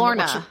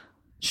Lorna.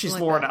 She's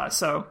Lorna.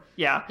 So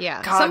yeah.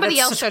 Yeah. God, somebody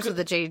else starts with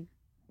the J.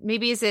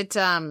 Maybe it's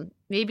the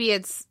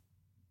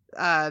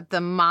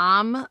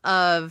mom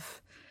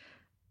of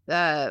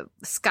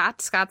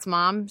Scott's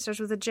mom starts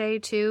with a J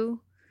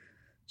too.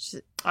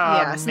 Something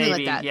maybe,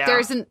 like that. Yeah.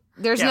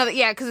 There's another,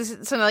 because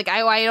it's something like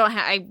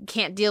I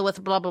can't deal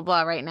with blah blah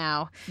blah right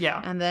now.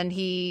 Yeah. And then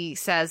he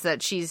says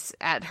that she's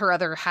at her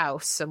other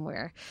house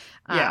somewhere.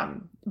 Yeah.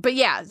 But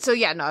yeah, so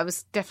yeah, no, I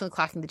was definitely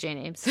clocking the J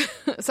names.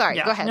 Sorry,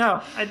 go ahead.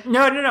 No,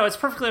 it's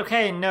perfectly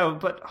okay. No,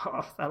 but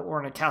that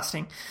Lorna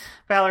casting,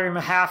 Valerie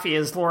Mahaffey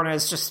as Lorna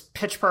is just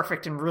pitch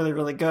perfect and really,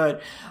 really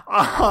good.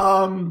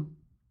 So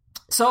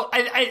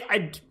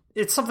I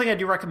it's something I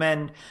do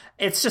recommend.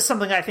 It's just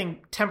something I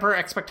think temper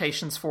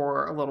expectations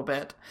for a little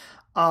bit,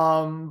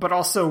 but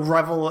also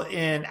revel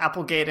in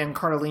Applegate and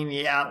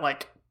Cardellini at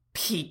like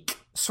peak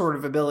sort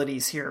of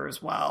abilities here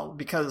as well,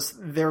 because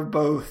they're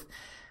both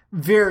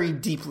very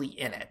deeply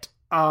in it.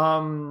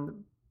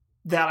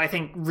 That I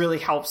think really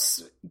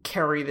helps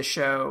carry the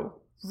show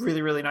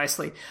really, really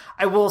nicely.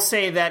 I will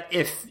say that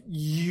if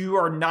you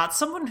are not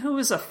someone who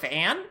is a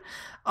fan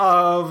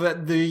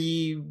of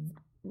the,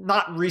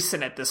 not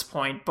recent at this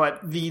point, but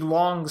the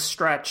long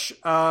stretch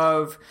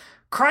of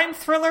crime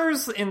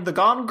thrillers in the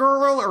Gone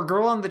Girl or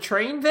Girl on the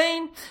Train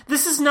vein,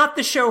 this is not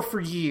the show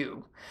for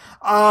you.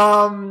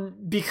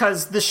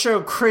 Because the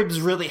show cribs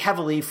really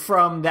heavily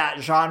from that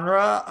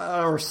genre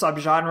or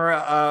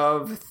subgenre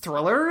of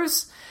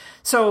thrillers.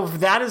 So if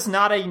that is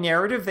not a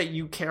narrative that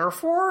you care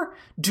for,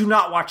 do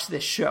not watch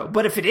this show.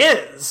 But if it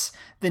is,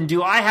 then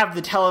do I have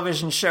the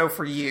television show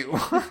for you?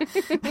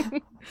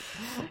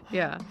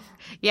 Yeah.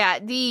 Yeah.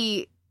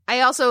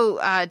 I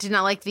also did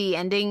not like the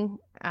ending,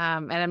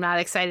 and I'm not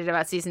excited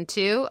about season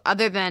 2,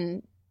 other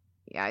than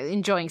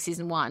enjoying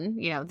season 1.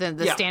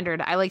 The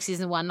standard, I like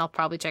season 1, I'll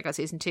probably check out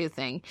season 2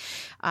 thing.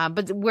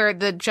 But where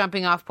the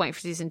jumping off point for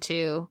season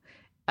 2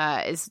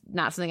 is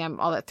not something I'm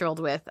all that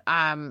thrilled with.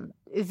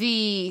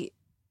 The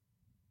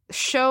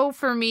show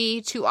for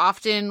me too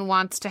often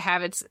wants to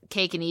have its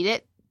cake and eat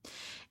it.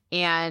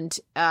 And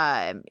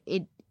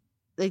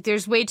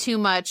there's way too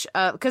much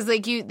because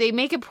they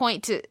make a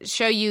point to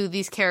show you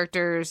these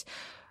characters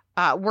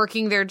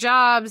working their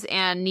jobs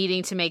and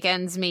needing to make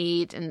ends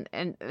meet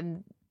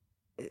and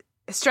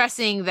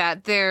stressing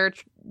that they're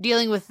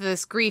dealing with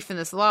this grief and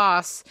this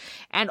loss,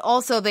 and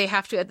also they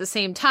have to at the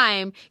same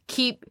time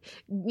keep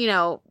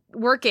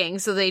working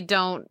so they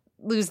don't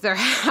lose their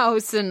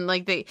house, and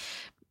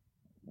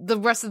the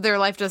rest of their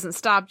life doesn't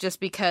stop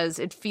just because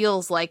it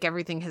feels like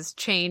everything has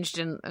changed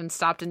and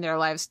stopped in their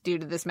lives due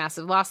to this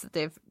massive loss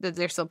that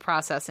they're still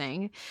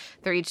processing.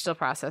 They're each still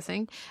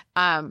processing,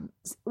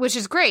 which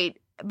is great.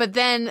 But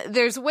then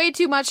there's way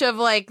too much of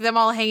them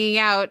all hanging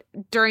out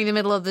during the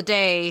middle of the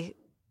day.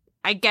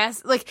 I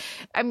guess,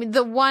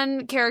 the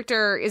one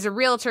character is a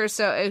realtor,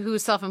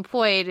 who's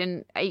self-employed,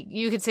 and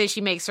you could say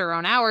she makes her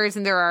own hours,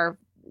 and there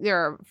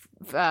are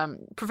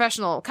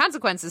professional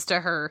consequences to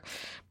her,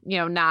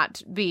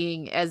 not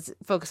being as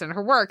focused on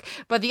her work.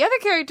 But the other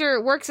character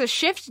works a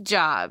shift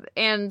job,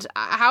 and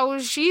how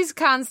she's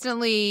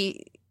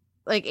constantly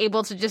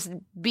able to just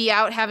be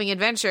out having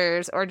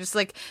adventures, or just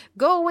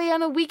go away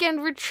on a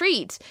weekend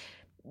retreat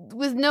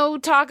with no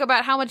talk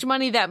about how much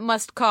money that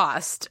must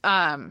cost,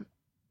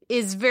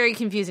 is very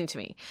confusing to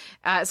me.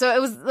 So it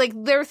was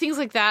there were things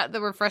like that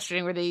were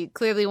frustrating, where they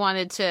clearly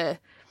wanted to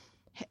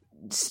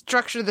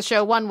structure the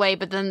show one way,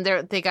 but then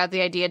they got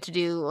the idea to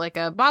do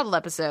a bottle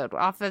episode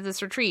off at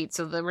this retreat,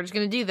 so that we're just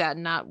going to do that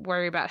and not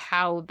worry about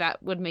how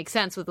that would make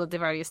sense with what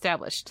they've already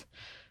established.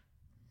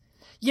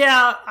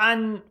 Yeah,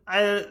 and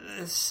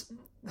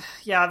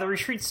the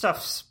retreat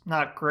stuff's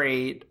not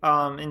great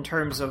in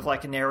terms of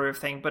a narrative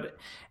thing, but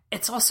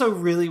it's also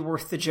really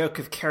worth the joke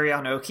of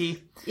karaoke.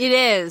 It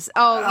is.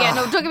 Oh, yeah,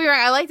 no, don't get me wrong.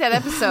 I like that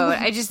episode.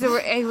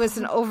 It was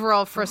an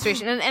overall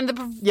frustration. And the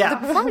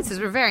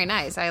performances were very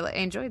nice. I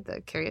enjoyed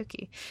the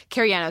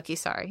karaoke,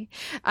 sorry.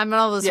 And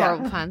all those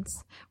horrible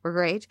puns were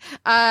great.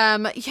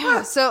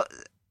 So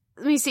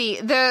let me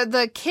see.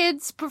 The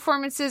kids'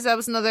 performances, that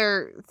was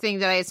another thing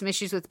that I had some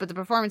issues with, but the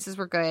performances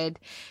were good.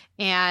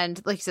 And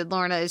like you said,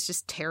 Lorna is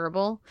just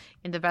terrible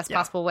in the best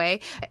possible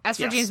way. As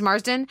for James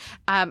Marsden,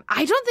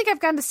 I don't think I've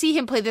gotten to see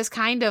him play this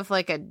kind of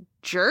a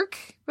jerk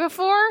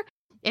before.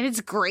 And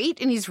it's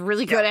great, and he's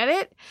really good at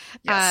it.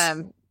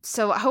 Yes.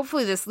 So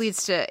hopefully this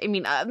leads to,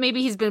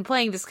 maybe he's been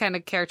playing this kind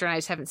of character and I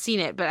just haven't seen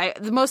it,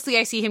 but mostly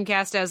I see him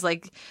cast as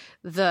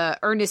the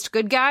earnest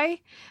good guy,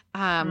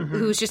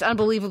 who's just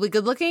unbelievably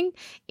good looking.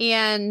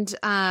 And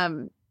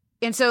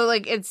so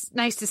it's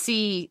nice to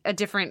see a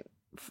different,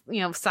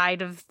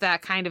 side of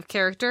that kind of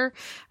character.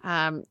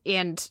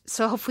 And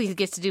so hopefully he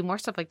gets to do more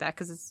stuff like that,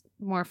 because it's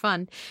more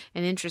fun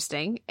and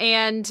interesting.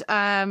 And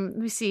let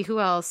me see who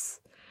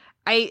else.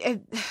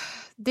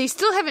 They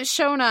still haven't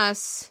shown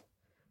us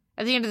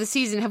at the end of the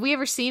season. Have we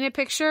ever seen a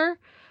picture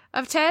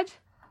of Ted?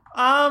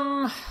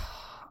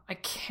 I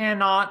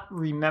cannot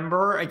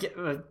remember.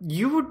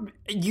 You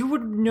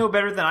would know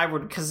better than I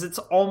would, because it's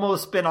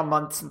almost been a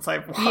month since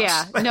I've watched.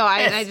 Yeah, no,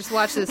 I just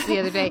watched this the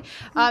other day.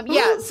 I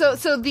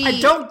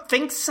don't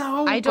think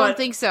so. I don't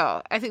think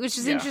so. I think, which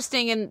is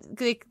interesting, and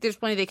there's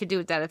plenty they could do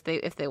with that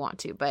if they want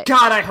to. But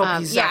God, I hope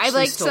he's I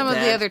liked still some dead.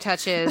 of the other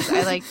touches.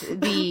 I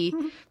liked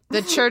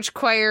the church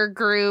choir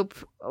group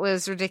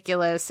was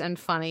ridiculous and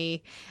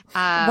funny.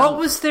 What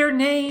was their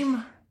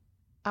name?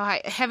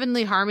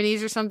 Heavenly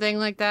Harmonies or something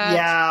like that.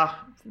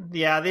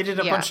 Yeah, they did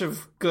a bunch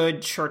of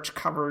good church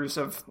covers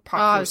of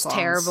popular songs. Oh, it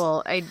was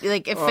terrible.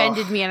 It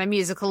offended me on a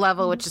musical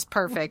level, which is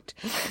perfect.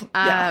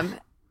 There's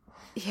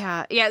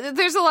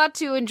a lot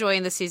to enjoy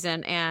in this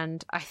season,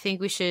 and I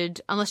think we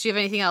should, unless you have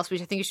anything else, I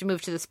think we should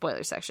move to the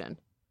spoiler section.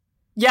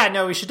 Yeah,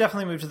 no, we should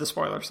definitely move to the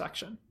spoiler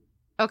section.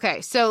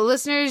 Okay, so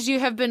listeners, you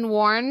have been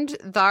warned.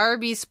 There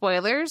be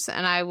spoilers,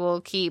 and I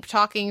will keep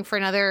talking for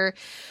another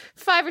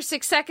 5 or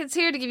 6 seconds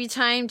here to give you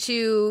time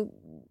to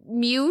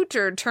mute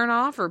or turn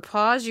off or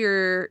pause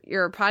your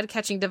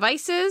podcatching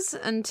devices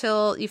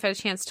until you've had a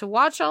chance to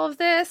watch all of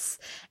this.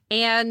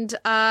 And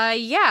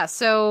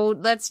so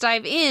let's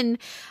dive in.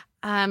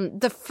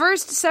 The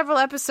first several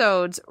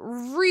episodes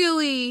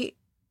really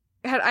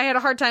I had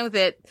a hard time with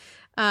it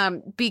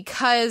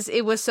because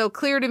it was so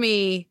clear to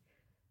me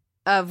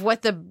of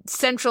what the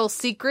central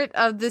secret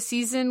of the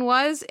season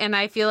was, and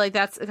I feel like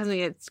that's something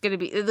it's going to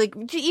be, like,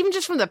 even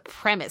just from the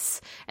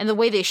premise and the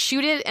way they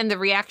shoot it and the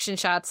reaction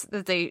shots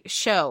that they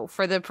show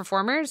for the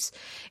performers,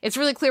 it's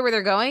really clear where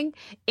they're going.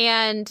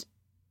 And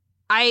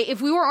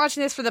if we weren't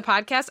watching this for the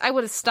podcast, I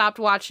would have stopped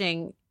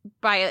watching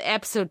by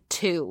episode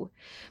 2,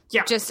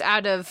 just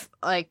out of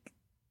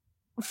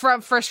from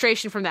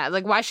frustration from that.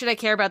 Like, why should I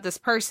care about this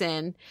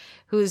person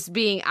who's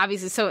being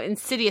obviously so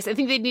insidious? I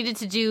think they needed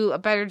to do a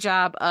better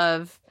job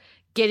of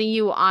getting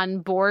you on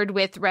board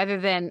with, rather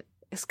than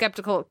a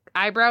skeptical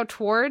eyebrow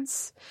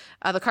towards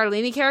the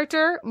Cardellini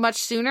character much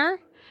sooner.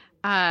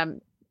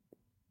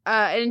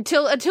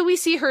 Until we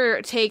see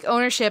her take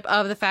ownership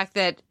of the fact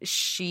that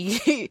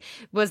she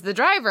was the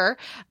driver,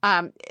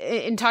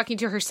 in talking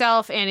to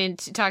herself and in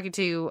talking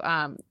to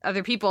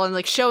other people,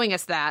 and showing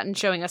us that and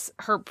showing us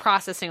her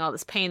processing all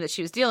this pain that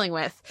she was dealing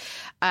with.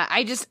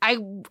 I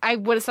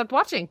would have stopped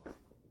watching.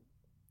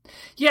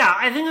 Yeah,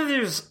 I think that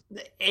there's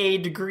a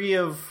degree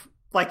of,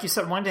 like you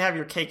said, wanting to have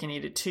your cake and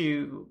eat it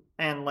too,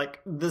 and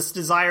this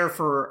desire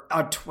for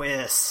a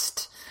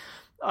twist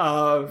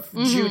of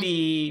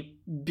Judy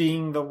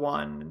being the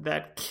one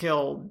that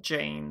killed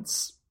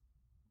Jane's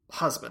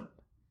husband,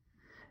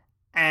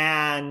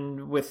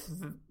 and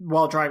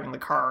while driving the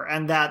car,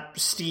 and that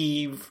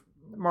Steve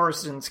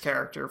Marsden's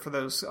character, for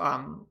those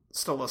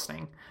still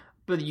listening,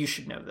 but you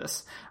should know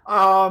this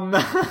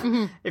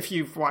if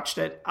you've watched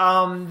it,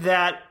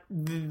 that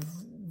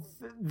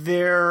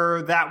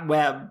that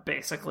web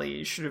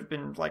basically should have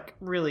been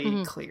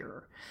really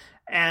clear.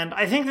 And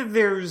I think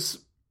that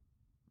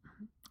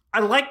I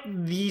like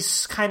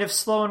these kind of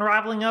slow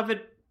unraveling of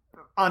it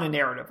on a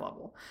narrative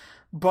level,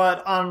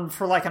 but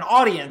for an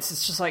audience,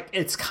 it's just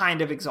it's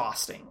kind of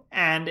exhausting,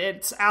 and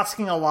it's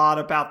asking a lot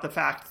about the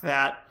fact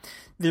that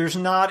there's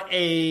not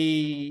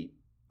a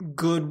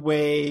good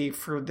way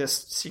for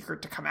this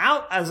secret to come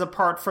out, as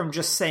apart from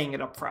just saying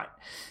it up front.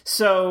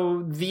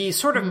 So the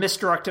sort of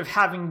misdirect of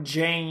having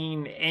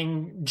Jen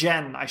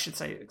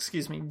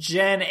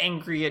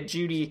angry at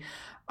Judy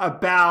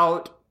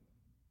about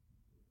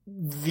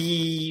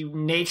the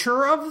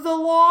nature of the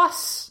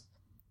loss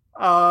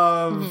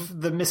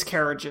of the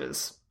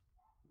miscarriages,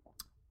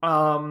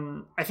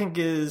 I think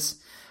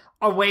is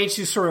a way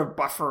to sort of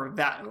buffer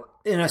that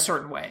in a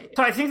certain way.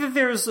 So I think that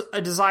there's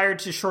a desire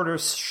to sort of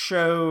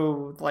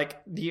show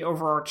the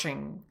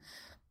overarching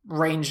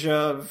range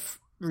of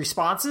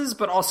responses,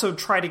 but also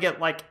try to get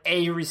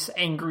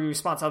angry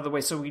response out of the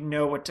way so we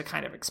know what to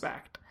kind of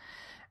expect.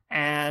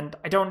 And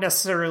I don't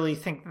necessarily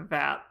think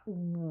that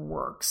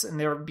works in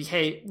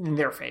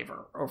their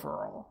favor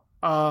overall.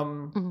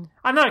 I'm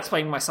not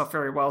explaining myself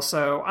very well,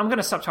 so I'm going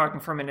to stop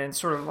talking for a minute and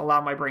sort of allow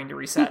my brain to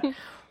reset.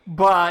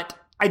 But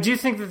I do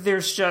think that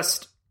there's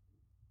just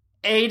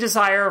a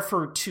desire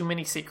for too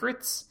many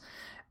secrets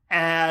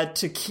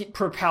to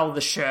propel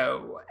the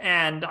show.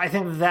 And I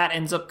think that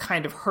ends up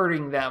kind of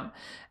hurting them.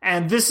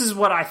 And this is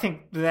what I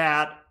think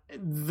that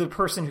the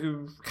person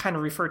who kind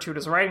of referred to it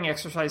as a writing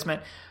exercise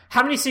meant.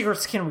 How many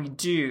secrets can we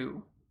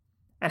do?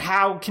 And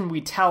how can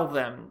we tell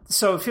them?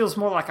 So it feels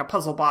more like a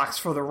puzzle box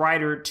for the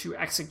writer to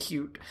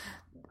execute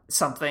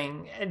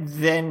something and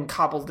then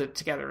cobbled it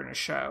together in a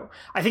show.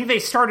 I think they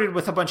started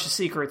with a bunch of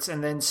secrets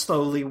and then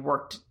slowly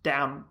worked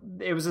down.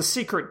 It was a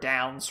secret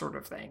down sort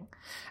of thing,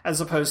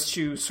 as opposed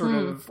to sort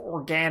of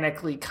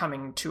organically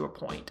coming to a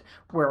point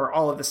where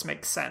all of this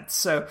makes sense.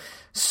 So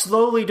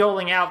slowly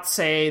doling out,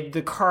 say,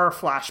 the car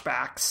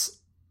flashbacks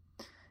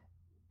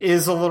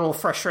is a little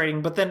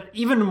frustrating, but then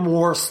even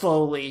more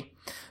slowly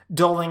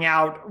doling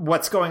out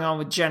what's going on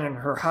with Jen and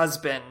her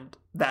husband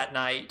that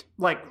night,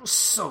 like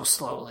so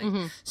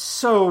slowly,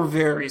 so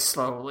very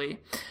slowly,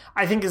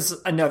 I think is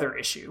another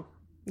issue.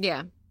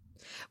 Yeah.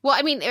 Well,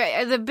 I mean,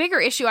 the bigger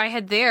issue I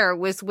had there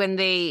was when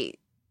they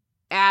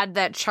add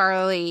that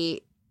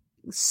Charlie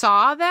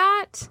saw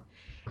that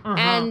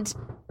and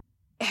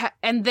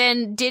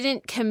then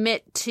didn't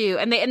commit to,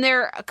 and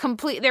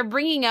they're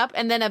bringing up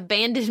and then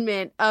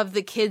abandonment of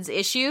the kids'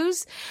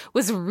 issues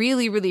was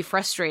really, really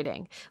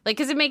frustrating. Like,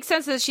 because it makes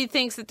sense that she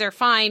thinks that they're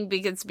fine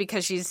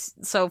because she's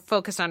so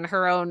focused on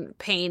her own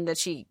pain that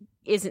she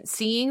isn't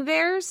seeing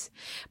theirs.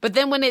 But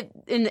then when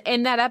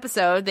in that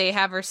episode, they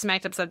have her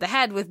smacked upside the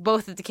head with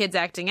both of the kids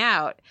acting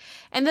out.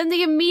 And then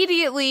they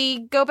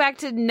immediately go back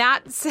to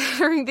not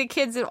centering the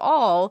kids at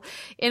all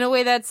in a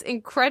way that's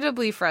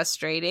incredibly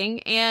frustrating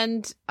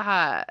and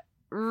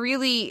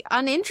really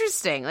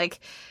uninteresting.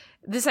 Like,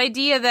 this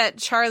idea that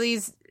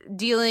Charlie's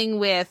dealing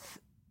with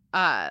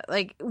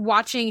like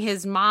watching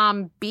his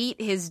mom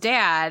beat his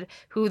dad,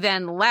 who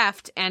then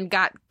left and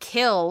got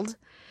killed,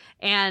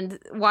 and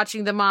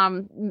watching the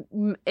mom,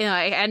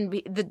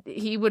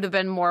 he would have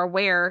been more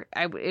aware,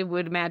 I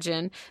would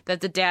imagine, that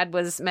the dad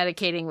was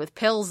medicating with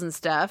pills and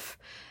stuff,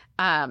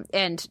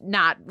 and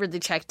not really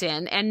checked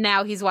in. And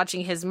now he's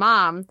watching his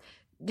mom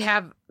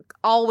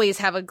always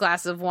have a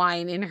glass of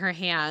wine in her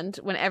hand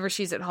whenever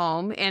she's at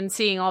home, and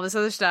seeing all this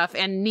other stuff,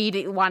 and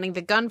wanting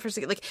the gun for,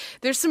 like,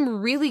 there's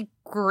some really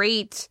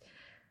great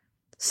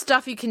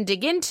stuff you can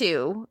dig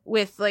into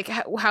with, like,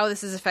 how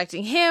this is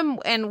affecting him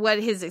and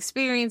what his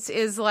experience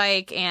is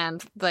like,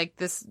 and like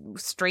this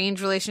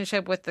strange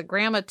relationship with the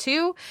grandma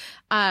too,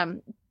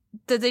 that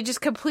they just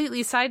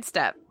completely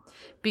sidestep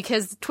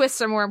because twists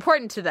are more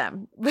important to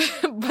them.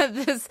 But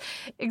this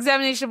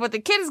examination of what the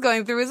kid is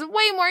going through is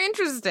way more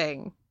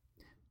interesting.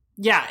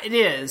 Yeah, it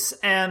is.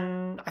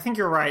 And I think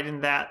you're right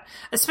in that,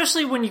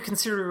 especially when you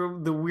consider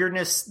the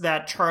weirdness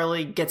that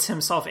Charlie gets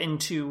himself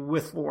into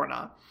with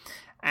Lorna.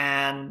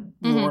 And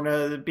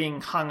Lorna being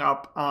hung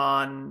up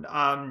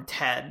on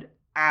Ted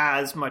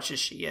as much as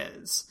she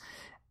is.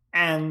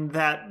 And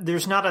that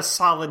there's not a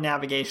solid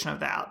navigation of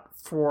that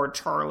for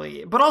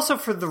Charlie, but also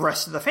for the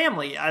rest of the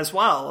family as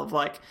well, of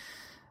like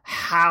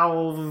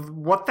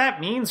what that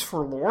means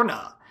for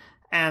Lorna.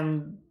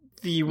 And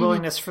the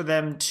willingness for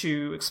them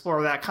to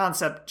explore that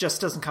concept just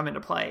doesn't come into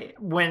play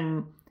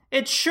when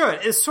it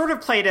should. It's sort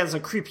of played as a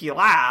creepy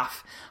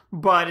laugh,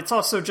 but it's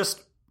also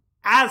just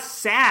as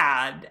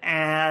sad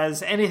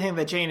as anything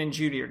that Jane and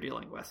Judy are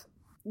dealing with.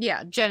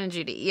 Yeah, Jen and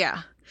Judy,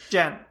 yeah.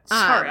 Jen,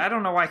 sorry, I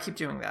don't know why I keep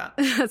doing that.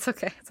 That's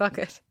okay, it's all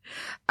good.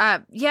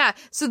 Yeah,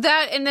 so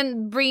that, and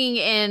then bringing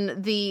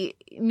in the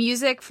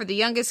music for the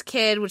youngest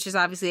kid, which is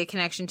obviously a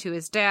connection to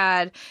his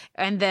dad,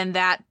 and then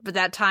that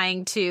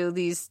tying to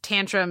these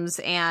tantrums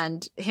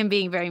and him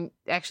being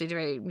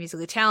very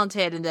musically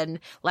talented, and then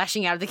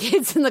lashing out at the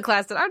kids in the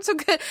class that aren't so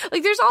good.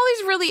 Like, there's all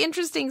these really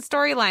interesting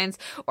storylines.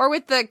 Or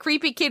with the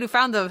creepy kid who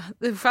found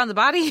the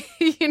body,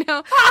 you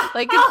know,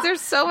 like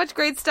there's so much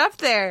great stuff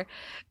there.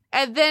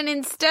 And then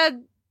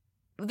instead,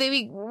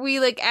 we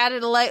like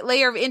added a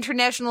layer of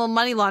international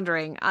money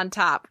laundering on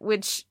top,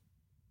 which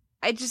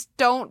I just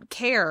don't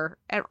care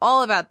at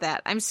all about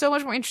that. I'm so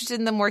much more interested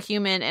in the more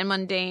human and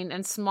mundane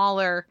and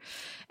smaller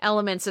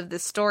elements of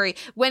this story.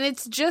 When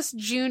it's just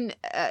Jen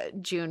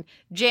and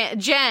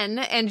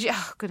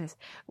oh goodness,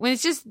 when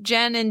it's just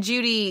Jen and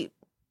Judy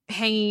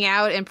hanging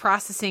out and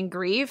processing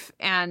grief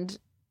and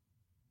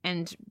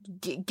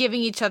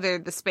giving each other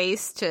the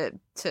space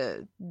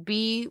to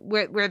be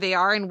where they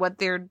are and what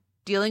they're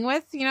dealing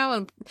with, you know,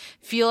 and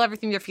feel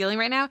everything they're feeling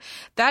right now.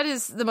 That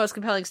is the most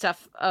compelling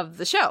stuff of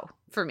the show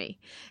for me.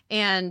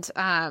 And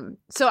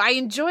so I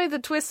enjoy the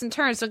twists and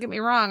turns. Don't get me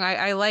wrong.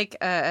 I like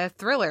a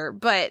thriller,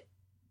 but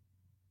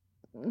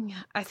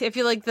I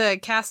feel like the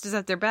cast is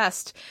at their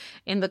best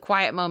in the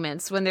quiet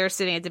moments when they're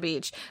sitting at the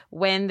beach,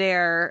 when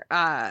they're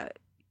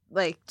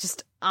like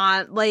just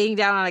laying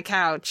down on a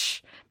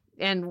couch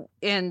and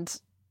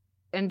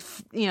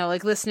you know,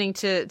 like listening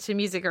to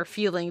music or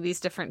feeling these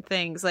different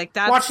things. Like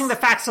that's watching the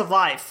facts of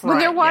life. When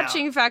they're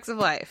watching facts of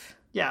life.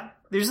 Yeah.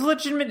 There's a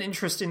legitimate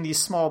interest in these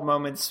small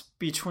moments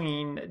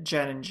between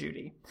Jen and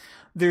Judy.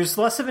 There's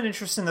less of an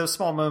interest in those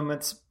small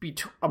moments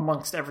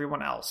amongst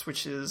everyone else,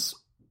 which is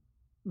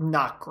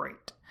not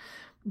great.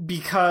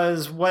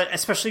 Because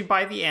especially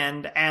by the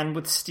end and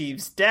with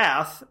Steve's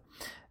death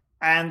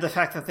and the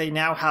fact that they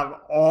now have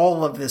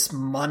all of this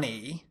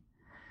money,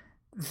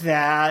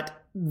 that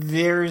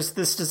there's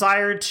this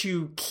desire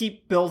to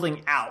keep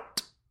building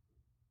out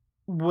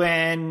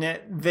when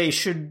they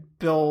should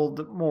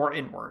build more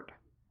inward,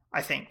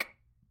 I think.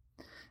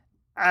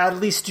 At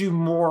least do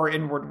more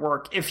inward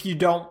work if you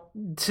don't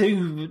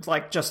to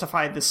like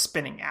justify this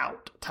spinning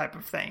out type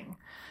of thing.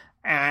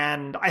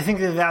 And I think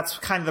that's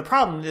kind of the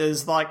problem,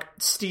 is like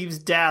Steve's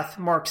death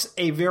marks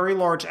a very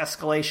large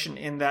escalation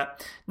in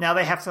that now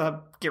they have to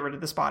get rid of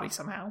this body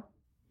somehow.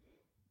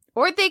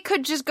 Or they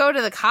could just go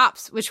to the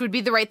cops, which would be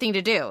the right thing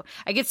to do.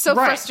 I get so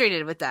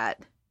frustrated with that.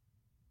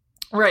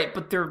 Right,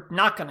 but they're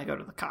not going to go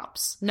to the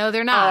cops. No,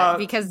 they're not,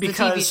 because the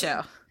TV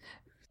show.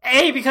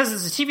 A, because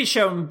it's a TV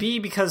show, and B,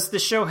 because the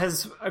show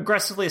has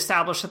aggressively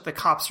established that the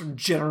cops are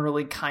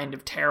generally kind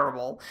of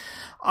terrible,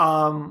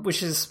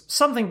 which is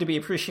something to be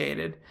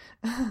appreciated.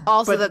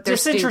 Also that they're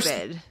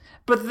stupid.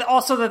 But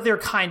also that they're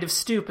kind of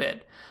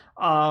stupid.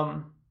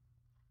 So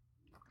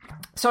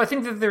I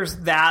think that there's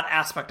that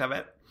aspect of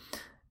it.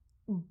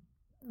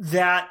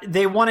 That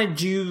they want to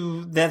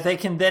do, that they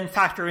can then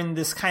factor in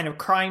this kind of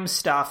crime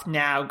stuff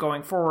now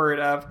going forward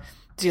of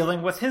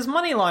dealing with his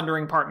money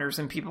laundering partners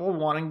and people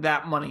wanting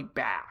that money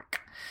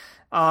back,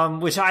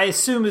 which I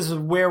assume is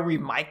where we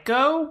might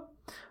go.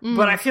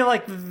 But I feel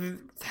like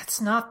that's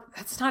not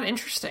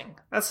interesting.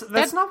 That's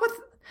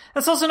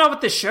also not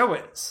what this show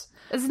is.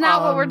 It's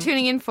not what we're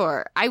tuning in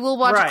for. I will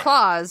watch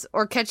Claws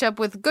or catch up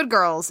with Good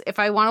Girls if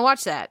I want to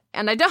watch that,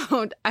 and I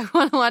don't. I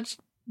want to watch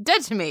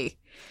Dead to Me.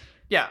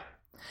 Yeah.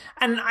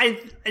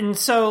 And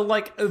so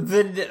like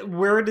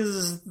where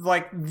does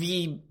like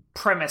the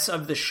premise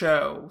of the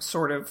show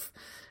sort of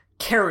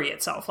carry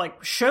itself?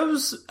 Like,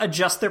 shows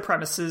adjust their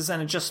premises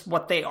and adjust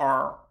what they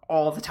are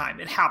all the time.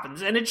 It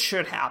happens, and it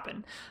should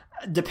happen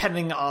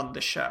depending on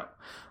the show.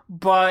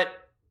 But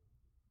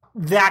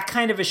that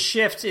kind of a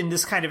shift in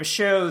this kind of a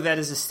show that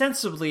is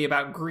ostensibly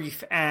about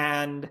grief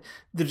and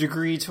the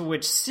degree to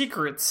which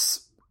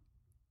secrets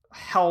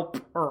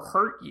help or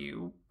hurt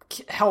you,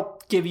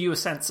 help give you a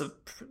sense of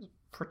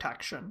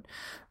protection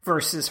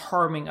versus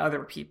harming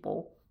other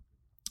people,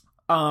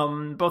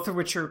 both of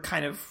which are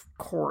kind of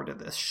core to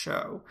this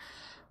show.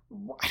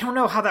 I don't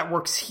know how that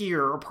works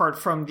here, apart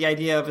from the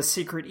idea of a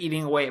secret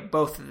eating away at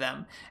both of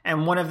them,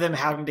 and one of them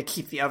having to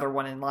keep the other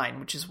one in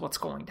line, which is what's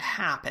going to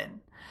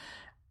happen.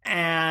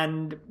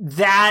 And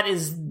that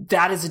is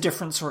a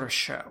different sort of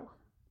show.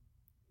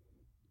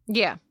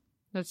 Yeah,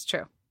 that's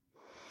true.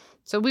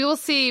 So we will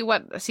see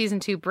what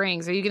season 2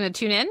 brings. Are you going to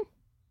tune in?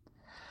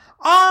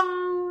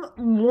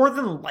 More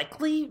than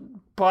likely,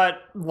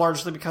 but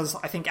largely because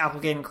I think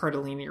Applegate and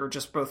Cardellini are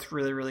just both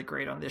really, really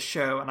great on this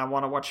show, and I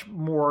want to watch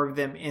more of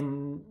them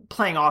in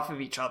playing off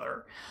of each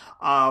other.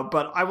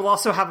 But I will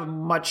also have a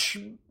much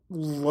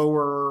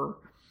lower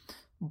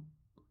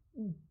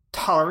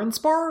tolerance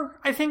bar,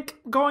 I think,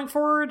 going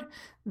forward.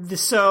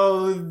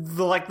 So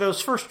those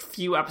first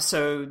few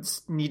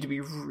episodes need to be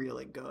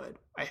really good,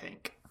 I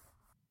think.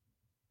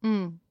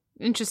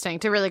 Interesting.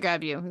 To really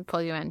grab you and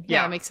pull you in.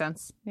 Yeah, that makes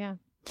sense. Yeah.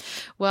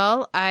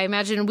 Well, I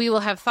imagine we will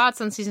have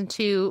thoughts on season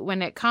 2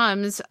 when it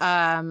comes.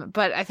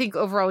 But I think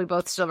overall we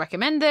both still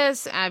recommend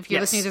this. If you're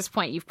listening to this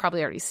point, you've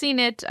probably already seen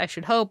it, I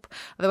should hope.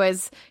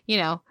 Otherwise,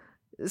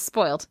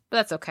 spoiled, but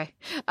that's okay.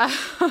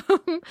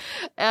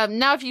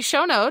 Now, if you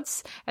show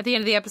notes at the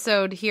end of the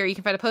episode here, you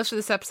can find a post for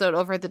this episode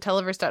over at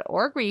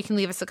theteleverse.org, where you can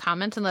leave us a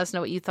comment and let us know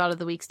what you thought of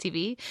the week's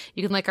TV.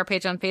 You can like our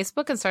page on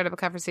Facebook and start up a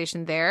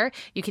conversation there.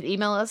 You can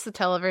email us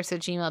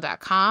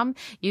theteleverse@gmail.com.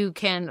 You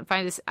can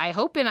find us, I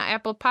hope, in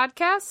Apple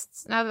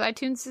Podcasts, now that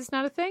iTunes is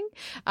not a thing.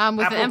 With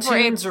Apple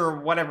Tunes or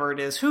whatever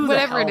it is.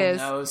 Whatever the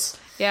hell knows?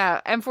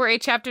 Yeah,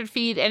 M4A chaptered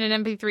feed and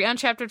an MP3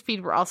 unchaptered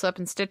feed. We're also up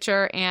in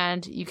Stitcher,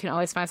 and you can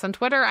always find us on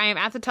Twitter. I am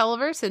at the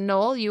Televerse, and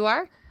Noel, you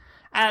are?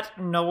 At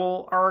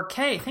Noel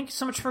RK. Thank you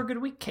so much for a good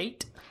week,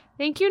 Kate.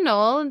 Thank you,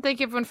 Noel, and thank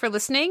you everyone for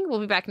listening. We'll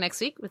be back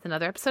next week with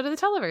another episode of the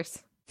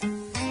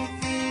Televerse.